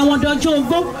á bára wọn dọjọ́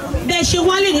ogbó. Bẹ́ẹ̀ ṣe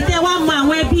wálé ní tẹ́ wá mọ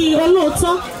àwọn ẹbí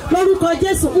Olooto. lórúkọ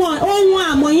Jésù wọn ohun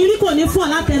àmọ́ yín rí kò ní fún ọ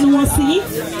látẹnu wọn sí yín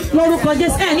lórúkọ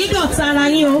Jésù ẹ ní dọ̀tá ara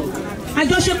yín o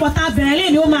àjọṣepọ̀ tá a bẹ̀rẹ̀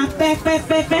lẹ́ni ó máa pẹ́.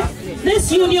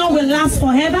 This union will last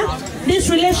forever. This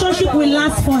relationship will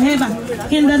last forever.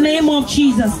 In the name of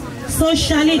Jesus. So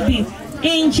shall it be.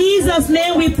 In Jesus'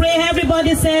 name we pray.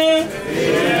 Everybody say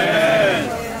amen.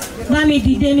 Mami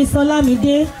dìde mi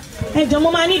Olamide. Ẹ jọ̀ọ́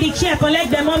mo máa ní di chair kan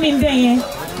lẹ́gbẹ̀ẹ́ mọ́ mi ń bẹ̀ yẹn.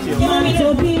 Mami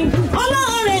tó bí.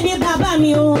 Olóore ni bàbá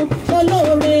mi o.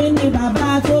 Olóore ni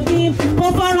bàbá tó bí. Kò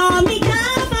fọ̀rọ̀ mi ká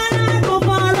fara. Kò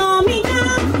fọ̀rọ̀ mi ká.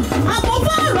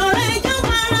 Àkófọ̀rọ̀ rẹ̀ jẹ́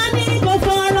fara ní. Kò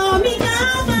fọ̀rọ̀ mi ká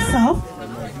fara.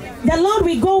 The Lord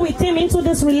will go with him into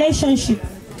this relationship.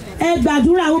 Ẹ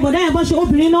gbàdúrà àwọn bọ̀dá yẹn bọ́ ṣe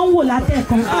obìnrin náà ń wò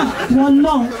látẹ̀kan wọn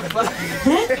náà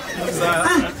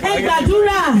ẹ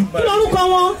gbàdúrà kí lórúkọ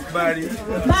wọn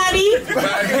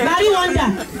Bari wonder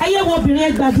ẹ yẹ wo obìnrin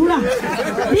ẹ gbàdúrà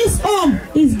this home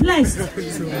is blessed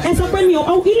ẹ sọ pé mi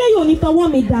ò ilé yóò ní tọwọ́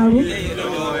mi dàrú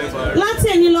láti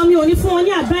ẹni lọ mi ò ní fún wọn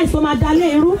ní advice tó máa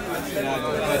dalẹ̀ irú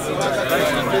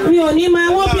mi ò ní máa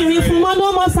wọ́n obìnrin fún mọ́tò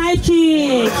mọ́ side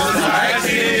chick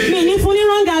mi ní fún ní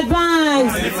wrong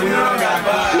advice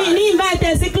mi ní invite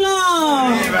sí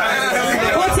club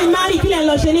ó ti marry kílẹ̀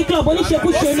lọ ṣe ní club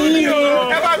oníṣekúṣe ní ilé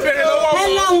ẹ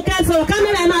lọ́hùn kẹsàn-án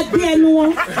kámẹ́rà ẹ máa gbé ẹnu wọn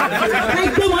ẹ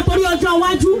gbé wọn torí ọjọ́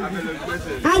iwájú.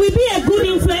 I will be a good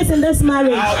influence in this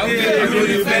marriage.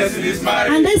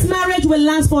 And this marriage will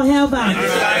last forever.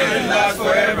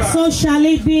 So shall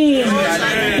it be.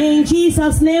 In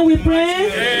Jesus' name we pray.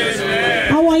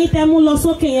 Àwọn yìí tẹ́ mú lọ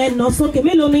sókè yẹn nà sókè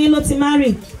mélòó ni yín ló ti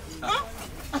marry?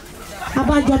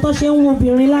 Abájọ tó ṣe ń wo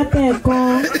obìnrin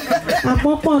látẹ̀ẹ̀kan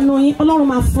àpọ́pọ̀ nù yín Ọlọ́run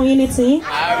máa fún yín ní tiyín.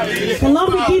 The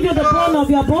Lord will give you the bone of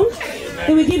your bone.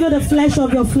 He will give you the flesh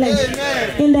of your flesh.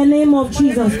 In the name of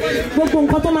Jesus. Gbogbo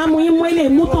nǹkan tó máa mú yín mú ilé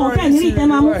mú tán ọ̀kẹ́ ní ìtẹ́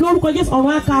máa mú lórúkọ Jésù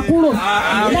ọ̀run àká kúrò.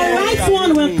 The right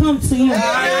one will come to you.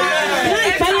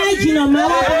 Láìpẹ́ láì jìnnà máa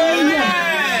wá bá yín yẹ.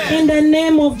 In the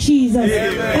name of Jesus.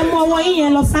 Ẹ mú ọwọ́ yín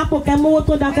yẹn lọ sápò kẹ́ mú owó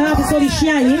tó dáa kẹ́ máa fi sórí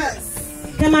iṣẹ́ àyè.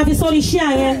 Kẹ́ máa fi sórí iṣẹ́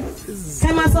àyè.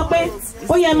 Kẹ́ máa sọ pé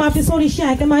ó yẹ máa fi sórí iṣẹ́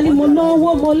àyè kẹ́ máa ní mo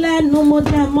lówó mo lẹ́nu mo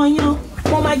dẹ̀ mọ́yán.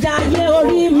 Mo máa ja ayé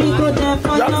orí mi kò dẹ̀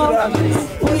mọ́yán.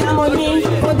 Oya mo ní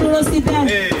kó dúró síbẹ̀.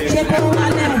 Ṣé kó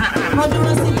wálẹ̀ mo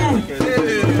dúró síbẹ̀.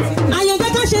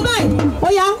 Àyẹ̀jẹ̀ kan ṣe báyìí.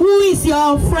 Oya who is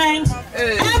your friend?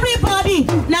 Everybody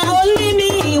na only me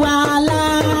wàhálà.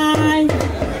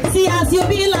 See as you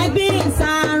be like beans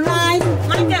and rice.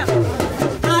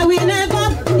 I will never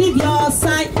leave your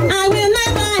side. I will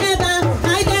never ever.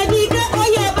 I dedicate. Oh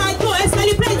yeah, by go and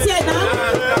celebrate here now.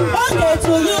 Okay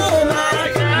to you, man.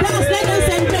 Let's let us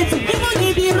celebrate. Even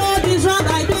if the road is rough,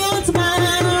 I don't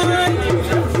mind.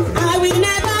 I will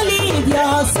never leave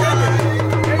your side.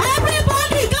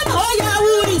 Everybody, come on. Oh yeah,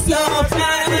 who is your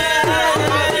friend?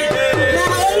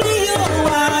 Now only you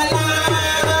are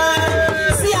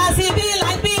alive. See as it be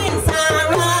like beans and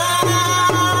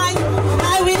rice.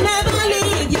 I will never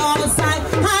leave your side.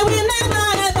 I will never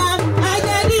ever. I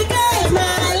dedicate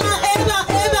my life ever.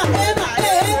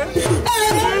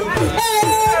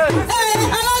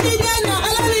 Olamide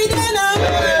now.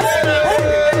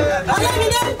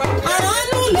 Olamide.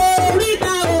 Àánú lórí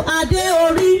ta o adé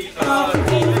orí.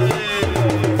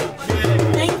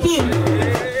 Thank you.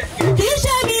 Kì í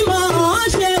ṣe mi mọ̀ ọ́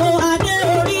ṣe o adé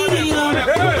orí yan.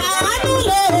 Àánú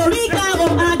lórí ta o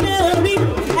adé orí.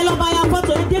 Ẹ lọ bá ya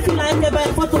fọ́tò ẹ dé fìlà ẹ tẹ́ bá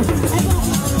ya fọ́tò.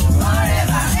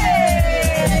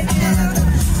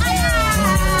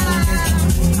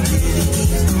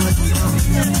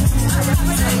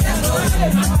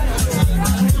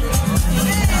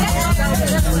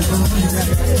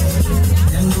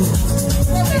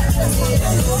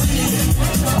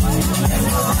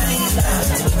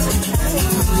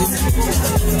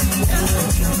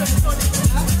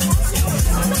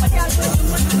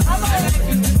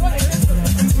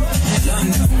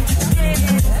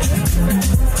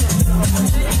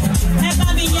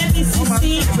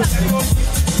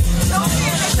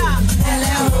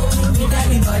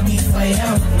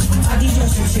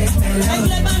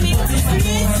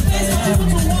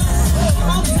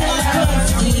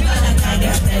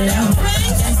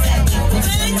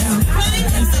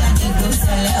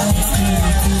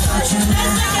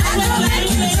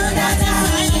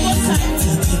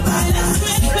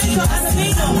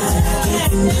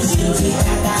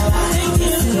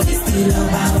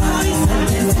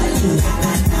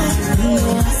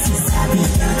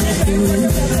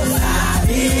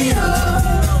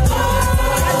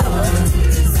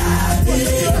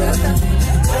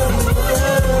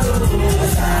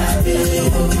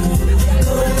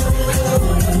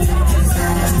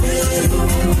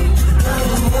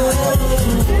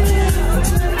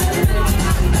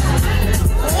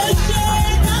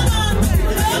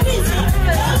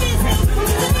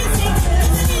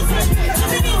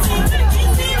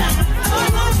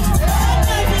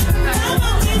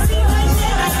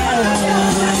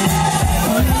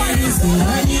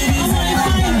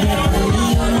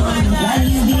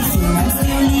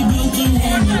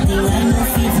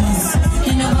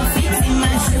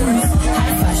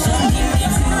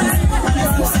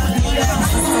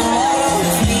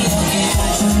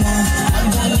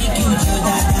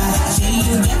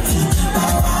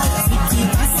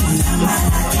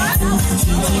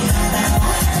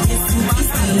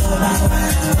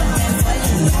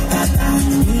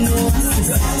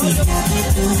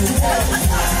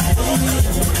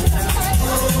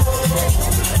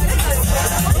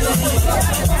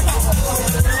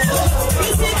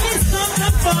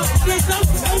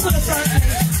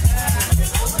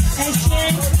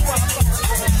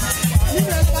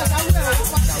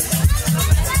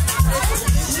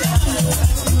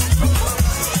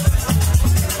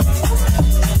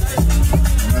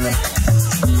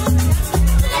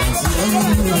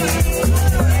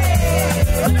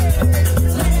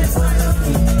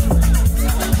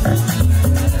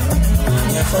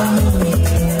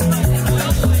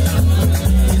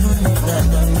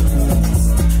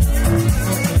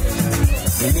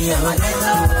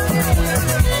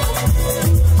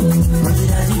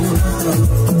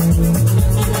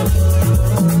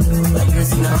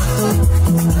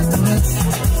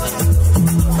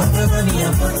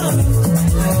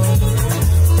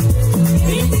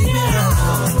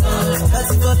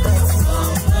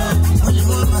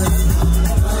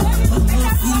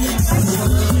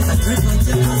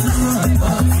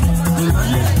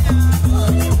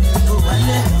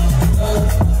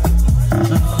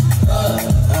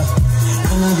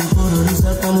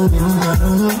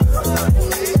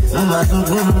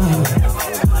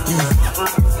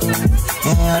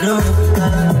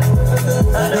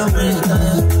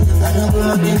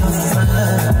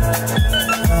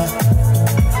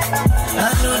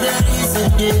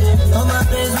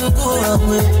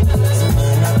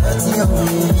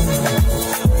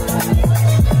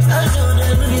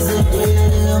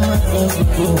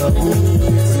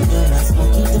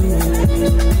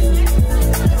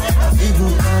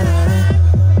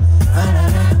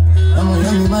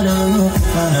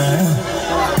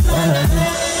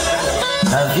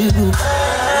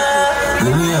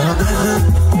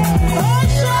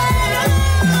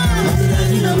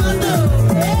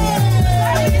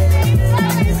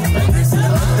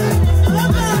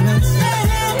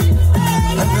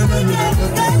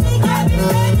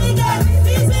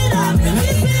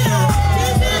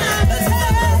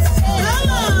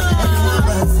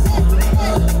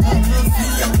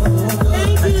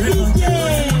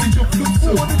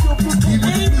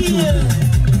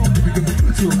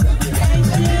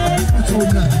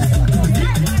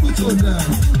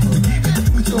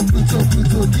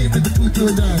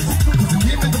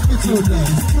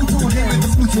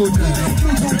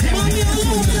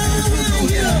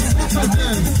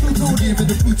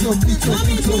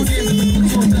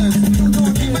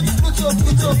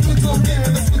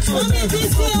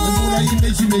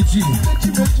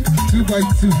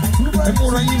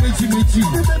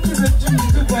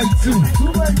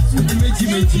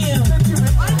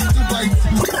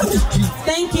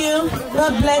 Thank you.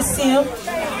 God bless you.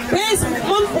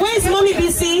 Where's Mommy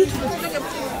BC?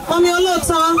 Mommy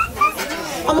Olooto.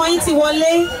 Ọmọ yín ti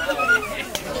wọlé.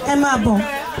 Ẹ máa bọ̀.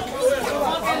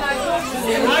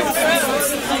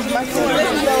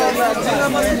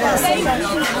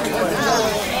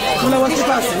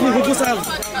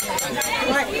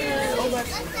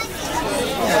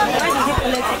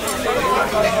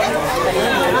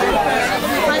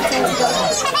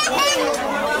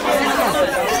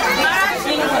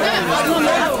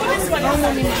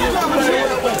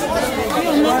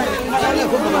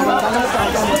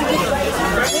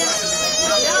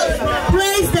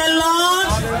 Praise the Lord.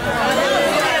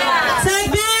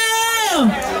 Thank you.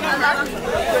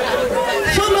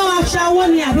 Ṣọ́mọ aṣáwó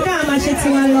ni àbí káà máa ṣe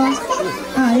tiwa lọ.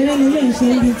 Eré ni ilé ìṣe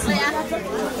ń bí ti.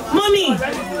 Mommy,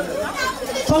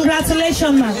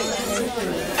 congratulations ma.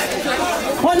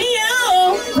 Oníyẹ o,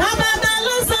 Abata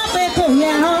ló sọ pé kò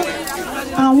yẹ ọ́.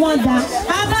 Àwọn dà,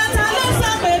 Abata ló sọ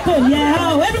pé kò yẹ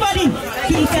ọ́. Everybody,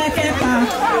 kí kẹ́kẹ́ pa,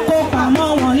 kó pamọ́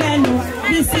wọn lẹ́nu.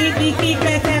 Bísí kí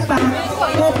kẹ́kẹ́ pa,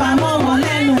 kó pamọ́ wọn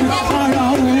lẹ́nu. Ọ̀rọ̀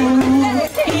òun,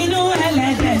 inú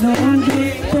ẹlẹ́dẹ̀ ló ń gbé,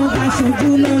 tó bá ṣojú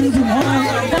ló ń dùn ọ́.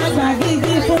 Dàgbà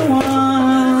gidi fún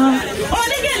wọn.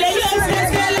 Onígèlè yóò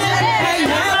ṣẹ̀ṣẹ̀lẹ̀,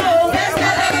 ẹ̀yà o.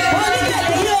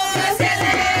 Onígèlè yóò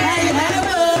ṣẹ̀ṣẹ̀lẹ̀, ẹ̀yà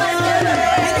o.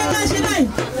 Ẹ̀jẹ̀ ká ṣe báyìí,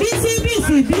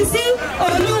 bísí,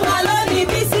 Olúwa ló ní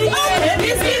bísí. Ọ̀pẹ̀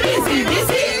bísí,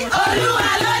 Olúwa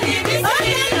ló ní bísí.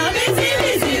 Ọ̀pẹ̀ náà bísí,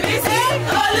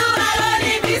 Olúwa ló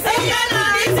ní bísí. Ọ̀pẹ̀ náà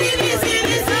bísí,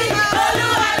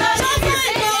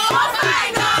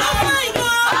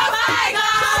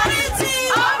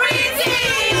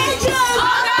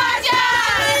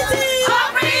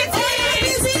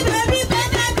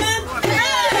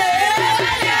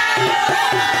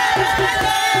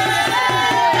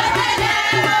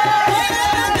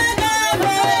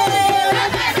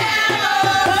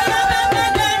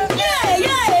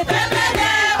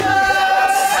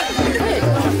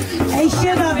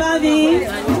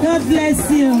 God bless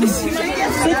you.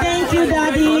 Say thank you,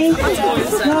 Daddy.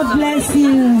 God bless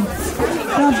you.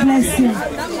 God bless you.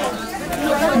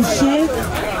 Ṣé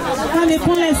wọ́n lè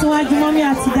kúnlẹ̀ síwájú mọ́mí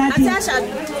àti Daddy?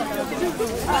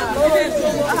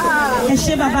 Ẹ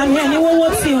ṣé bàbá mi ẹ̀ ní wọ́wọ́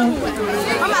tí o.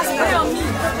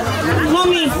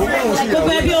 Mọ́mí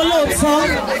gbogbo ẹbí Olooto,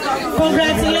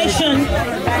 congratulations.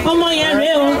 Ọmọ yẹn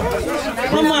rèé o.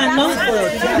 Ọmọ àná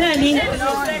bẹ́ẹ̀ ni.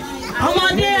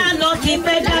 Ọmọdé àná kì í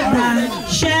fẹ́ dàgbà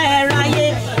ṣẹ́ ẹ ráyé.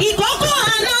 Ìkókó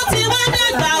àná ti wá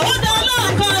dàgbà ó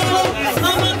dọ́lọ́kọ̀ o.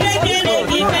 Ọmọ kékeré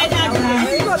kì í fẹ́ dàgbà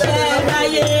ṣẹ́ ẹ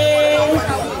ráyé.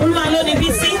 Olúwa ló ní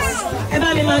Bísí. Ẹ bá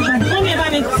mi máa gbàdúrà. Mọ́mí ẹ bá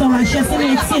mi sọ̀rọ̀ àṣẹ sínú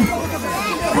etí.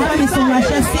 Ẹ bá mi sọ̀rọ̀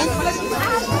àṣẹ sí.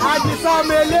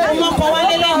 Ọmọ ọkọ̀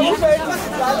wálé lẹ́yìn.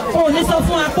 O ní sọ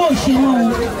fún wa pé òṣèlú o.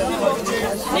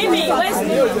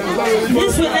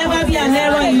 This will never be an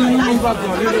error in your life.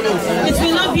 It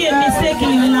will not be a mistake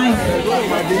in your life.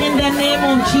 In the name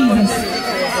of Jesus.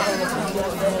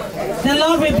 The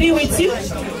Lord will be with you.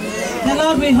 The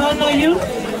Lord will honor you.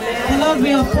 The Lord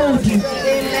will uphold you.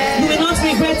 You will not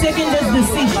regret taking this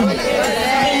decision.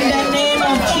 In the name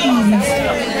of Jesus.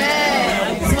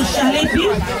 So shall it be?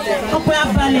 Ọpẹ́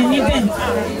abalẹ̀ níbẹ̀.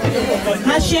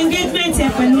 A ṣe engagement ẹ̀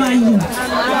pẹ̀lú ayọ̀.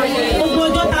 Gbogbo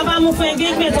ọjọ́ tá a bá mú fún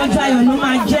engagement ọjọ́ ayọ̀ ló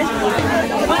máa jẹ́.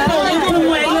 Ọ̀pọ̀ òní kún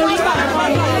mú ẹ lórí.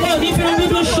 O ò ní fi irun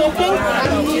dúdú ṣopó.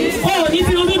 O ò ní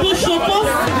fi irun dúdú ṣopó.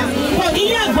 O ò ní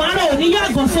yàgò àárọ̀, ò ní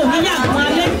yàgò sí, ò ní yàgò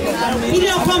alẹ́. Ilé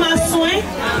ọkọ máa sun ẹ́.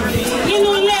 Inú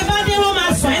ilé Badero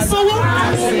máa sùn ẹ́ sówó.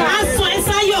 Á sùn ẹ́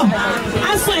sáyọ̀.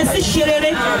 Á sùn ẹ́ sí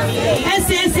ṣerere.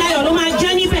 Ẹsẹ̀ ayọ̀ ló máa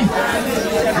jẹ́ níbẹ̀.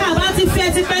 Àbá ti fẹ́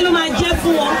ti pẹ́ ló máa jẹ́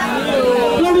fún wọn.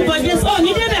 Lórúkọ Jésù, ò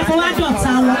ní débẹ̀ kó wá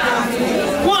dọ̀tá wọn.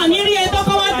 Wọn ò ní rí ẹ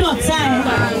tọ́kọ́ wá dọ̀tá ẹ.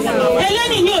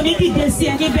 Eléyìí ni ò ní dìde sí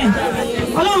ẹ níbẹ̀.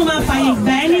 Ọlọ́run máa fààyè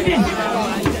gbà ẹ́ níbẹ̀.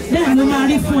 Bẹ́ẹ̀ ló máa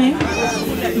rí fún ẹ.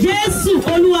 Jésù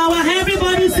Olúwa wa,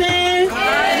 everybody say.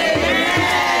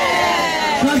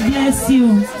 God bless you.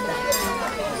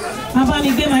 Bàbá mi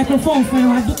gbé microphone fún ẹ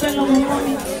wá dúpẹ́ lọ́wọ́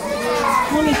mọ́mí.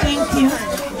 Mọ́mí, thank you.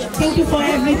 Thank you for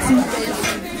everything.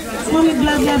 Mommy,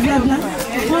 blah, blah, blah, blah.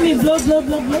 Mommy, blow, blow,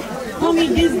 blow, blow. Mommy,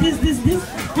 this.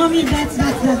 Mommy, that.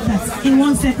 In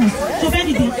 1 second. So,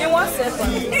 ready? In 1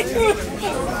 second.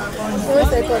 1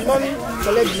 second. Mommy,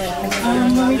 collect my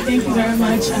Mommy, thank you very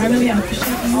much. I really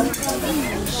appreciate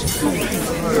you.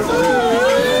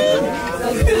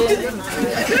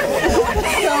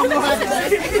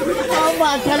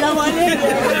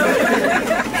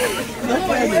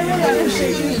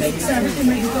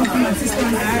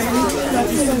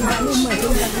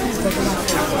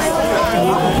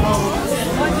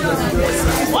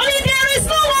 Only there is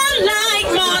no one like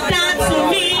your dad to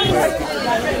me.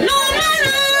 No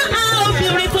matter how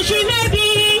beautiful she may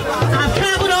be, I've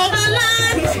traveled over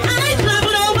land, I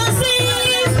traveled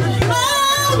overseas. No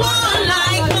one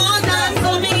like your dad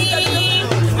to me.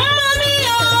 Mommy,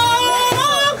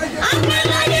 oh, I'm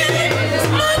gonna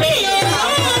Mommy,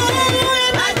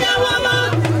 oh, I don't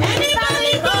want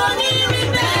anybody going in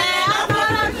repair.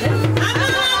 I'm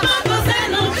gonna go send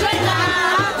no trailer.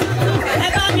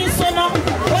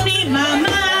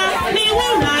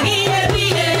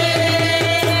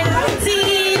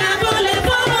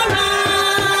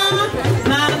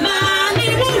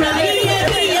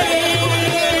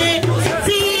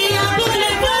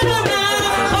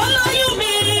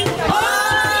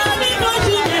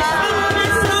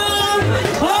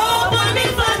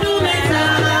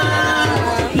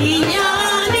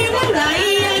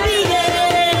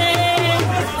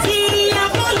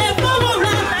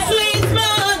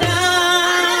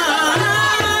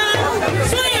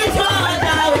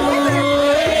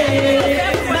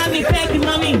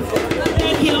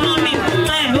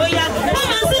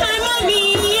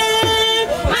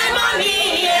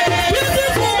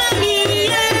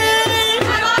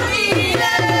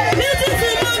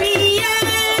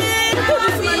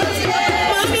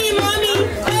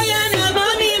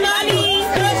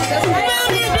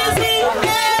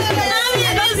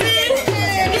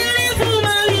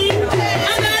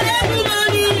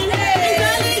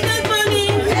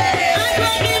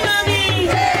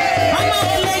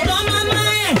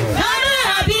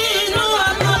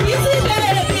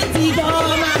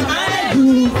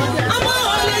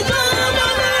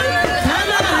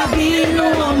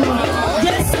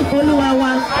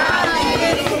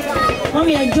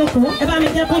 Mommy, I jókòó. Ẹ bá mi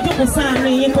jẹ́ kó jókòó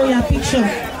sáàárín yín kó ya picture.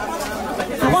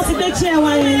 Àwọn ti gbé chair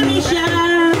wa yẹn ní ṣá.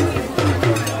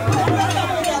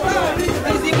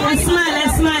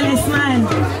 Smile.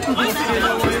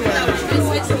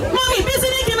 Mommy, Bísí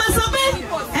ní kí n máa sọ pé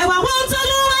ẹ̀wà wọ́n tó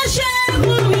ló wá ṣe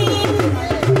fún mi.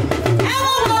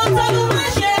 Ẹ̀wà wọ́n tó ló wá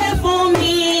ṣe fún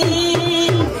mi.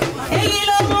 Èyí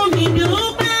ló mú mi.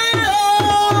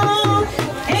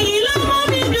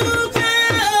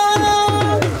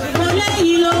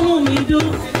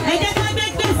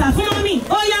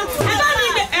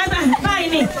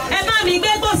 mi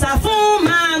gbé gbòòsà fún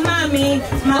màmá mi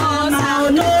màmá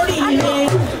olóríire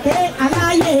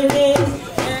aláyèrè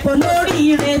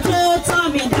olóríire tó tọ́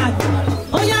mi dàgbà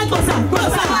ó yá gbòòsà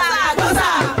gbòòsà gbòòsà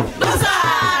gbòòsà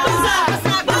gbòòsà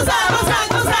gbòòsà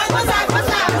gbòòsà gbòòsà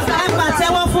gbòòsà ẹ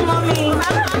pàtẹ́wọ́ fún mọ́mí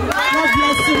God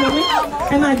bless you mọ́mí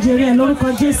ẹ máa jèrè ẹ lórúkọ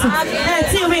Jésù ẹ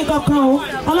tí ì rí nǹkan kan o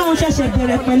Ọlọ́run ṣẹ̀ṣẹ̀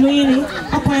bẹ̀rẹ̀ pẹ̀lú yín ni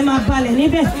ọkàn ẹ máa balẹ̀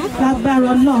níbẹ̀ lágbára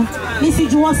Ọlọ́run nísì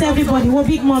ju wọ́n sí everybody wo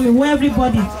big mommy wo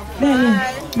everybody bẹ́ẹ̀ni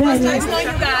bẹ́ẹ̀ni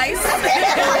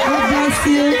God bless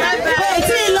you ẹ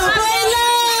tí ì lọ pé ilé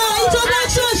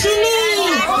introduction ṣì ní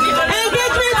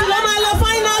engagement ló máa lọ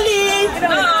finally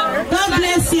God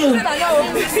bless you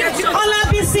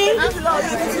Olabisi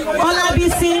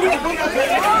Olabisi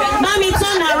mami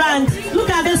turn around look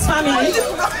at this family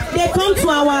they come to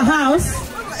our house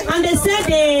and they said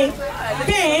they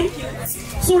came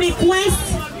to request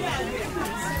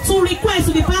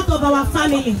to be part of our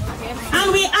family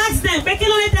and we asked them they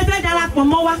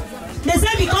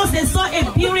said because they saw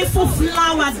a beautiful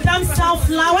flower damsel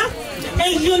flower a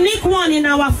unique one in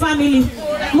our family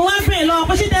mo wá pray lọ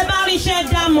pé ṣé tẹ́ bá rí iṣẹ́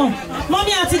dámọ̀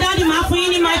mọ́mí àti dáàdì máa fún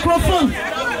yín ní microphone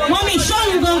mọ́mí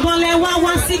ṣóhun gangan lẹ wá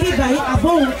sí bíbá yìí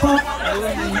àbóhùn kọ́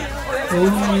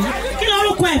kí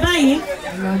lórúkọ ẹ̀ báyìí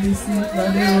Olabisi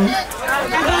Badero.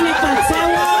 ẹ bá mi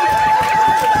pàtẹ́wọ́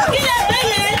kí lè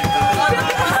bẹ́yẹ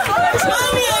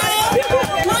mọ́mí o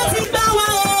wọ́n ti gbá wa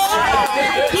o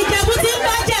Ìjẹ̀bú ti ń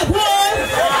bá Jẹ̀bú o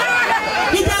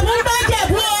Ìjẹ̀bú ń bá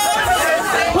Jẹ̀bú o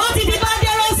wọ́n ti di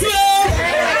Badero sí o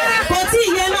kò tí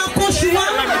ìyẹn máa kó ṣù wá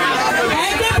ẹ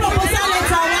gbé proposal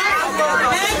letter wá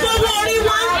ẹ gbówó orí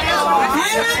wá ẹ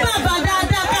rán bàbá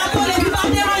dáadáa ká tó lè fi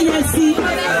Badero yẹn sí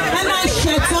ẹ máa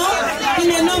ṣẹ̀tọ́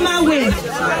in a normal way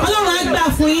Ọlọ́run á gbà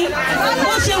fún yín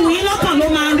bó ṣe wù yín lọ́kàn ló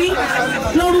máa rí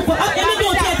lórúkọ èmi tó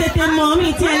tiẹ̀ tètè mọ̀ mí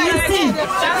tiẹ̀ lẹ́sìn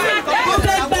ó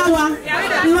fẹ́ gbá wa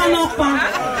irọ́ náà pa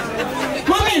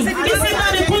mọ́mí bí sí bá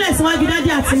mi kúnlẹ̀ síwájú dájú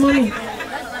àti mọ́mí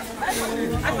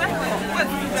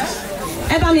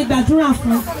ẹ bá mi gbàdúrà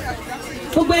fún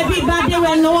gbogbo ẹbí Badero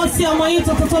ẹ náwó sí ọmọ yín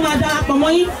tuntun tó máa darapọ̀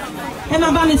mọ́ yín ẹ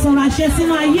máa bá mi sọ̀rọ̀ àṣẹ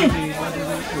sínú ayé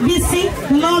Bísí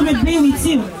the Lord will be with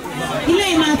you ilé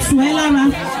yìí máa tù ẹ́ lára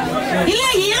ilé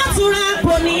yìí àtúrà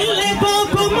kò ní lè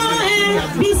kókó mọ́ ẹ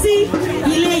Bísí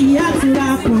ilé yìí àtúrà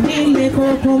kò ní lè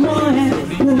kókó mọ́ ẹ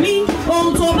orí ohun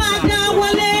tó bá dá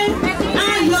wọlé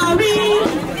ayọ̀rí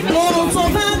ohun tó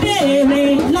bá béèrè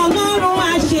lọ́lọ́run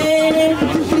á ṣe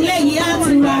ilé yìí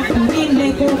àtúrà kò ní lè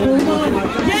kókó mọ́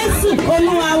Jésù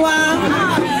Olúwa wa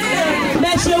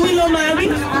bẹ́ẹ̀ ṣe wí ló máa rí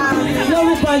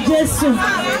lórúkọ Jésù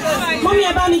mọ́mí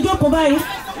ẹ bá mi jókòó báyìí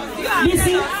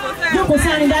Bísí jókòó sí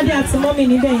àárín dáadé àti mọ́mí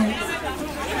níbẹ̀ yẹn.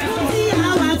 tí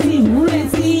àwa ti ń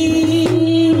retí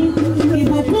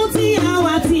ìbùkún tí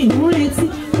àwa ti ń retí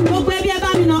gbogbo ẹbí ẹ bá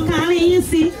mi nà kárí yín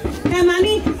sí ẹ máa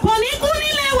ní kò ní kú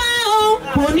nílé wa o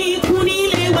kò ní kú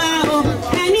nílé wa o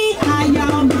ẹni àyà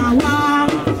ọmọ wa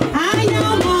àyà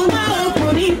ọmọ wa o kò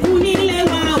ní kú nílé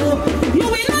wa o you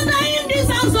will not die in this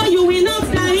house o you will not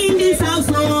die in this house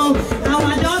o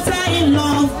our daughter in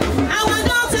law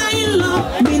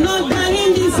will not die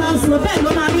in this house o bẹ́ẹ̀ ló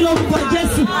máa rí lórúkọ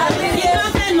Jésù ìbá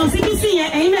fẹ́ nà sí Bísí yẹn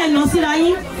ẹ̀yin náà nà síra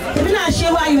yín èmi náà ṣe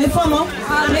wa ayọ̀ ìfọ́mọ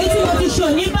èyí tí mo ti ṣe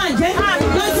òní bàjẹ́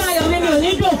lọ́jọ́ ayọ̀ mi ò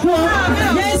ní dòkú o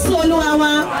Jésù Olúwa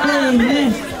wa amen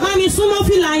bá mi súnmọ́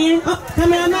fìlà yẹn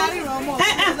kámẹ́rámà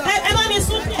ẹ bá mi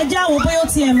sún ẹjẹ́ àwò bóyá ó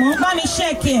tiẹ̀ mọ́ bá mi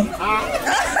ṣẹ́ẹ̀kì ẹ̀.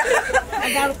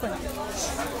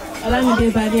 Olamide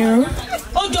Badero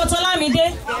ó jọ tó Olamide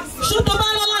ṣùtò bá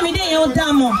lọ́lámide yẹn ó dá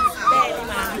mọ̀.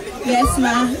 Yes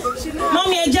ma.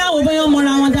 Mọ́mí ẹ já òbẹ́ ọmọ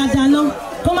ra wọn dáadáa náà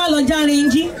kó má lọ járe ń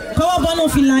jí kọ́wọ́ bọ́nú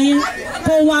fìlà yẹn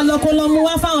kó wá lọ kó lọ mú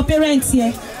wá fáwọn pẹ́rẹ́ǹtì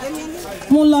ẹ̀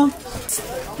mú lọ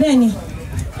bẹ́ẹ̀ ni.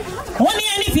 ó ní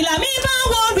ẹni fìlà mi bá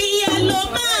wọ rí ẹ ló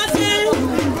máa fẹ́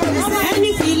ẹni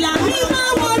fìlà mi bá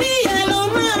wọ rí ẹ ló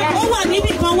máa ó wà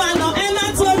níbì kan wá lọ ẹ má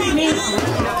torí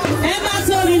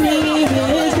mi ìrè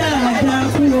dáadáa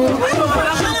fún o.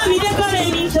 Olamide kọ́rẹ́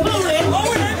ni ṣòwò rẹ̀ ó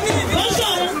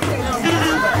ṣòro.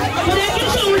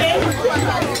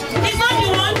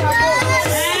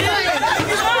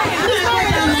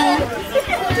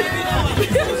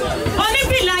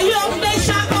 Onífìlà yóò gbé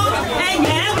ṣakọ́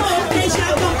ẹ̀yẹ̀ ẹ̀wọ̀ gbé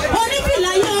ṣakọ́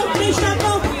onífìlà yóò gbé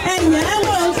ṣakọ́ ẹ̀yẹ̀ ẹ̀wọ̀.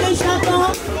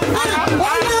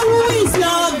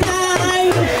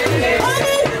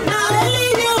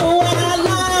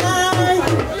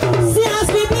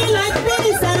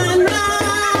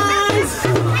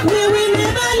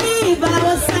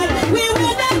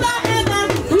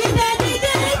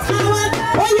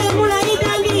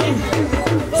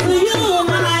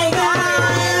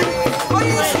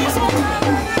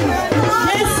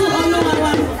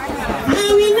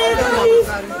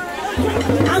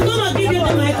 give you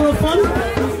the microphone.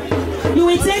 You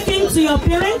will take him to your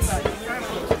parents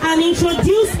and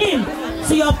introduce him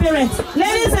to your parents.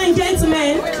 Ladies and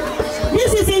gentlemen,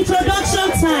 this is introduction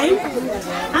time.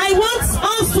 I want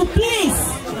us to please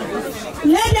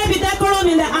let there be decorum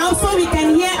in the house so we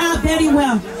can hear her very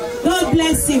well. God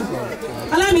bless you.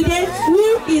 Olamide,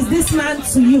 who is this man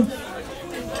to you?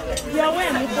 You are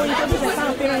well before you introduce the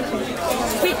sound parents.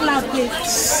 Speak loud, please.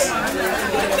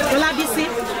 Olabisi.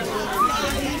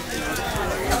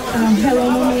 Hello,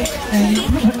 mommy.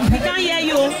 We can't hear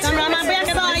you. Cameraman,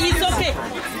 it's okay.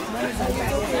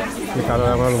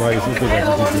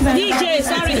 DJ,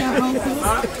 sorry.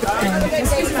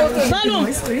 Volume.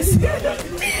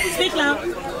 Speak loud.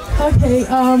 Okay,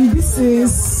 this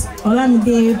is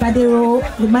Olamide Badero,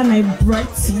 the man I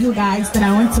brought to you guys that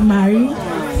I want to marry.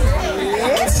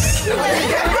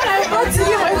 I brought to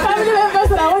you my family members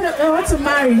that I want to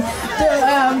marry.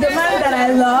 The man that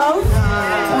I love,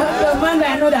 the man that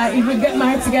I know that if we get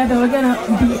married together, we're gonna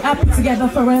be happy together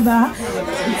forever.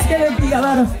 It's gonna be a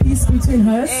lot of peace between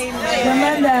us. The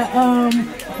man that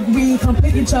we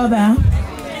complete each other.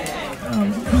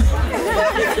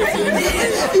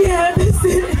 Yeah, that's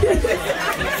it.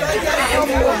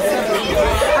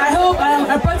 I hope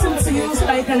I brought him to you so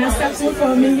that you can accept him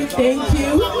for me. Thank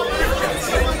you.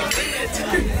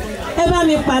 Eba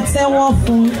mi pàtẹ́wọ́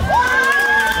fún.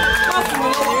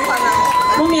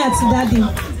 Mummy àti daddy.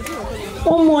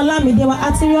 Ó mú Olamide wá,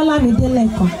 àti rí Olamide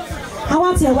lẹ́ẹ̀kan.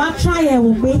 Àwa tiẹ̀ wá try ẹ̀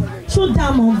wò pé ṣó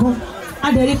dá mọ̀ gan.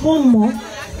 A dẹ̀ rí pé ó mọ̀.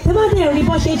 Tẹ́ bá dẹ̀ rí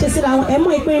bó ṣe ń ṣe síra wọn, ẹ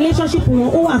mọ̀ pé relationship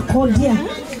wọn ó wà cordial.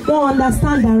 Wọ́n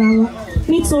understand ara wọn.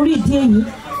 Nítorí ìdí èyí,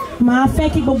 màá fẹ́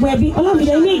kí gbogbo ẹbí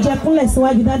Olamide ní ìjẹkúnlẹ̀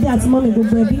síwájú daddy àti mọ́mì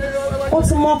gbogbo ẹbí. Ó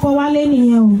ti mọ́kọ wálé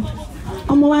nìyẹn o.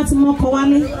 Ọmọ wa ti mọ́kọ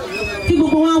wálé. Kí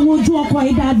gbogbo wa wojú ọkọ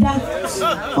yìí dáadáa.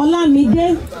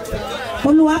 Olamide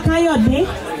Olúwakáyọ̀dé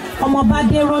ọmọ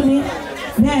Badero ni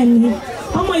bẹ́ẹ̀ ni.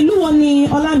 Ọmọ ìlú wo ni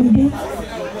Olamide?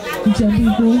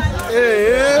 Ìjẹ̀bú-Igbó.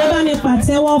 Ẹ bá mi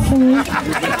pàtẹ́wọ́ fún un.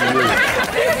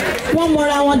 Wọ́n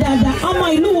mọra wọn dáadáa. Ọmọ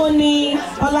ìlú wo ni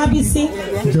Olabisi?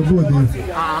 Ìjẹ̀bú-Òde.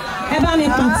 Ẹ bá mi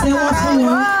pàtẹ́wọ́ fún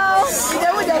wọn.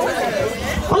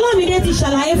 Olamide ti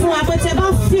ṣàlàyé fún wa pé tẹ́ bá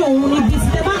fi òun níbi tí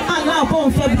tẹ́ bá allow kó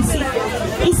òun fẹ́ bí sí.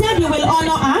 He said he will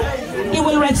honor her, he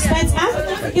will respect her,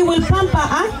 he will pamper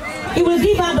her, he will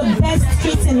give her the best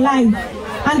treat in life.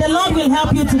 And the Lord will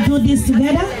help you to do this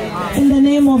together in the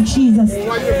name of Jesus.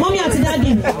 Mommy àti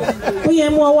daddy, ó yẹ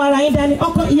mú ọwọ́ ara yín dání.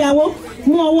 Ọkọ ìyàwó,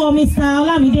 mú ọwọ́ Mr.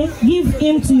 Olamide, give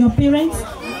him to your parents.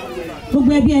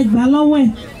 Gbogbo ẹbí ẹ gbà lọ́wọ́ ẹ̀.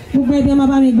 Gbogbo ẹbí ẹ máa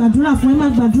bá mi gbàdúrà fún ẹ máa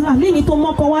gbàdúrà. Lẹ́yìn tó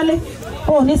mọ́kọ wálé,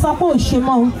 ó ní sọ pé ò ṣe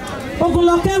mọ́ o. Ogun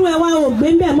lọ kẹ́rù ẹ wá ò gbé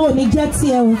ń bẹ̀ mọ́ ò ní jẹ́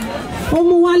tiẹ̀ o. Ó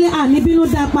mú wálé àní bínú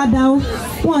dá padà o.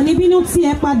 Wọ́n ní bínú tí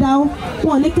ẹ padà o.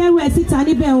 Wọ́n ní kẹ́rù ẹ síta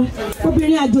níbẹ̀ o.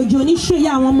 Obìnrin àjòjì ò ní ṣèyí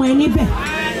àwọn ọmọ ẹ níbẹ̀.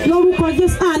 Lórúkọ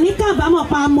Jésù àní kábàámọ̀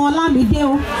pa ọmọ Olamide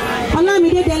o.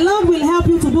 Olamide, the Lord will help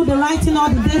you to do the right thing all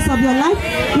the days of your life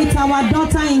with our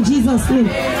daughter in Jesus' name.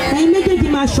 Ẹ̀yin méjèèjì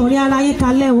máa ṣọ̀rẹ́ ara yín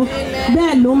kalẹ̀ o.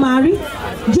 Bẹ́ẹ̀ ló máa rí.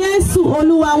 Jésù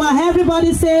Olúwa wa,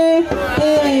 everybody say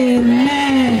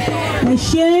amen. Ẹ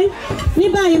ṣé. Ní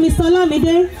báyìí, Mr.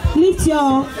 Olamide, lift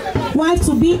your wife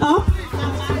to be up.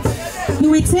 You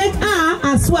will take her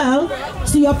as well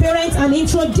to your parents and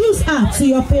introduce her to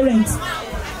your parents.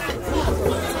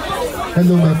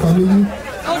 Hello, my family.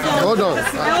 Hold on.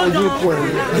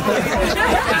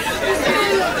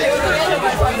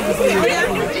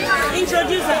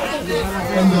 Introduce her.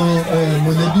 Hello,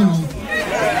 mọ̀lẹ́bí mi.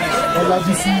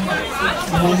 Olabisi,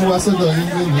 mo mú wá sọ́dọ̀ yín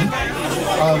lónìí.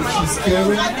 She's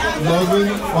caring,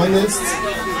 loving, honest.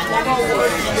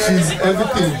 She's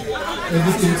everything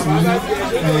to me.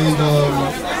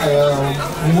 And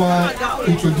we want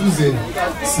to introduce her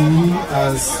to me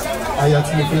as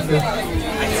Ayatollah.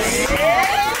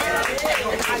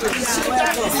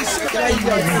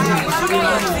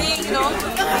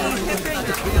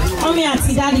 Mommy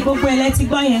àti daddy gbogbo ẹ̀ lẹ ti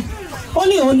gbọ́ yẹn. Ó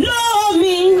ní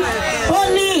olómi, ó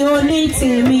ní òní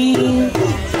tèmi,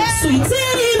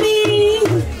 sweetie mi,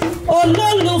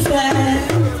 olólùfẹ́,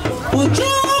 ojú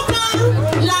kan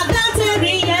làdá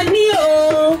tẹ̀rí yẹn ní o.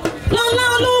 Lọ́lá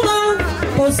Olúwa,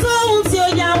 kò sóhun tí ó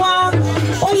yà wá.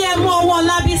 Ó yẹ mú ọwọ́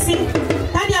Olabisi.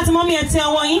 Daddy àti mommy ẹ̀ tẹ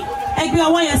ọwọ́ yín, ẹ gbé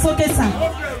ọwọ́ yẹn sókè sà.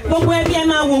 Gbogbo ẹbí ẹ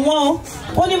máa wò wọ́n o.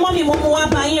 Ó ní mommy mo mú wá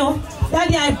bá yín o.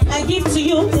 Daddy, I give to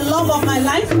you the love of my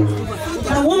life,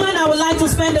 the woman I would like to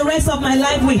spend the rest of my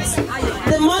life with,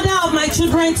 the mother of my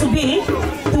children to be,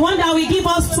 the one that will give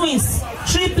us twins,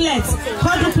 triplets,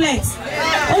 quadruplets.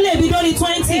 Only be done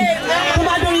 20.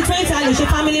 Over 20, I will show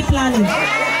family planning.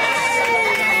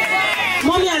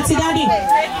 Mommy àti daddy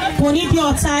kò ní di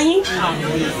ọ̀tá yín.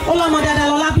 Ó lọ́mọ dáadáa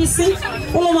lọ Olabisi.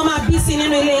 Ó lọ́mọ máa bí sí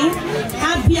nínú ilé yín. Á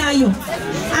bí ayọ̀,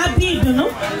 á bí ìdùnnú,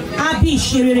 á bí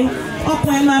ìṣerere.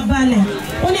 Ọkàn ẹ máa balẹ̀.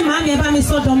 Ó ní màámi ẹ bá mi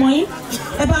sọ dọmọ yín.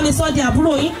 Ẹ bá mi sọ di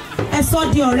àbúrò yín. Ẹ sọ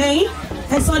di ọ̀rẹ́ yín.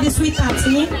 Ẹ sọ di sweetheart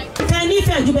yín. Kẹ́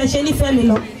nífẹ̀ẹ́ ju bẹ́ẹ̀ ṣe nífẹ̀ẹ́ mi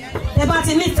lọ. Ẹ bá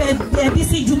ti nífẹ̀ẹ́ ẹbí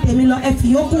sí ju tèmi lọ. Ẹ fi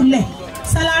yókù lẹ̀.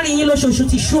 Sálárì yín lóṣooṣù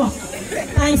ti sure.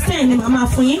 Times 10 ni màmá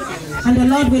fún yín. And the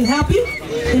Lord will help you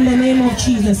in the name of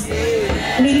Jesus.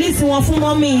 Release wọn fún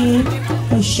mọ́mì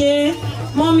ṣe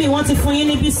mọ́mì wọ́n ti fún yín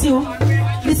ní Bísí o.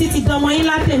 Bísí ti dọmọ yín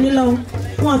látẹ̀mí lọ o.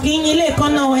 Wọn kì í yin ilé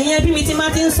kan náà ẹ̀yìn ẹbí mi ti máa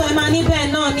ti ń sọ ẹ máa ní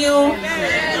bẹ́ẹ̀ náà ni o.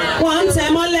 Wọ́n ń tẹ̀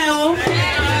mọ́lẹ̀ o.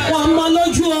 Wọ́n ń mọ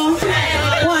lójú o.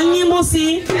 Wọ́n ń yín mú sí.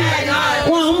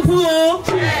 Wọ́n ń bú o.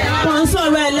 Wọ́n ń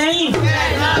sọ̀rọ̀ ẹ̀ lẹ́yìn.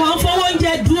 Wọ́n ń fọwọ́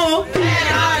oúnjẹ dú o.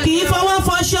 Kì í fọwọ́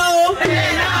fọṣọ o.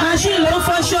 Machine ló ń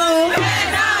fọṣọ o.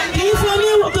 Kì í fọ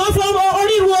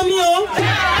orí ru omi o.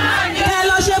 Ẹ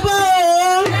lọ ṣe bọ́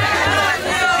o.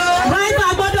 Ráìtà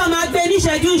gbọ́dọ̀ máa gbé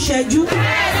níṣẹ́jú ìṣẹ́jú.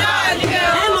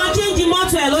 Ẹ mọ jíǹjì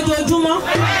mọ́tò ẹ̀ lójoojúmọ́.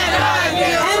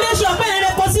 Ẹ méṣọ̀ pé ẹ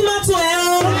rẹpọ̀ sí mọ́tò ẹ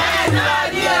o.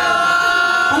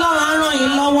 Ọlọ́run á ràn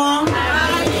yín lọ́wọ́.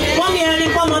 Wọ́n mi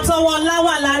ẹ̀rín pọ́mọ tọwọ́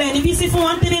láwà lára ẹ̀ ní Bísí fún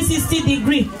 360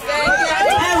 degree.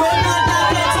 Ẹ rò ó dáadáa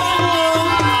pé tó ń wo.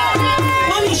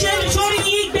 Wọ́n mi ṣe sórí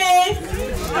yín gbé.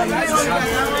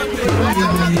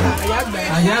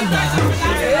 Àyàgbà.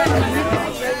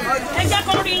 Ẹ jẹ́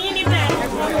kó rí yín níbẹ̀.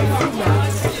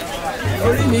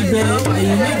 Orí mi gbẹ,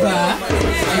 ẹ̀yìn mi gbà,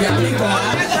 àyà mi gbà.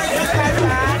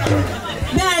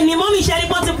 Bẹ́ẹ̀ni mọ́mí ṣẹ́rí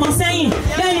pọ́n ti pọ̀ sẹ́yìn.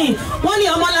 Bẹ́ẹ̀ni wọ́n ní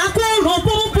ọmọ làkúrò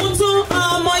púpùtù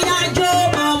ọmọ yájó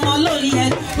ọmọ lórí ẹ̀.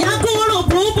 Yàkúrò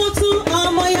púpùtù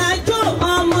ọmọ yájó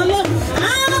ọmọ lórí.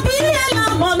 Àbíyẹ̀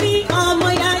lọ́mọ mi ọmọ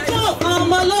yájó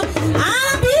ọmọ lórí.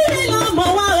 Àbíyẹ̀ lọ́mọ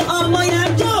wa ọmọ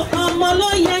yájó ọmọ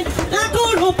lórí ẹ̀.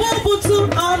 Yàkúrò púpùtù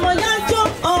ọmọ yájó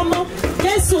ọmọ.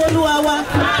 Jésù Olúwa wa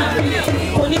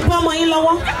kò ní bọ́ ọmọ yín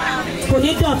lọ́wọ́ kò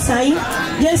ní dọ̀tá yín.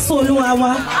 Jésù Olúwa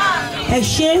wa ẹ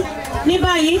ṣé. Ní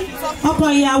báyìí ọkọ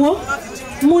ìyàwó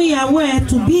mú ìyàwó ẹ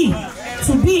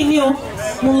to be ni o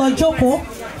mo lọ jókòó.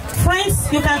 Friends,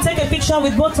 you can take a picture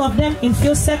with both of them in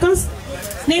few seconds.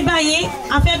 Ní báyìí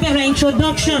a fẹ́ bẹ̀rẹ̀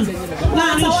introduction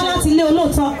láàrin iṣẹ́ láti ilé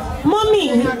Olooto. Mọ́mì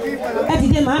ẹ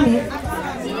dìde màmí.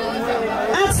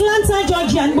 Atlanta,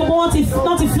 Georgia ní gbogbo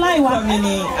wọn ti fly wa. Ọkọ mi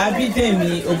ni Abídèmí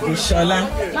Ògùnṣọlá.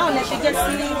 Báwo lẹ ṣe jẹ́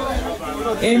sí?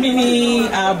 Èmi ni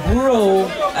àbúrò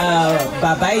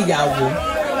bàbá ìyàwó.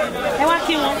 Ẹ wá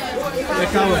kí wọn.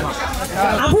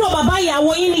 Àbúrò bàbá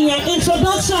ìyàwó yín nìyẹn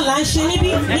introduction là ń ṣe níbí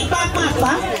ní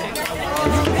pápápá.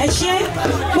 Ẹ ṣé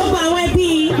gbogbo àwọn ẹbí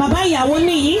bàbá ìyàwó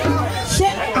nìyí. Ṣé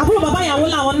àbúrò bàbá ìyàwó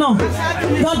làwọn náà?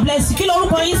 God bless you. Kí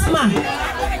lorúkọ yín sma?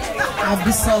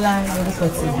 Abisola lorúkọ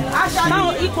tèmi.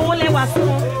 Báwo ipò wo lẹ wà fún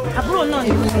wọn? Àbúrò náà ni.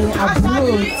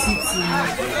 Àbúrò títí.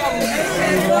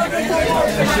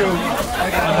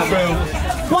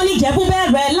 Wọ́n ní Ìjẹ̀bú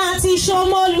bẹ̀rẹ̀ láti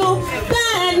Ṣómólú.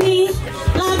 Bẹ́ẹ̀ni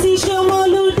láti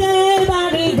Ṣómólú dé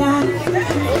Bàrígà.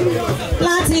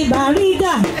 Láti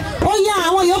Bàrígà ó yá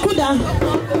àwọn yòókù dà.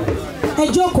 Ẹ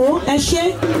jókòó ẹ ṣé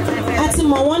ẹ ti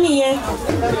mọ̀ wọ́n nìyẹn.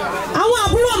 Àwọn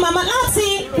àbúrò màmá láti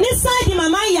ní sáìdì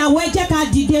màmá ìyàwó ẹ jẹ́ ká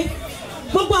dìde.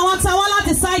 Gbogbo àwọn tá wá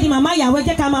láti sáìdì màmá ìyàwó ẹ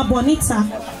jẹ́ ká máa bọ̀ níta.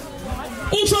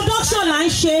 Introduction là ń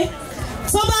ṣe.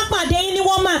 Tó bá pàdé yín ní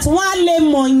Walmart wọ́n á lè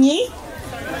mọ̀ yín.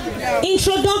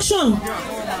 Introduction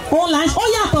ó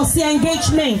yàtọ̀ sí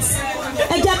engagement.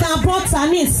 Ẹ jẹ́ ká bọ́ ta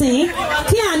nísìn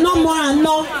kí àná mọ́ra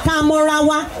ná ká mọ́ra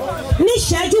wa. Ní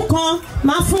ìṣẹ́jú kan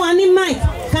máa fún wa ní mic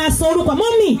ká sọ orúkọ.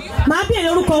 Mọ́mì máa béèrè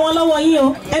orúkọ wọn lọ́wọ́ yín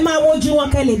o. Ẹ máa wojú wọn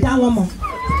kẹ́ lè dá wọn mọ̀.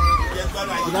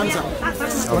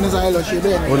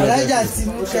 Ọ̀làjà ti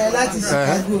mú kẹ láti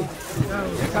Chicago.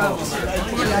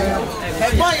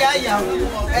 Ẹ̀gbọ́n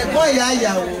ìyá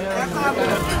ìyàwó.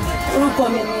 Orúkọ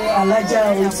mi ni Alájà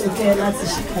Òtókẹ́ láti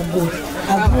Chicago.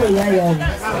 Àbúrò ìyá ìyàwó.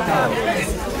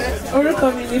 Orúkọ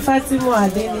mi ni Fatima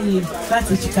Adeniyi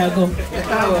láti Chicago.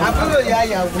 Àbúrò ìyá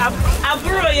ìyàwó.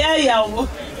 Àbúrò ìyá ìyàwó.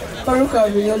 Orúkọ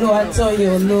mi ni Olúwatóyè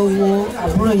Olówó.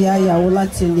 Àbúrò ìyá ìyàwó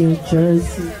láti New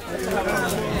Jersey.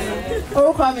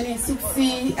 Orúkọ mi ni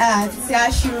Títí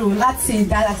Ashiru láti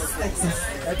Dallas, Texas.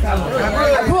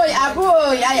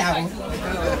 Àbúrò ìyá ìyàwó.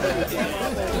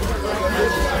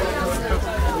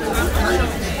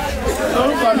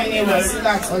 Orúkọ mi ni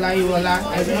Wasilat Ọláyíwọlá,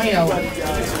 ẹ̀gbọ́n ìyàwó.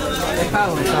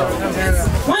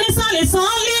 Wọ́n ní sọ́ọ̀lì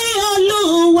sọ́ọ̀lì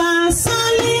Olúwa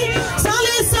sọ́ọ̀lì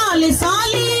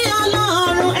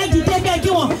Ọlọ́run ẹ dìde kẹ́ kí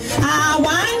wọ́n.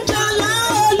 Àwa ń jọlá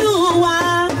Olúwa,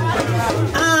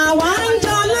 àwa ń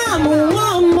jọlá mú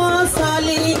wọn mọ́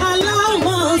sọ́ọ̀lì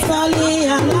aláwọ̀ sọ́ọ̀lì.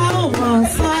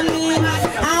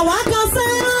 Àwa kan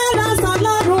sára sọ́ọ̀lì.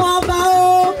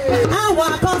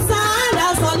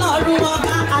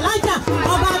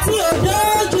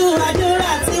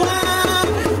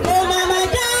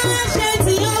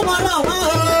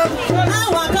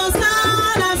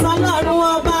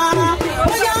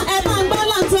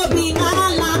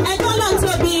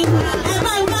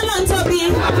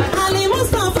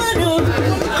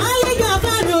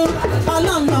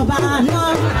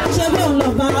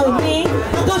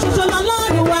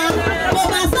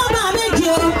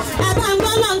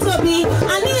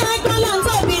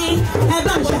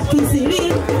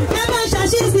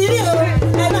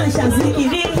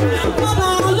 Bàbá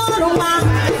Ọlọ́run wa,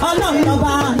 Ọlọ́run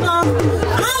ọba náà.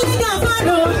 Àlejò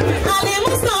àbárò, àlè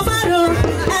Mustapha rò,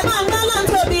 ẹ máa ń bá lọ́n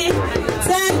tóbi.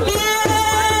 Tẹ̀lé.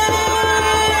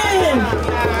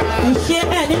 Ìṣe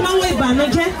ẹ̀ ní náwó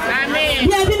ìbànújẹ́.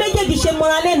 Bí ẹbí méjèèjì ṣe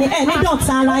mọ́ra lẹ́nu ẹ̀ ní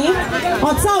dọ̀tá ara yín.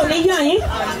 Ọ̀tá ò ní yà yín.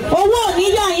 Owó ò ní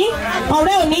yà yín.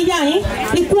 Ọ̀rẹ́ ò ní yà yín.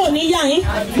 Ikú ò ní yà yín.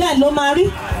 Bẹ́ẹ̀ ló máa rí.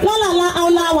 Lọ́làlá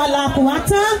ọ̀làwàlà kò wá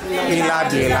tán.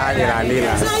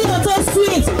 Táyọ̀ tó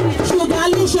sweet. Ṣùgbọ́n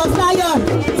Alíṣọ Táyọ̀.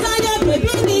 Táyọ̀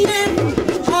bèbí nìyẹn.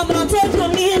 Ọmọ tó dùn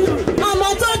mí. Ọmọ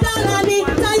tó dára ni.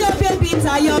 Táyọ̀ bèbí.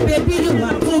 Táyọ̀ bèbí you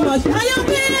are too much. Táyọ̀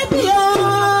bèbí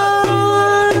ooo.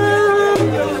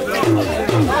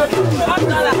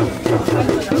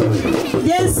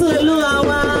 Jésù Olúwa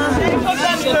wa.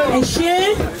 Ẹ ṣé.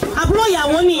 Àbúrò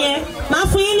ìyàwó nìyẹn. Máa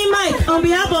fún yín ní mic on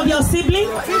behalf of your sibling.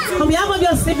 On behalf of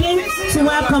your sibling to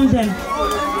welcome them.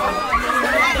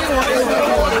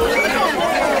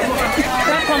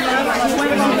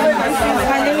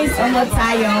 My name is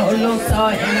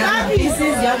Olooto, and this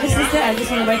is your sister. I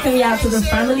just want to welcome you out to the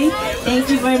family. Thank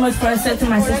you very much for accepting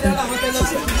my sister.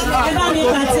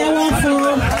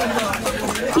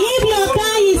 If your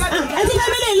guy is,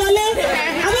 family lole,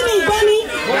 mi gboni,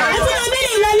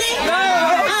 family lole,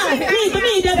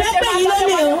 mi de be pe yin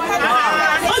lole o.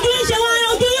 Ojú yin ṣe wọ́n,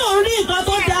 ojú yin ò rí nǹkan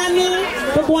tó dá ní.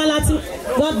 Gbogbo wa láti,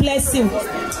 God bless you.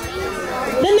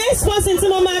 The next person tí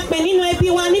mo máa pè nínú ẹbí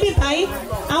wa níbí báyìí,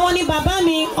 àwọn ni bàbá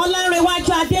mi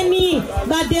Ọlárẹ̀wájú Adéníyì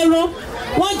Badero.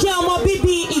 Wọ́n jẹ́ ọmọ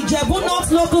bíbí Ìjẹ̀bú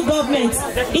North Local Government.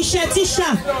 Iṣẹ́ tíṣà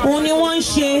òun ni wọ́n ń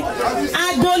ṣe.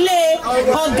 Agboolé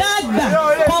ọ̀gá àgbà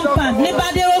compound ní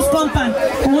Badero's compound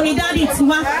òun ni dáàdì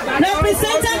tiwa.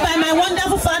 Represented by my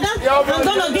wonderful father, I'm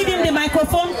gonna give him the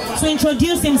microphone to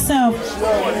introduce himself.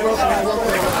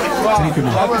 Thank you,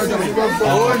 ma'am. I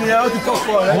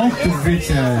want to greet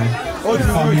the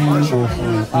family of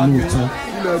Olooto.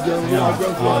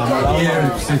 I'm here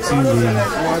representing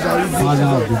the father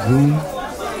of the groom,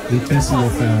 the person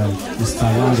of Mr.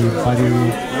 Badero.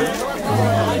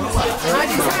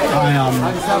 I am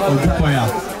Odukoya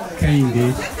Kehinde.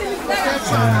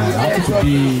 I happen to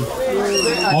be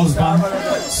husband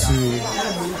to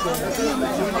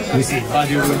Mr.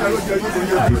 Badero,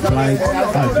 the bride,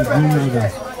 the groom mother.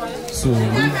 So we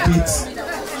date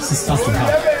sister to her.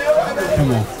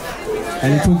 Come on.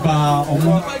 And it took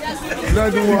ọmọ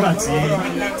nígbà tí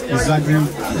Instagram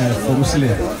fọwọ́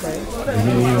sílẹ̀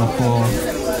èmi ní ọkọ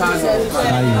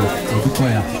Táyọ̀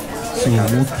Odúkọ̀yà so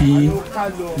mo kí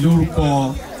lórúkọ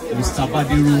Mr.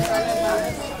 Badero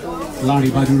Láńrè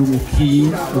Badero mo kí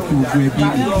gbogbo ẹbí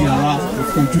mo kí ará mo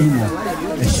kí ojúlùmọ̀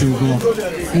ẹ ṣeun gan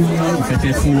fún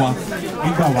ìfẹ́tẹ́ fún wa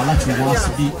nígbà wá láti wá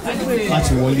síbí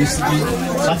láti wọlé síbí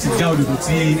láti já òdòdó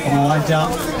tí ọmọ wa já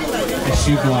ẹ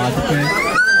ṣe gan àdúpẹ́.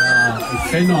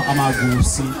 Ìfẹ́ náà a máa gbòòrò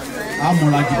sí a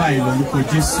múra jù báyìí lọ lórúkọ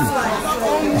Jésù.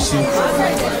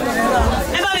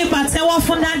 Ẹ bá mi pàtẹ́wọ́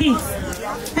fún dádì.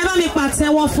 Ẹ bá mi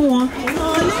pàtẹ́wọ́ fún wọn.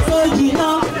 Ojì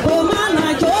náà kò má nà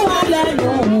jó wà lẹ́nu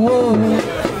o.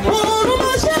 Òòrùn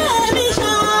mo ṣe èmi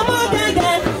ṣàmọ́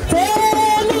gẹ́gẹ́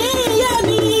tèmi yé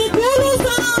mi kúrú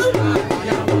sàn.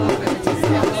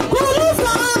 Kúrú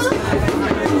sàn.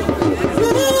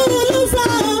 Kúrú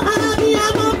sàn.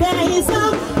 Abiyamọ bẹ̀yìn sàn.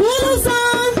 Kúrú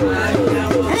sàn.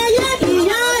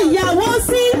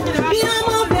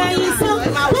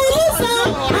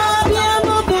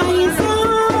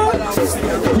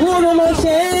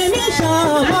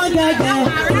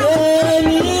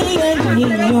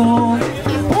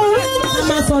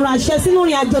 Àṣẹ sínú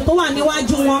ìrìn àjò tó wà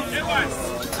níwájú wọn.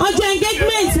 Ọjọ́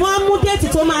engagement wọ́n mú déètì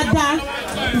tó máa dáa.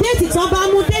 Déètì tó bá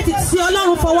mú déètì tí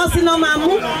Ọlọ́run fọwọ́ sí náà máa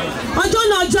mú. Ọjọ́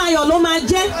náà ọjọ́ ayọ̀ ló máa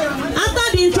jẹ́. After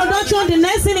the introduction, the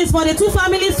next thing is for the two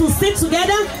families to sit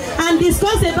together and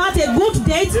discuss about a good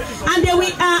date, and they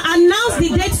will announce the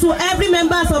date to every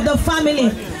members of the family.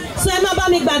 So ẹ má bá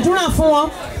mi gbàdúrà fún wọn.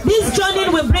 This journey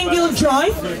will bring you joy.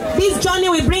 This journey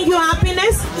will bring you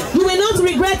happiness. You will not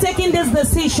regret taking this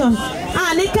decision.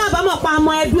 Ní kábàámọ̀ pa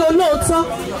ọmọ ẹbí Olóòtọ́.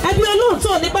 Ẹbí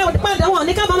Olóòtọ́ ní pàdé wọn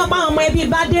ní kábàámọ̀ pa ọmọ ẹbí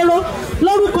Badero.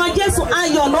 Lórúkọ Jésù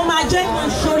ayọ̀ ló máa jẹ́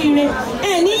ìṣoríire.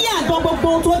 Ẹ ní yàgàn gbogbo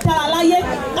ohun tó dára láyé.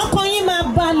 Ọkàn yín máa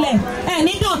balẹ̀. Ẹ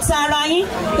ní dọ̀tá ara yín.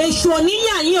 Èṣù ò ní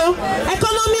yà yín o.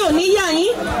 Ẹkọ́nọ́mì ò ní yà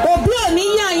yín. Òbí ò ní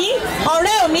yà yín.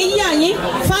 Ọ̀rẹ́ ò ní yà yín.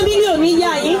 Fámílì ò ní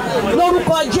yà yín.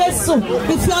 Lórúkọ Jésù.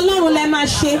 Ìfẹ́ Ọlọ́run lẹ máa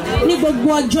ṣe ní gbogbo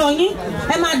ọjọ́ yín.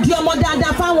 Ẹ máa di ọmọ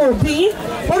dáadáa fáwọn òbí yín.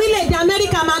 Orílẹ̀-èdè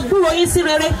Amẹ́ríkà máa gbúrò yín sí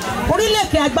rere.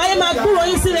 Orílẹ̀-èdè àgbáyé máa gbúrò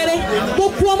yín sí rere.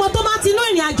 Gbogbo ọmọ tó bá ti inú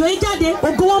ìrìn àjò yín jáde,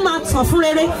 ògo wọn máa tàn fún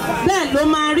rere. Bẹ́ẹ̀ ló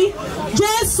máa rí.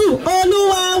 Jésù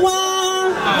Olúwa wa.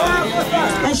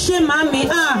 ẹ ṣe màmí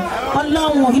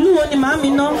ọlọ́run ìlú wo ni màmí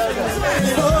ná.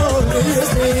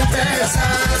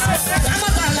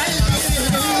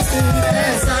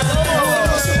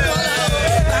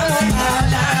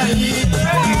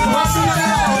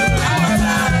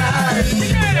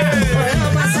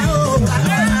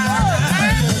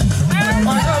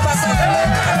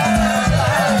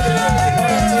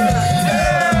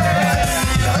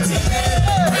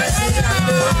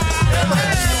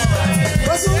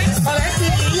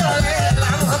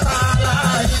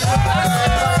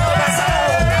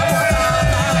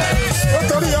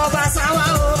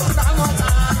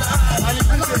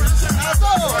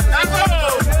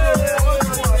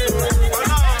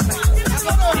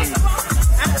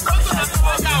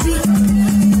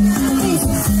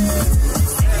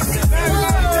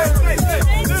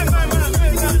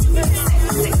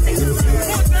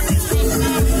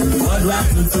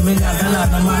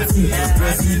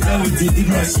 With the big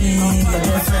machine, your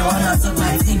girlfriend wanna suck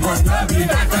my thing, but not be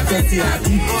that perfect. If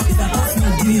I pass me,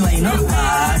 give me why not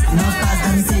pass,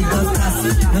 let me say don't pass,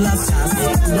 no last chance,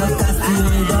 don't pass, you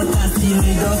don't pass, you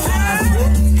don't pass.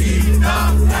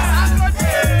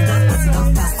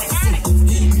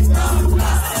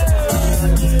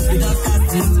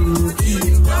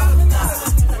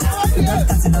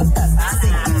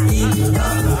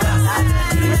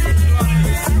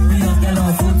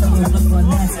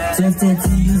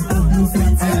 Use the blue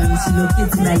flat she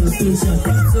locates my location.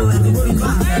 So everybody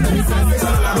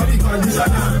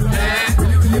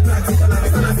really practical, I'm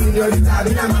gonna feel your guitar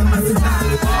in a mama's guitar.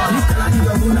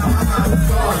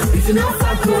 If you know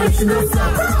fuck, if you know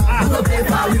fuck, you go pay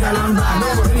for with a lamba.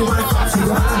 Nobody wants fuck, she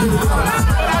go have to do the call.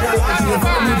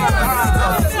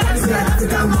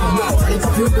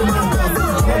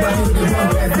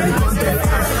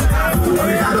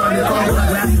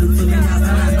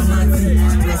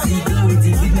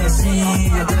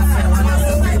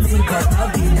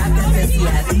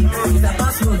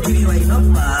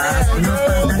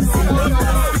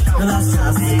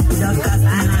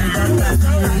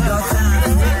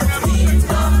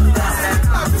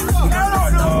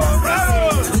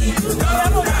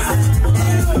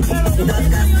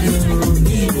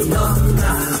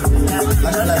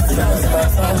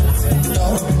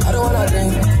 I don't wanna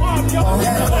drink. Yeah,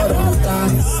 I don't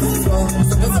dance. So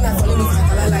person that follow me,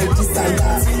 I like this and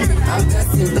that. I'm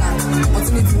dressed in black.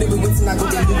 Opportunity maybe waiting, I go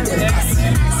to look them pass.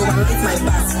 So I don't hit my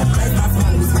back. I pass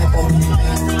man with my bum.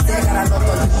 Say that I don't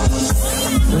know.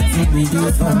 What did we do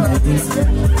for my this?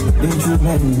 Been through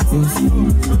many things,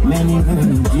 many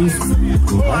things.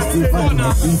 What you find my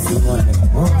peace, you want it.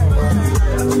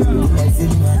 I say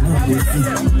I know this.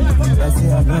 I say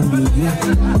I know you.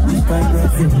 You can't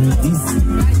get it with this.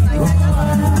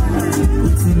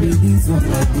 It's in the days of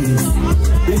my days.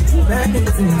 Been through many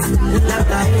things,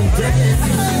 like I ain't jealous.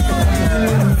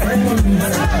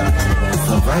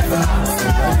 Survivor,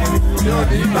 you're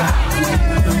the back.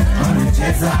 I'm a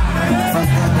chaser,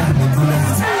 faster than the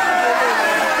bullets.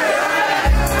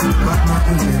 Mama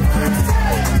in the heart,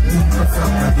 in the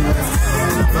top of the west.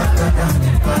 Faster than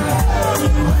the fire,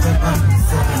 whatever you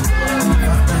say.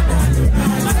 Faster than the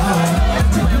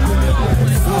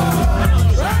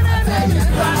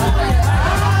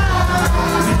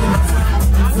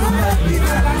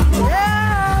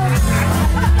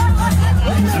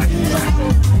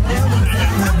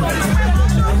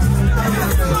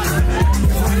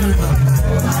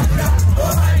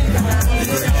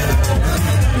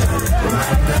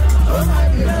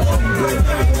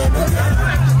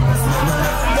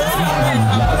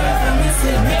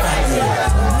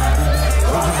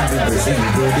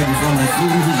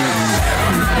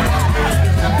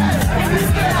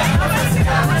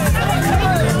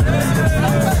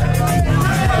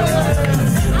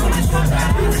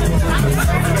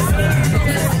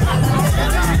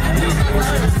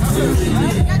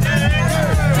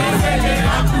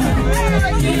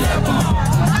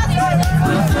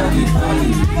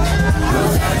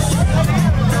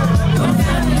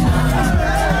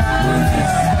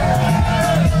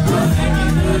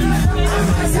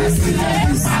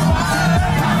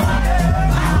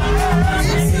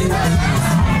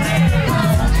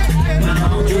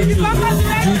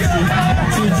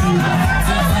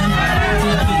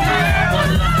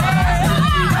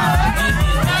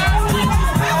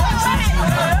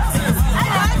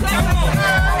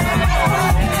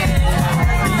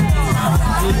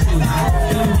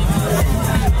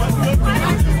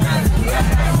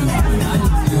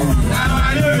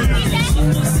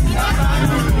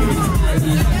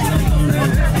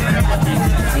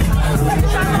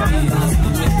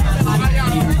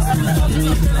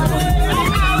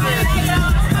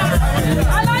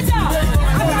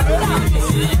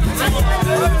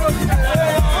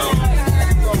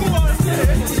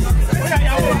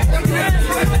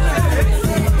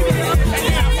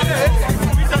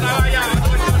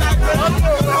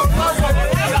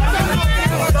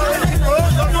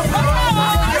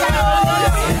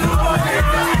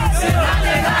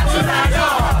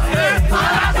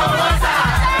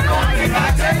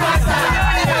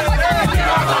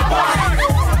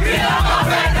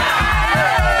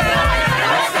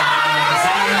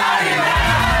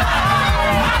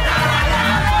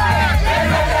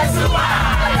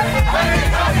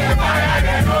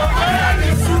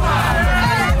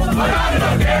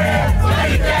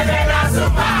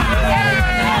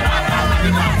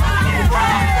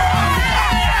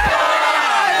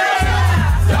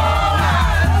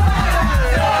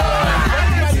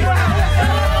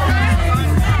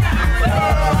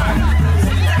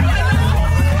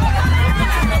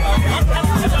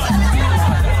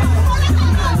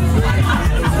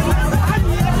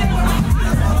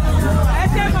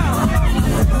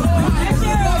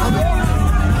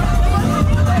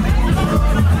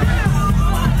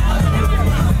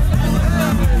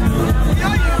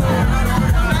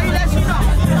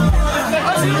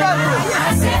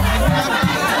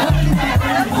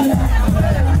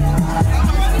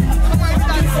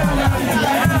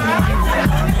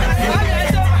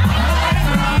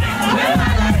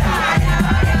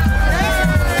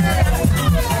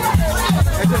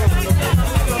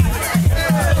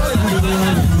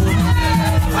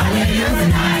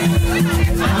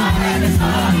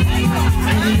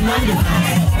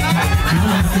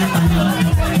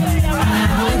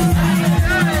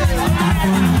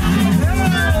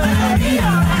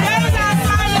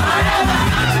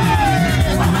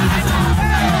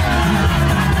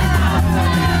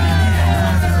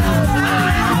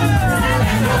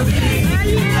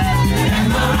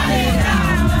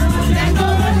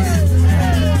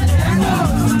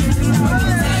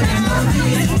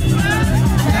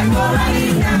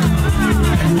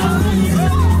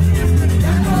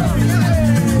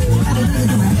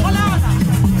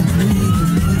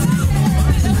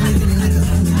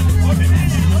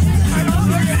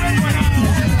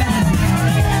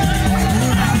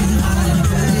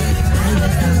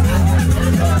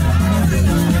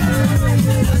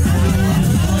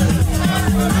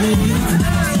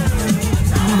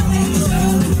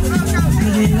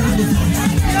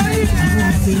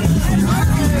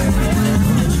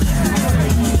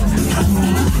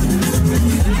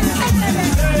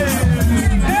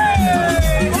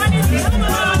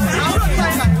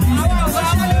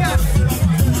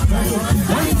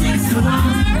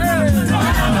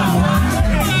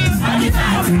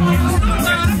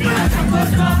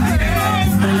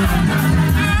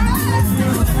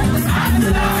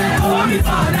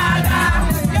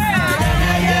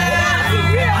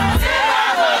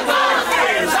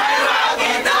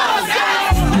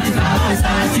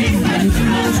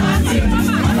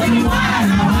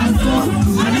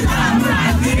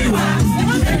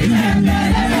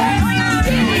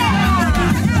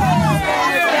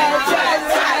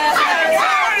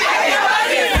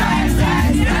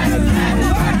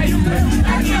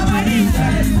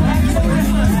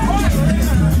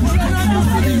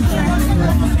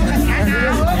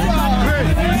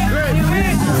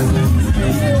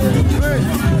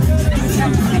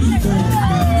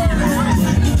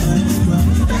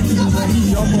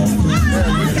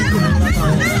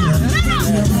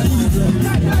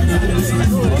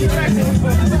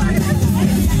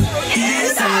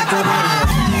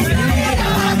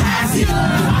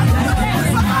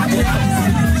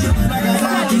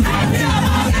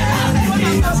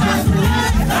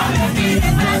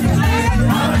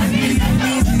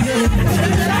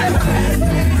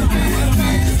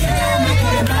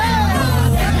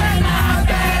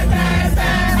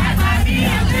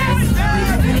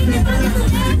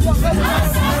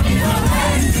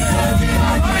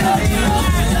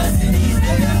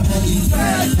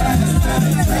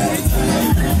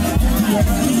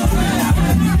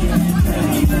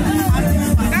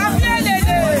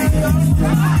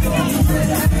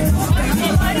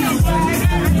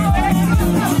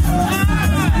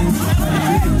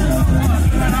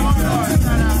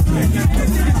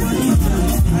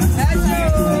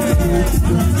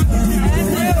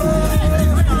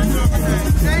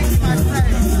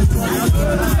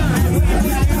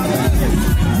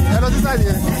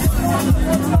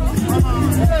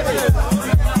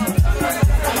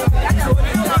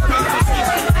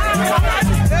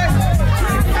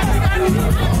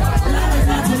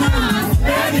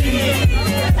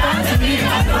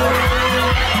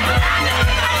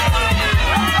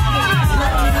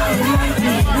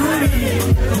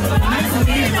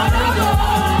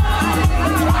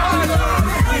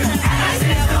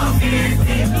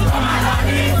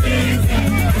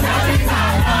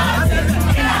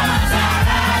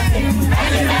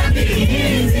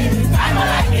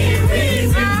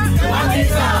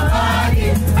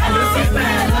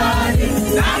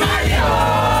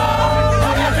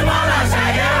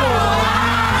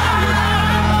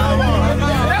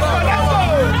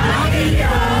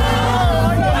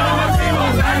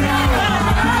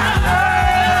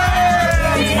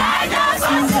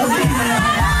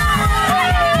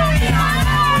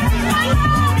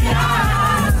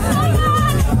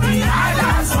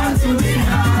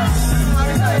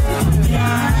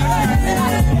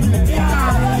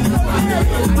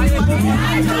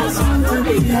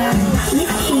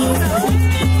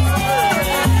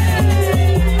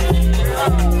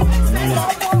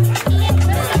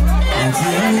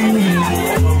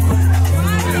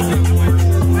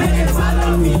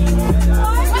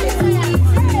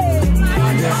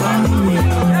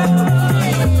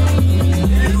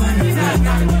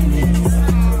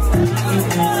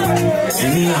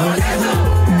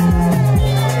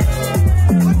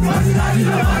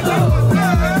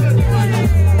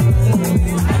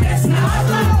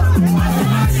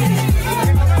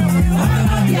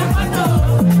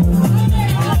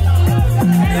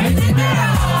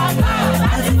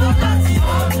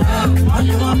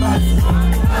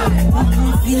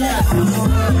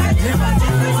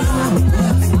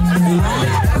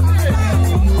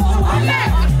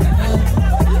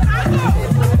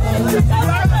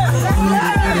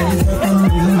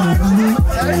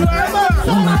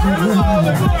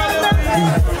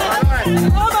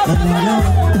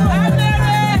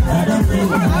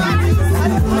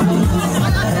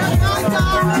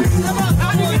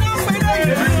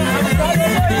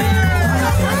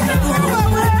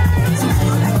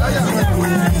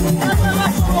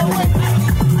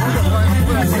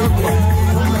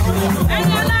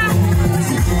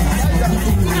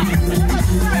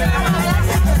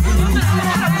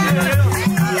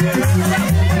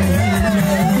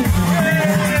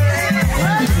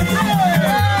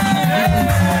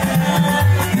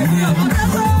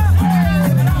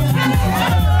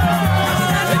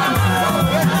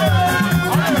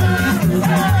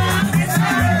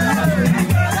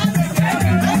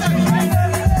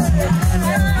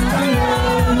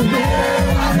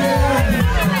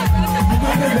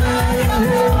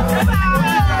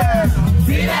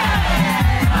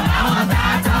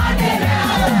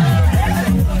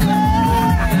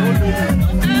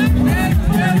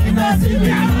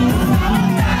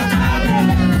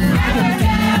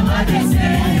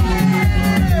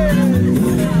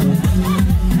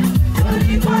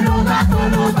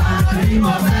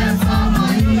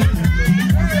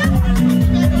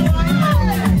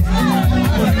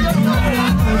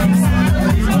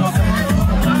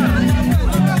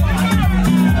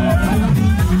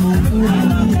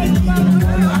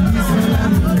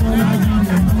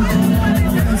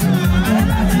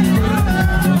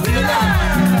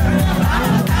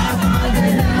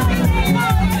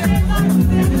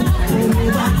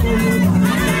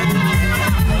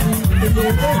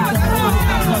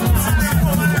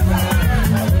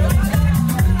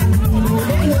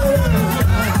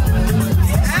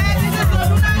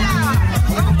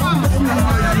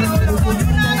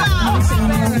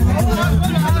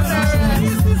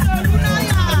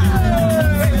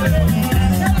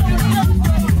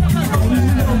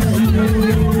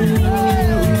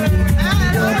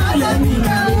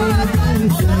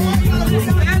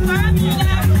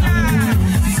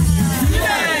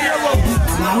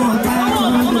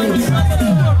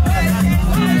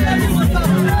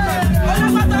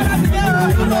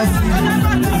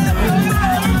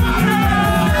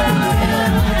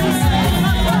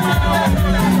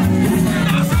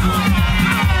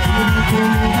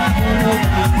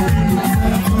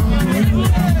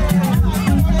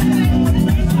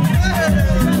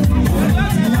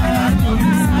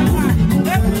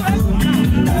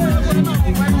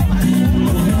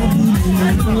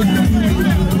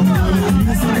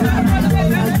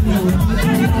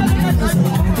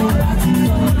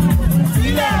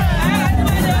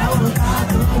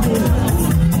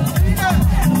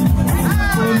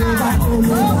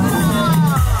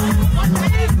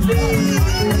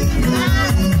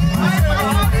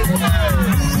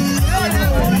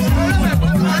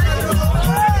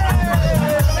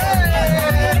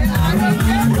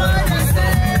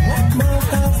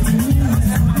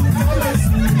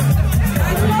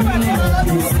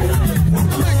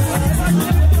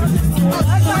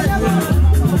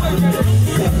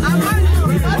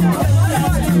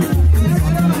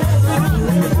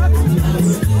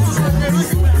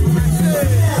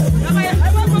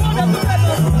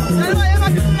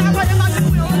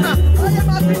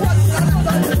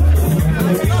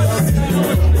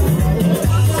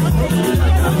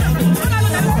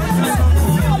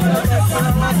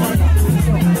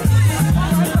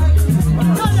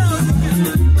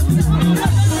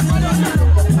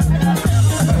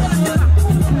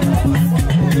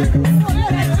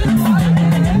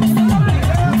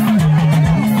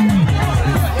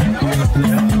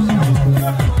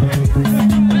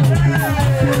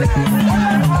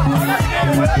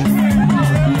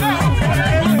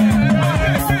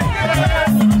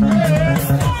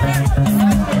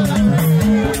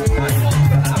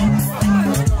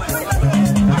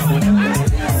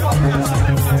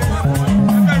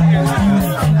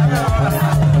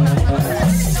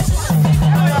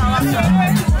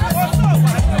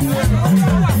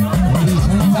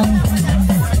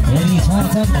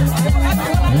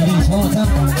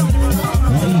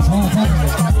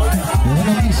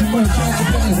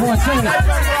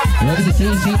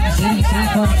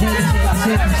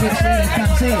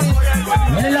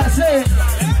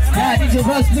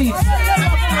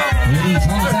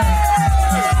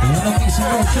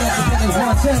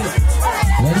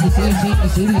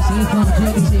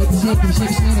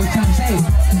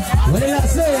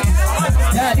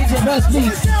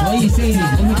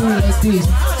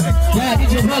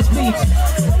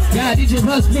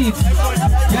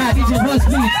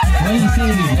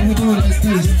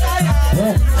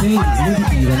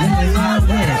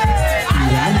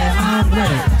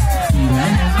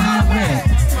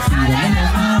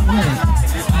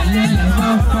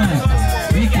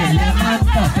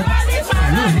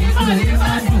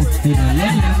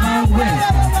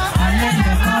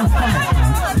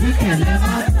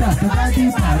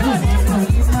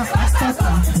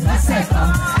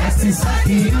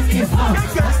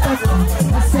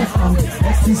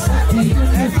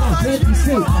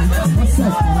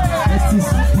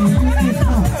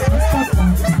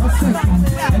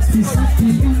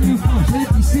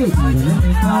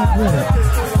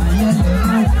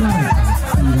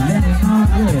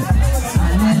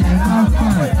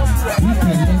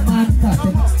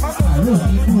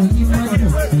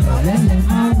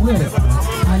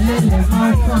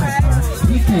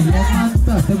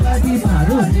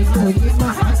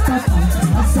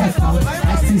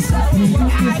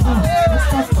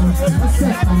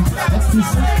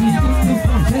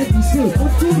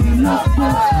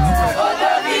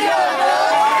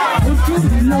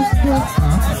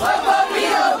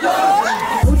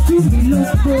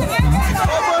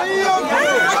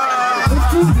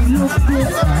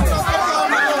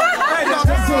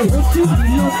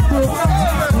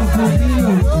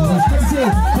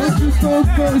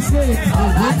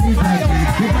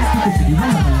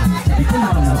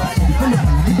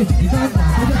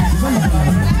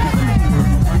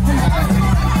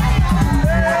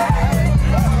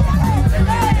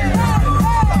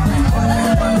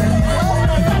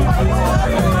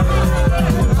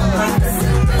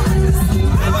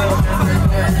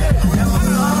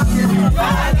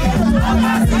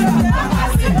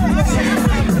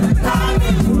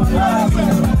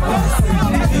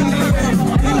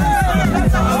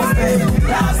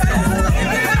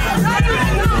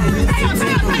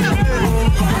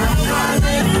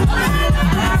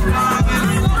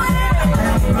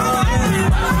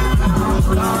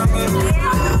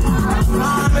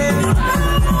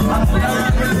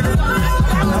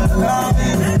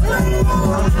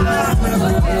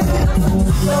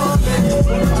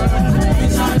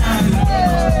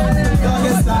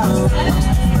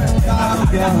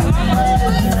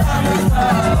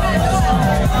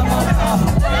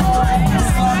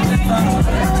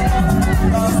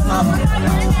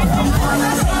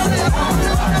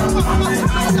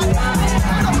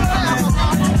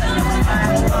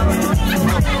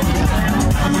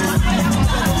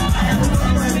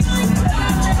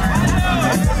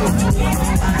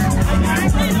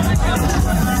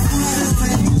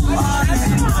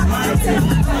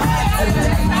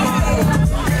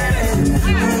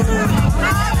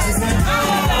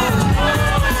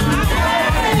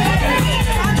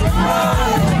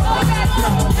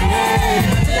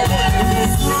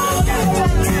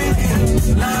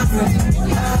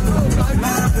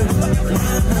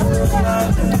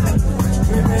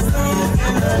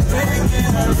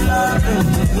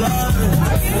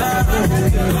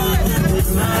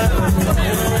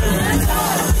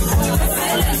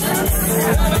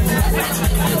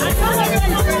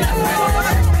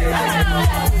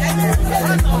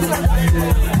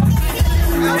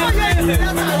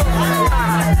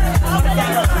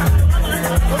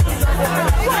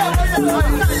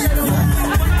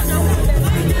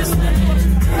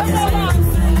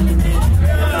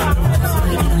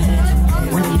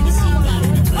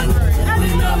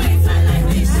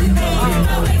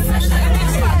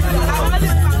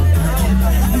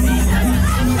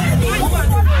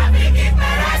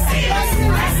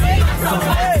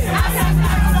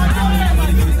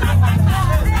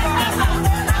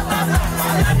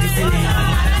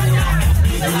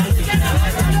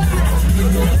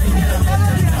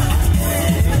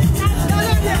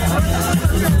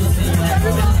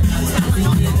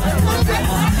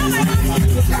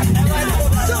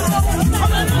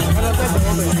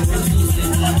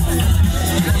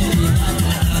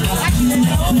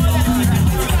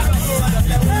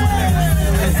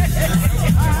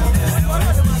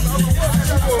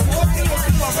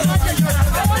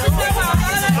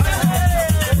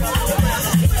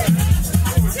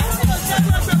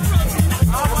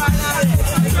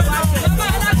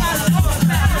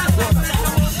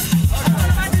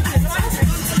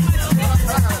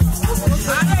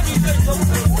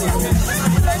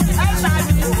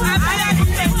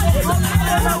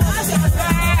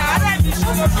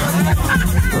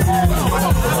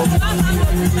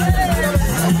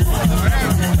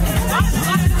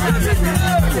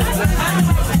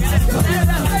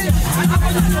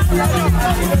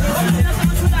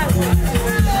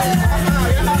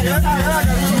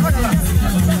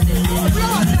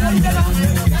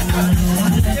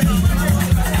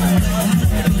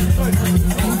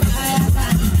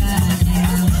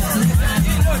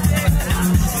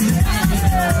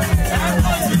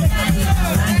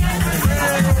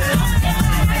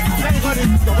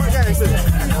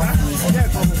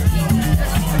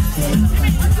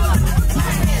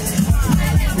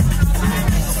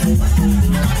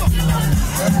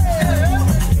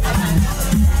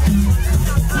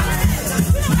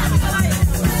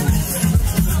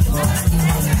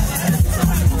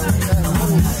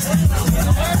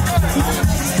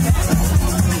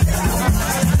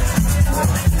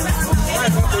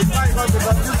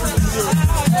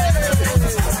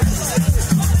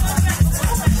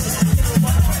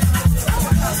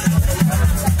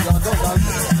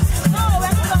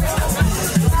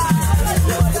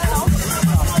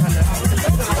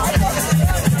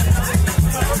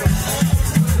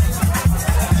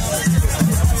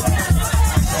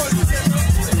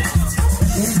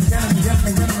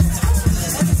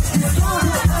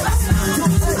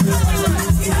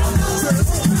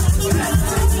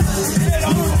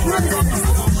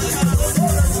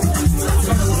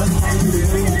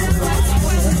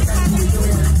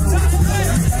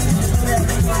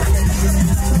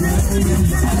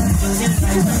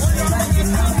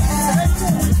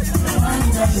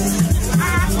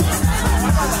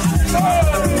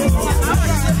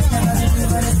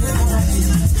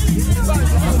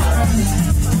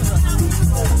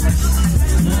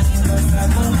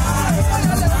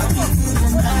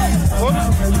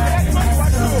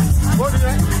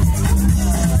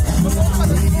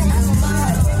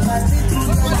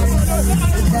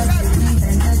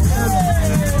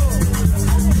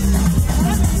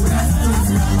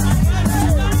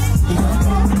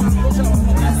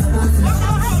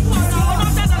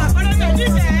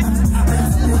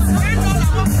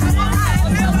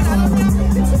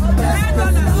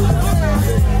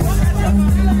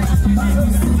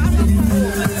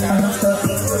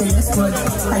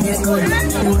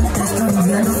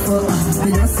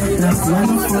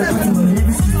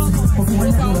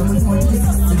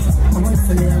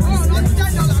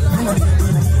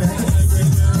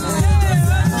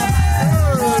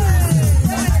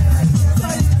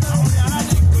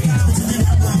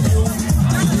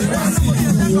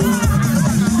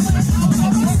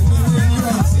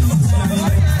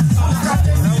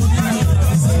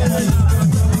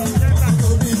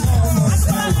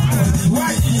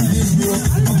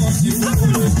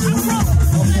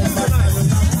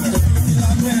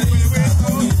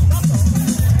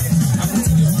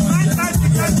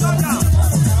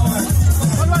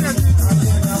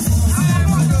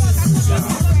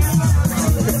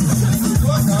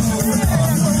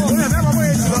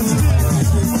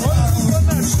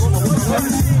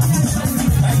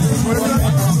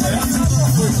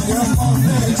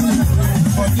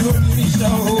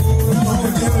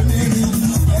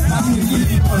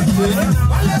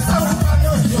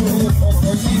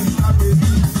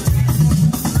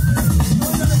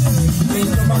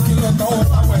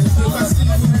Don't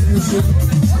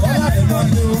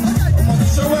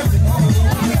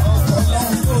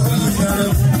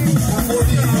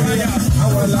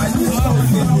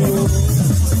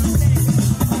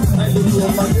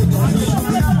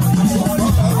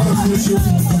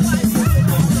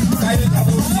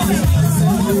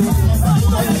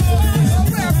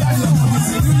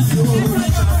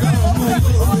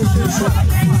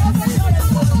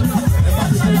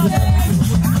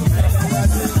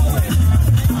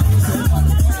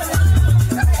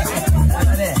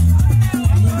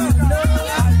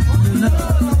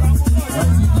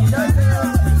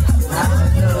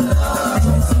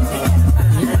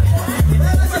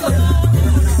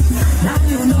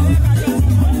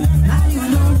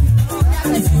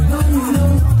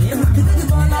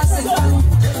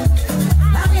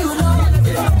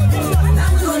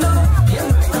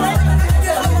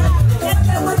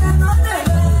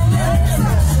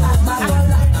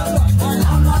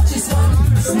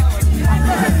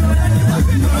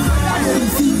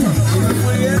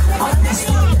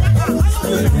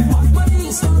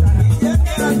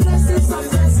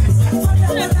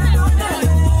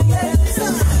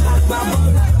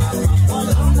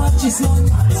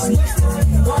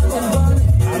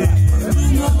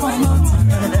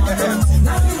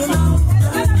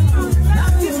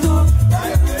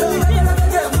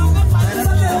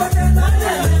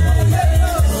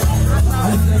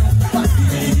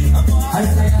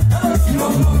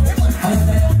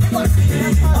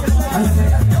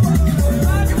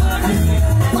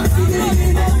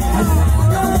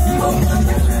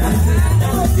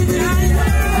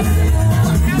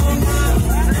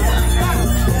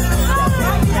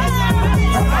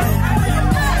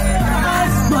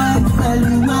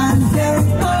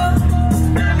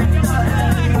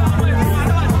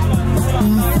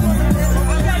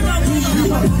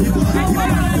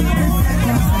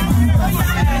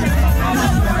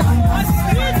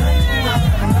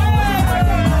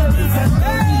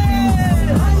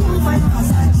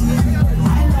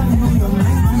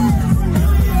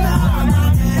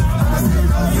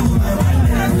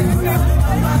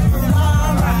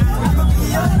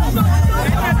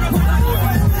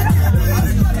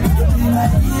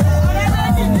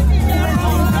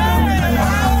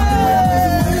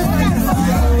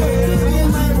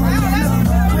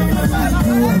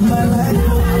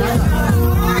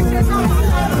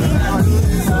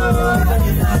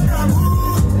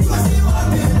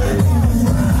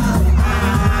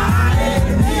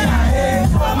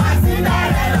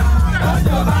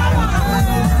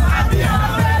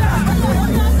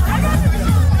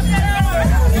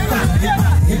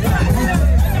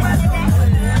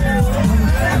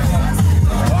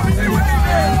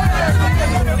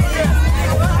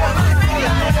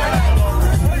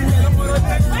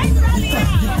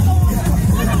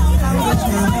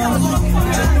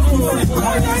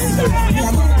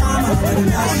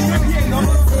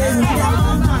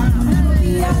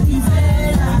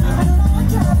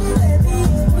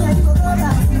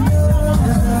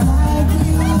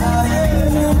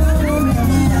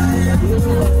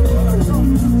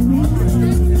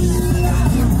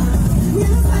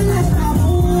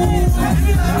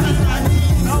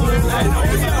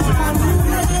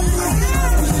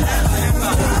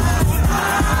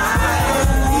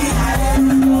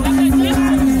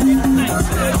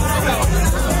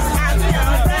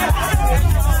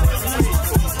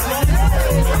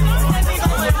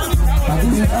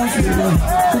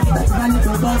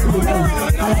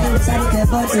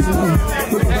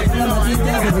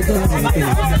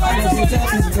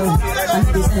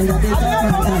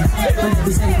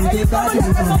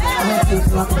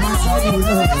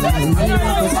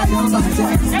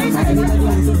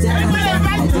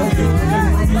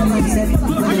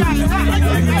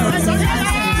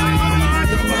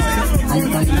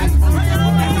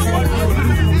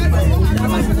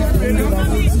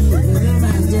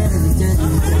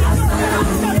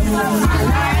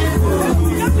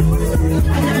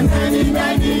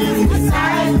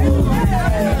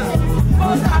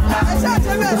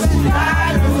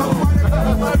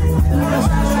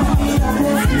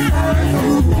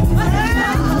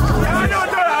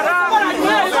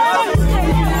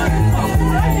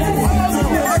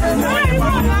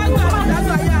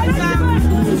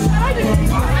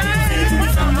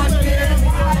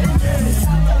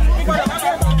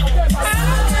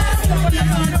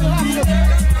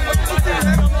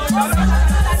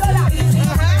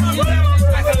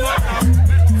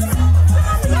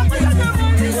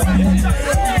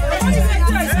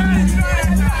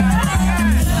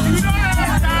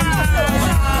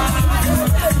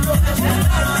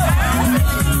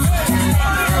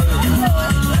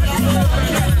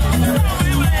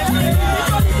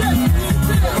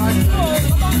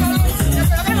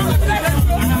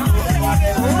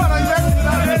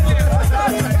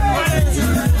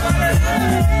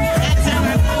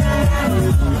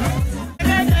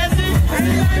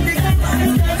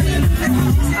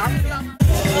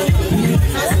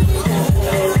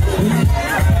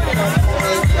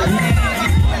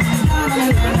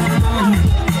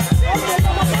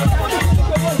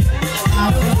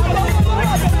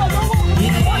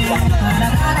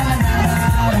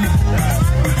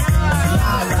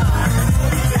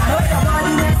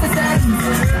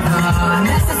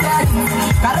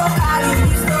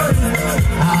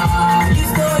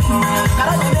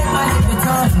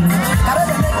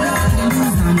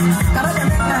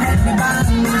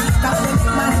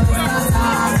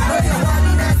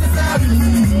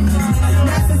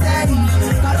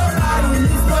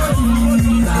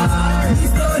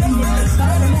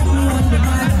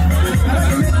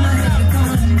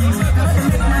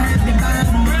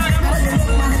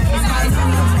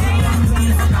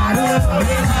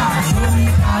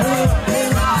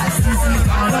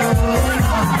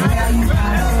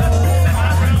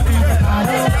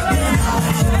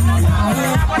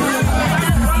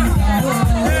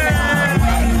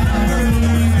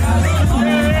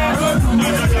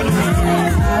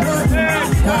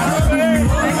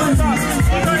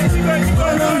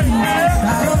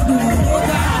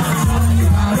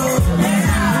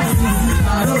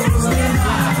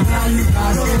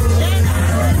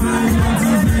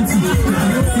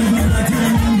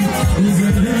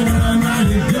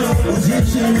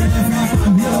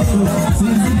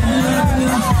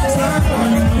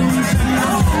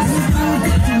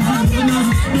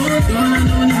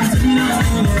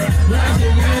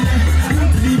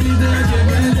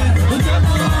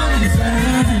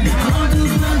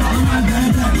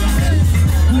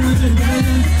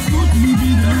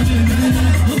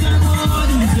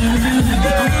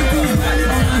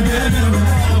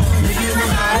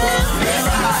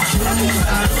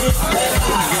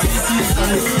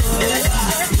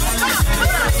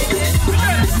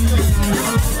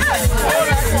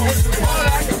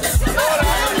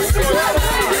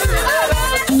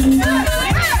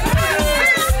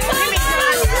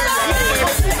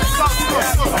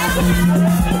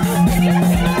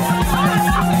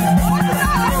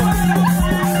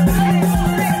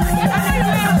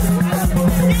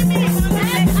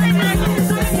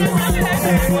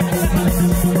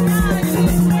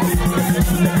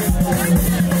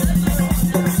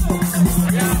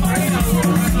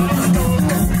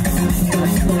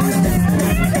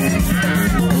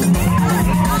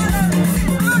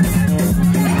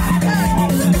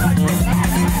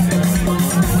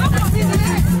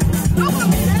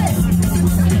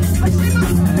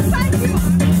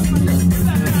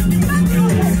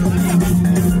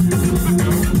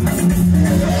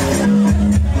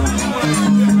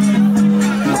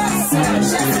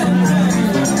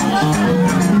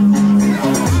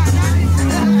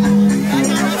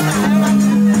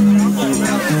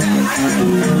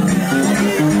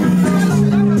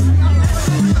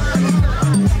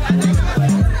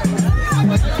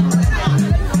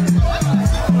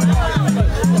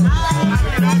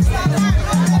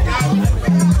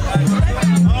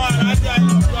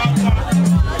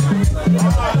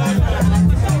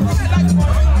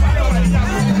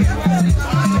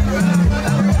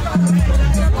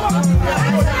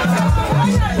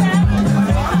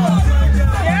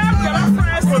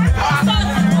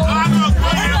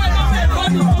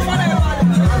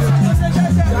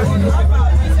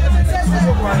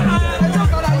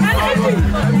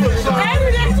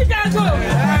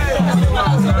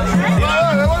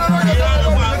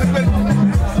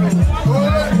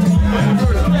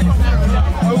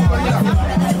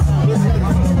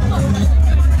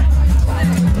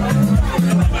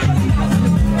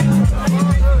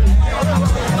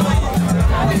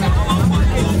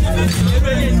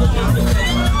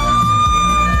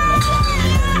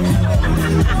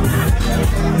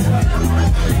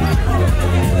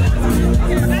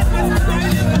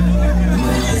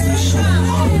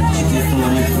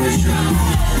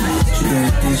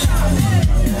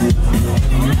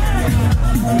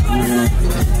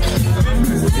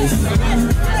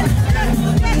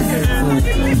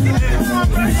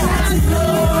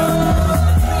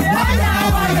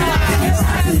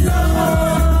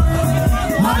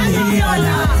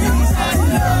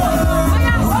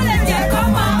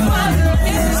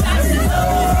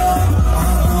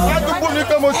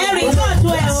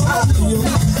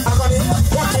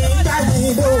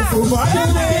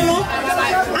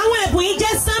Àwọn ẹ̀bùn yìí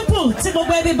jẹ́ sample tí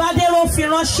gbogbo ẹbí Badero fi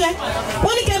ránṣẹ́.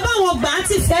 Wọ́n ní kẹ́ bá wọn gbà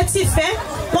á tìfẹ́.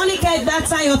 Wọ́n ní kẹ́ gbà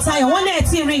tayọ̀tayọ̀. Wọ́n náà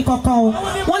ti rí nǹkan kan o.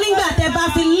 Wọ́n nígbà tẹ́ bá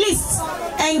fi list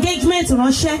engagement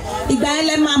ránṣẹ́. Ìgbà yẹn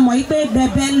lẹ máa mọ̀ pé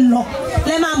bẹ̀bẹ̀ ń lọ.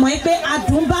 Lẹ máa mọ̀ pé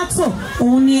adùnbátò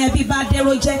òun ni ẹbí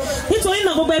Badero jẹ́. Nítorí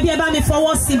náà gbogbo ẹbí ẹ bá mi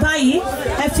fọwọ́ sí báyìí.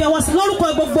 Ẹ fi ọwọ́ sí lórúkọ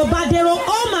gbogbo Badero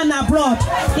home and abroad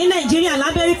ní Nàìjíríà,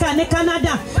 l'Amẹ́ríkà, ní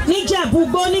Canada, níjẹ̀bú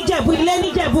gbó, níjẹ̀bú ilé,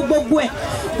 níjẹ̀bú gbogbo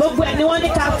ẹ̀ ni wọ́n ní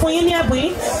ká fún yín ní ẹ̀bùn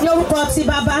yín ní orúkọ ti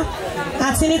bàbá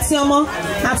àti ní ti ọmọ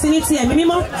àti ní ti ẹ̀mí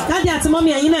mímọ́. Dádì àti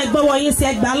mọ́mì ẹ̀yin náà gbọ́wọ́ yín sí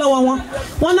ẹgbàá lọ́wọ́ wọn.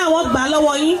 Wọ́n náà wọ́n gbà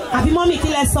lọ́wọ́ yín àbí mọ́mì kí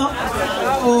lẹ sọ.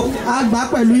 A gbà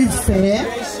pẹ̀lú ìfẹ́.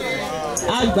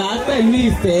 A gbà pẹ̀lú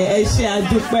ìfẹ́. Ẹ ṣé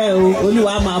àdúpẹ́ o,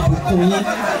 Olúwa máa bùkún yín.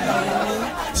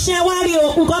 Ṣé wá rí o,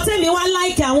 nǹkan tèmi wá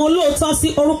láìkì àwọn olóòótọ́ sí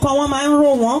orúkọ wọn máa ń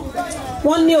rò wọ́n.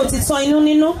 Wọ́n ní òtítọ́ inú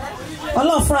nínú.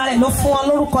 Ọlọ́run fúnra rẹ̀ ló fún wọn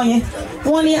lórúkọ yẹn.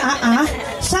 Wọ́n ní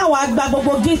ṣáwa gba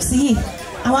gbogbo gift yìí.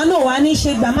 Àwọn náà wà ní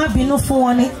ṣe gbà má bínú fún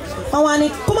wọn ni. Wọ́n wá ní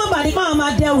kó má bàa ní káwọn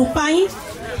máa dẹrù pa yín.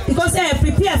 Because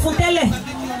prepare fún tẹ́lẹ̀.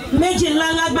 Méjì ńlá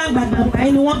gbàgbàgbà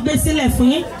yìí ni wọ́n gbé sílẹ̀ fún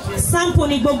yín. Sample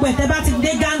ni gbogbo ẹ̀ tẹ́ bá ti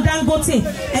dé Dangote.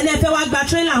 Ẹni ẹ fẹ́ wá gba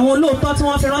trailer àwọn olóòótọ́ tí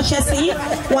wọ́n fi ránṣẹ́ sí yín.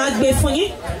 Wọ́n á gbé fún yín.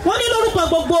 Wọ́n ní lórúkọ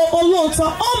gbogbo olóòótọ́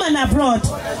home and abroad.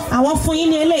 Àwọn fún yín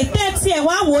ní eléyìí tẹ́ẹ̀tì ẹ̀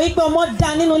wá wò ó pé ọmọ da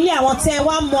nínú ilé àwọn tẹ́ ẹ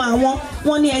wá mọ àwọn.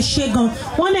 Wọ́n ní ẹ ṣe gan.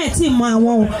 Wọ́n náà ti mọ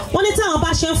àwọn o. Wọ́n ní táwọn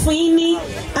bá ṣe ń fún yín ní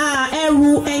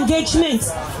ẹrù engagement.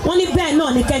 Wọ́n ní bẹ́ẹ̀ náà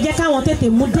ní kẹjẹ́ káwọn tètè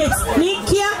mú date ní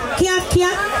kíákíá.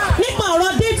 Nípa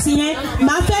ọ̀rọ̀ date yẹn,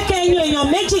 màá fẹ́ kẹ́ ẹ̀yin èèyàn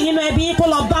méjì nínú ẹbí yín kó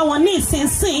lọ bá wọn ní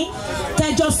ìsinsìn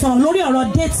kẹjọ sọ̀rọ̀ lórí ọ̀rọ̀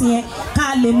date yẹn ká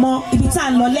lè mọ ibi tá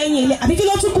à ń lọ lẹ́yìn ilé àbí kí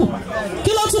ló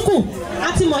tún kù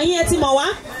a ti mọ̀ yín ẹ ti mọ̀ wá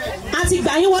a ti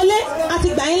gbà yín wọlé a ti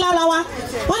gbà yín lára wa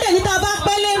wọ́n dẹ̀ ní tá a bá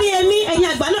pẹ́ lérí ẹ̀mí ẹ̀yin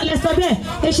àgbà náà lẹ sọ bẹ́ẹ̀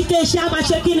èsìkéṣe a máa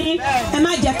ṣe kí ni ẹ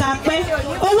má jẹ́ ká pẹ́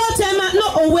owó tẹ máa ná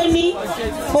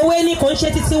òwe ni kò ń ṣe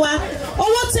títí wa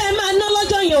owó tẹ máa ná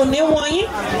lọ́jọ́ yẹn ò ní wọ̀nyí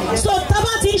so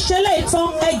tábà ti ń ṣẹlẹ̀ ìtàn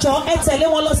ẹjọ́ ẹ tẹ̀lé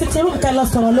wọn lọ sí tirú kẹ lọ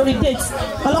sọ̀rọ̀ lórí date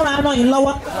Ọlọ́run á ràn yín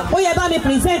lọ́wọ́ ó yẹ bá mi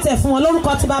present ẹ̀ fún wọn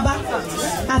lórúkọ ti bàbá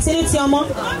àti ní ti ọmọ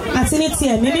àti ní ti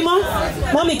ẹ̀mí mímọ́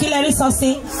mọ́mì kí lẹ rí sọ sí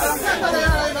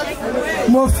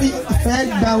mo fi ìfẹ́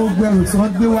gba gbogbo ẹrù tí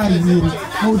wọ́n gbé wá yìí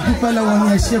o mo dúpẹ́ lọ́wọ́ ní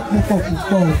ẹ ṣé púpọ̀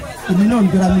o èmi náà ń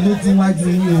gbéra mi lójú iwájú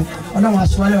yìí o ọlọ́run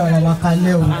aṣọ́wálẹ̀ ọ̀rọ̀ wa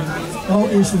kalẹ̀ o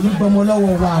èṣù ní gbọmọ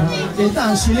lọ́wọ́ wa o èyí tá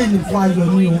à ń ṣe lè ní fún ayọ̀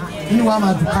ni o inú wa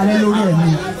máa dùn kalẹ̀ lórí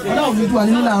ẹ̀mí ọlọ́run mi dùn wá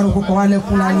nínú làárọ̀ kókó wa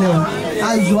lẹ́kún lálẹ́ o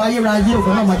ayọ̀ ayérayé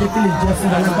ògbọ́n náà máa jẹ́ kí lè jẹ́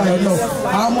fún ọlọ́gbàyọ̀ náà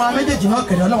àwọn ọmọ méjèèjì náà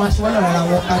kẹ̀lẹ́ ọlọ́run aṣọ́wálẹ̀ ọ̀rọ̀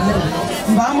àwọn kalẹ̀ o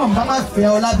ìbámọ̀ bá má fẹ́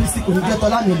Ọlábísí kò ní jẹ́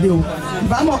tọ́lámídé o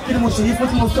ìbámọ̀ kí ni mo ṣe yí fún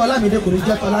tí mo fẹ́ Ọlámídé kò ní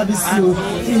jẹ́ tọ́lábísí o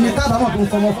ìní kábàámọ̀ tó ń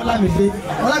fọmọ fọlámídé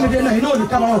Ọlámídé náà iná ò ní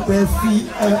kábàámọ̀ pé fi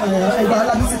ẹgbẹ́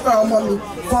Ọlábísí fẹ́ ọmọ mi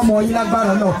fọmọ yín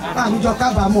lágbára náà káàníjọ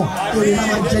kábàámọ̀ èrè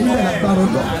máa jẹ nílẹ̀ lágbára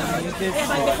náà.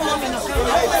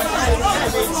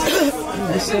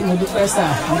 ẹ ṣé mo dúpẹ́ sà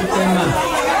mo dúpẹ́ mà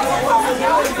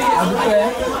a dúpẹ́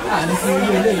àní fún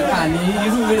irú ilé àní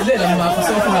irú ilé ìlànà máa fi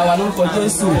sọ fúnra wa lórúkọ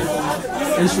Jésù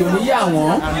èṣù níyà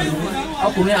wọ́n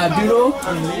ọkùnrin àbíró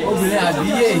obìnrin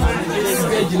àbíyè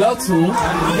ìbejì lọ́tún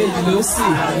ìbejì lósì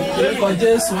lórúkọ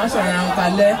Jésù wọ́n ṣọ̀rọ̀ àwọn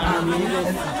kalẹ̀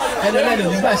ẹlẹ́dẹ̀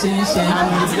nígbà ṣe ń ṣe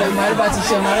ọmọ arúgbó ti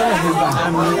ṣe ọmọ arúgbó gbogbo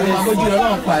ọmọ abójú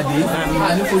Ọlọ́run pàdé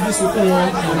àní fojú sunkún wọn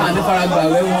àní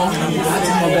faragbàwẹ́ wọn àti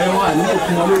mọ̀bẹ̀rẹ̀ wọn àní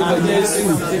òkun wọn lórúkọ Jésù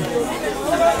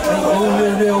ohun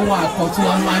rere ohun àkọ́tún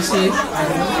wọn máa ṣe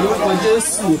lórúkọ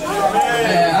Jésù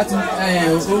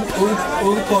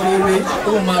orúkọ rere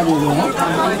ó máa rò wọ́n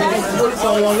orúkọ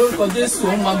wọn lórúkọ Jésù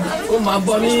ó máa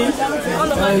bọ́ ní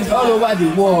all over the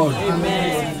world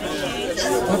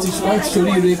wọ́n ti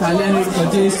ṣoríire kalẹ̀ lórúkọ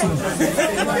Jésù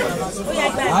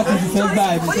a ti fi fẹ́ gbà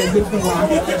ẹ̀mí fẹ́ gbé fún wa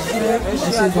ẹ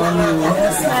ṣe gan ni o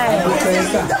àdúpẹ́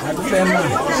sà àdúpẹ́ mà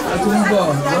àtúnbọ̀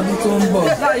lọ́dún tó ń bọ̀.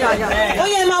 ó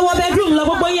yẹ máa wọ bedroom lọ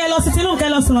gbogbo yẹn lọ sí tinú kẹ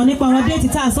lọ sọ̀rọ̀ nípa ọ̀rọ̀ déètì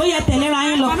tá a sọ ó yẹ tẹ̀léra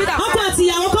yín lọ ọkọ àti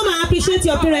ìyàwó kọ́ máa appreciate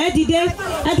your parent ẹ dìde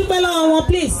ẹ dúpẹ́ lọ́wọ́ wọn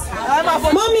please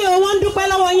mọ́mí o wọ́n dúpẹ́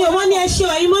lọ́wọ́ yín o wọ́n ní ẹ ṣé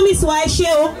o ẹ̀yin mọ́mí sọ ẹ ṣé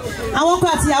o àwọn ọkọ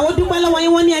àti ìyàwó dúpẹ́ lọ́wọ́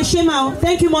yín wọ́n ní ẹ ṣé máa o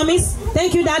thank you mommies.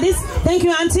 Thank you, daddies. Thank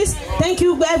you, aunties. Thank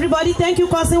you, everybody. Thank you,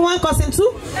 cousin 1, cousin 2.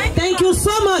 Thank you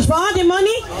so much for all the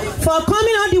money, for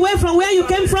coming all the way from where you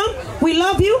came from. We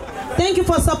love you. Thank you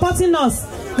for supporting us.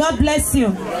 God bless you.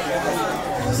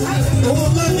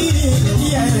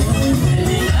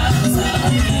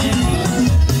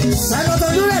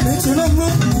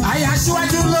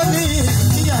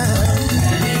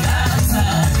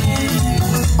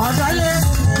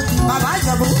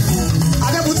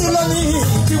 Adébútú ló ní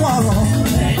kí wọ́n rọ̀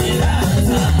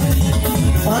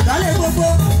ọ̀dálẹ̀ gbogbo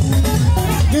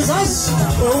Jesus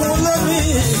òun ló ní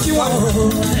kí wọ́n rọ̀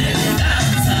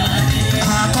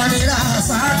akọ́nira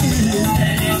sáàkì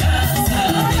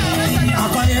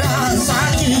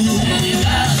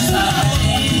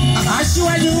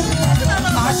aṣíwájú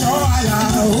aṣọ àyà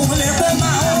òun lè kó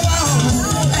máa wá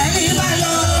òun ẹni bá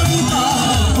yọ orúkọ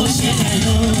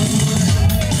òṣèlú.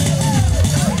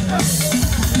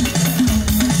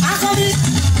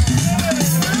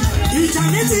 Ìjà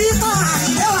mi ti kọ́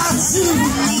àìlè wá sí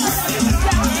i.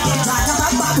 Jàkàbá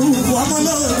gbàgbọ́ ọmọ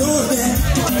lóòrè.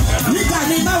 Nígbà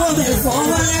mi báwo lè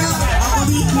fọwọ́ lẹ́rọ?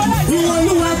 Àkọ́bí ìwọ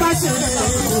olúwa bá ṣe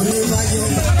kò lè wáyé.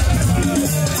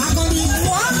 Àkọ́bí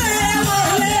wọ́n lè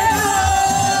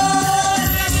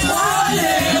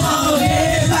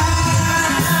bá.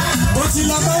 Ó ti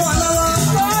lọ bọ́ wa lọ́wọ́,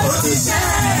 ó ti ṣẹ́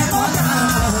ẹ̀kọ́ náà.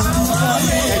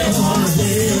 Wọ́n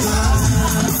lè bá.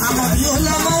 Àkọ́bí ó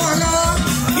lọ bọ́ wa lọ́wọ́.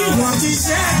 Ìwọ̀n ti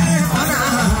ṣe ọ̀nà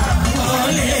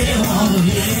olè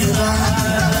wá.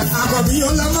 Àkọ́bí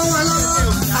yóò lọ mọ́ wọn lọ́wọ́.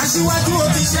 Aṣíwájú ó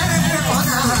ti ṣe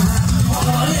ọ̀nà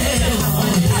olè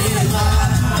wá.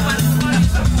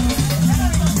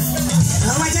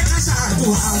 Àwọn jẹ́ ká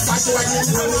ṣàdùn àfàṣíwájú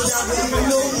àwọn ìyàwó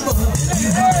ló ń bọ̀.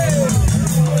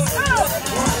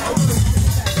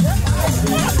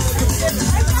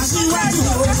 Aṣíwájú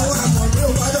ó mú àkọ́bí ó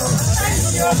gbọ́dọ̀.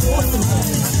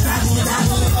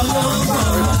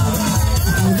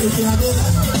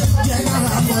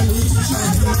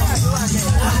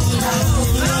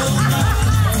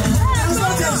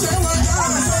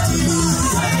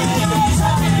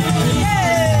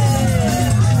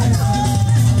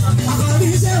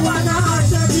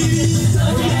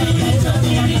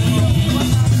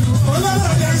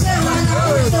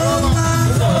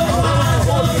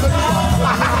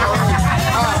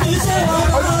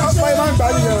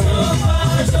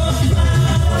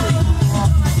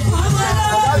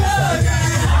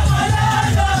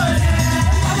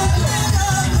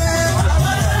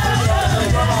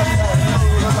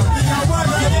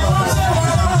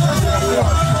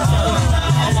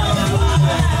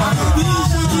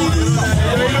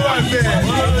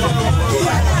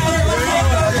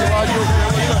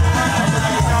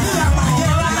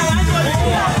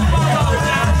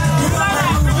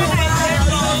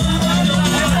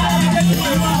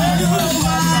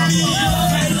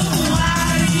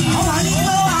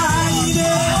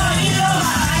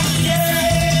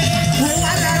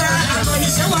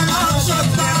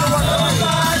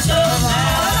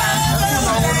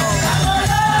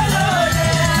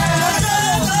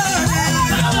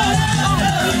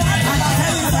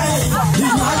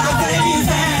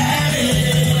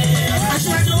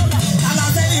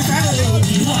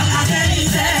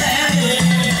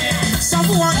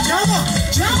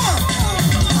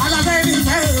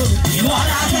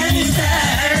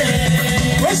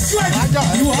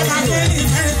 ìwọ lábẹ́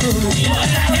ìfẹ́ tó.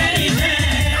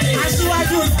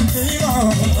 Aṣíwájú lè mọ̀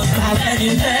lábẹ́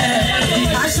ìfẹ́.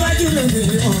 Aṣíwájú lè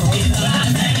mọ̀.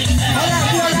 Ọlá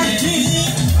bí ọlá jí.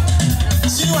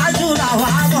 Aṣíwájú làwọn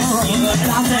àmọ̀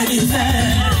lábẹ́ ìfẹ́.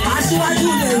 Aṣíwájú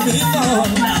lè mọ̀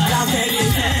lábẹ́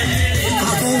ìfẹ́.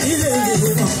 Àkọ́bí lè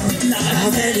mọ̀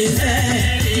lábẹ́ ìfẹ́.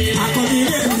 Àkọ́bí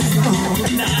lè mọ̀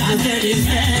lábẹ́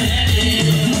ìfẹ́.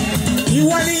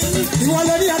 Ìwọ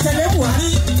lórí àtẹ̀lé Buhari.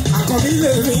 Àkọ́bí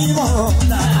lè mọ̀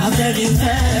lábẹ́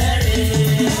ìfẹ́.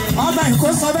 Ọba ìkó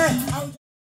sọ bẹ́ẹ̀.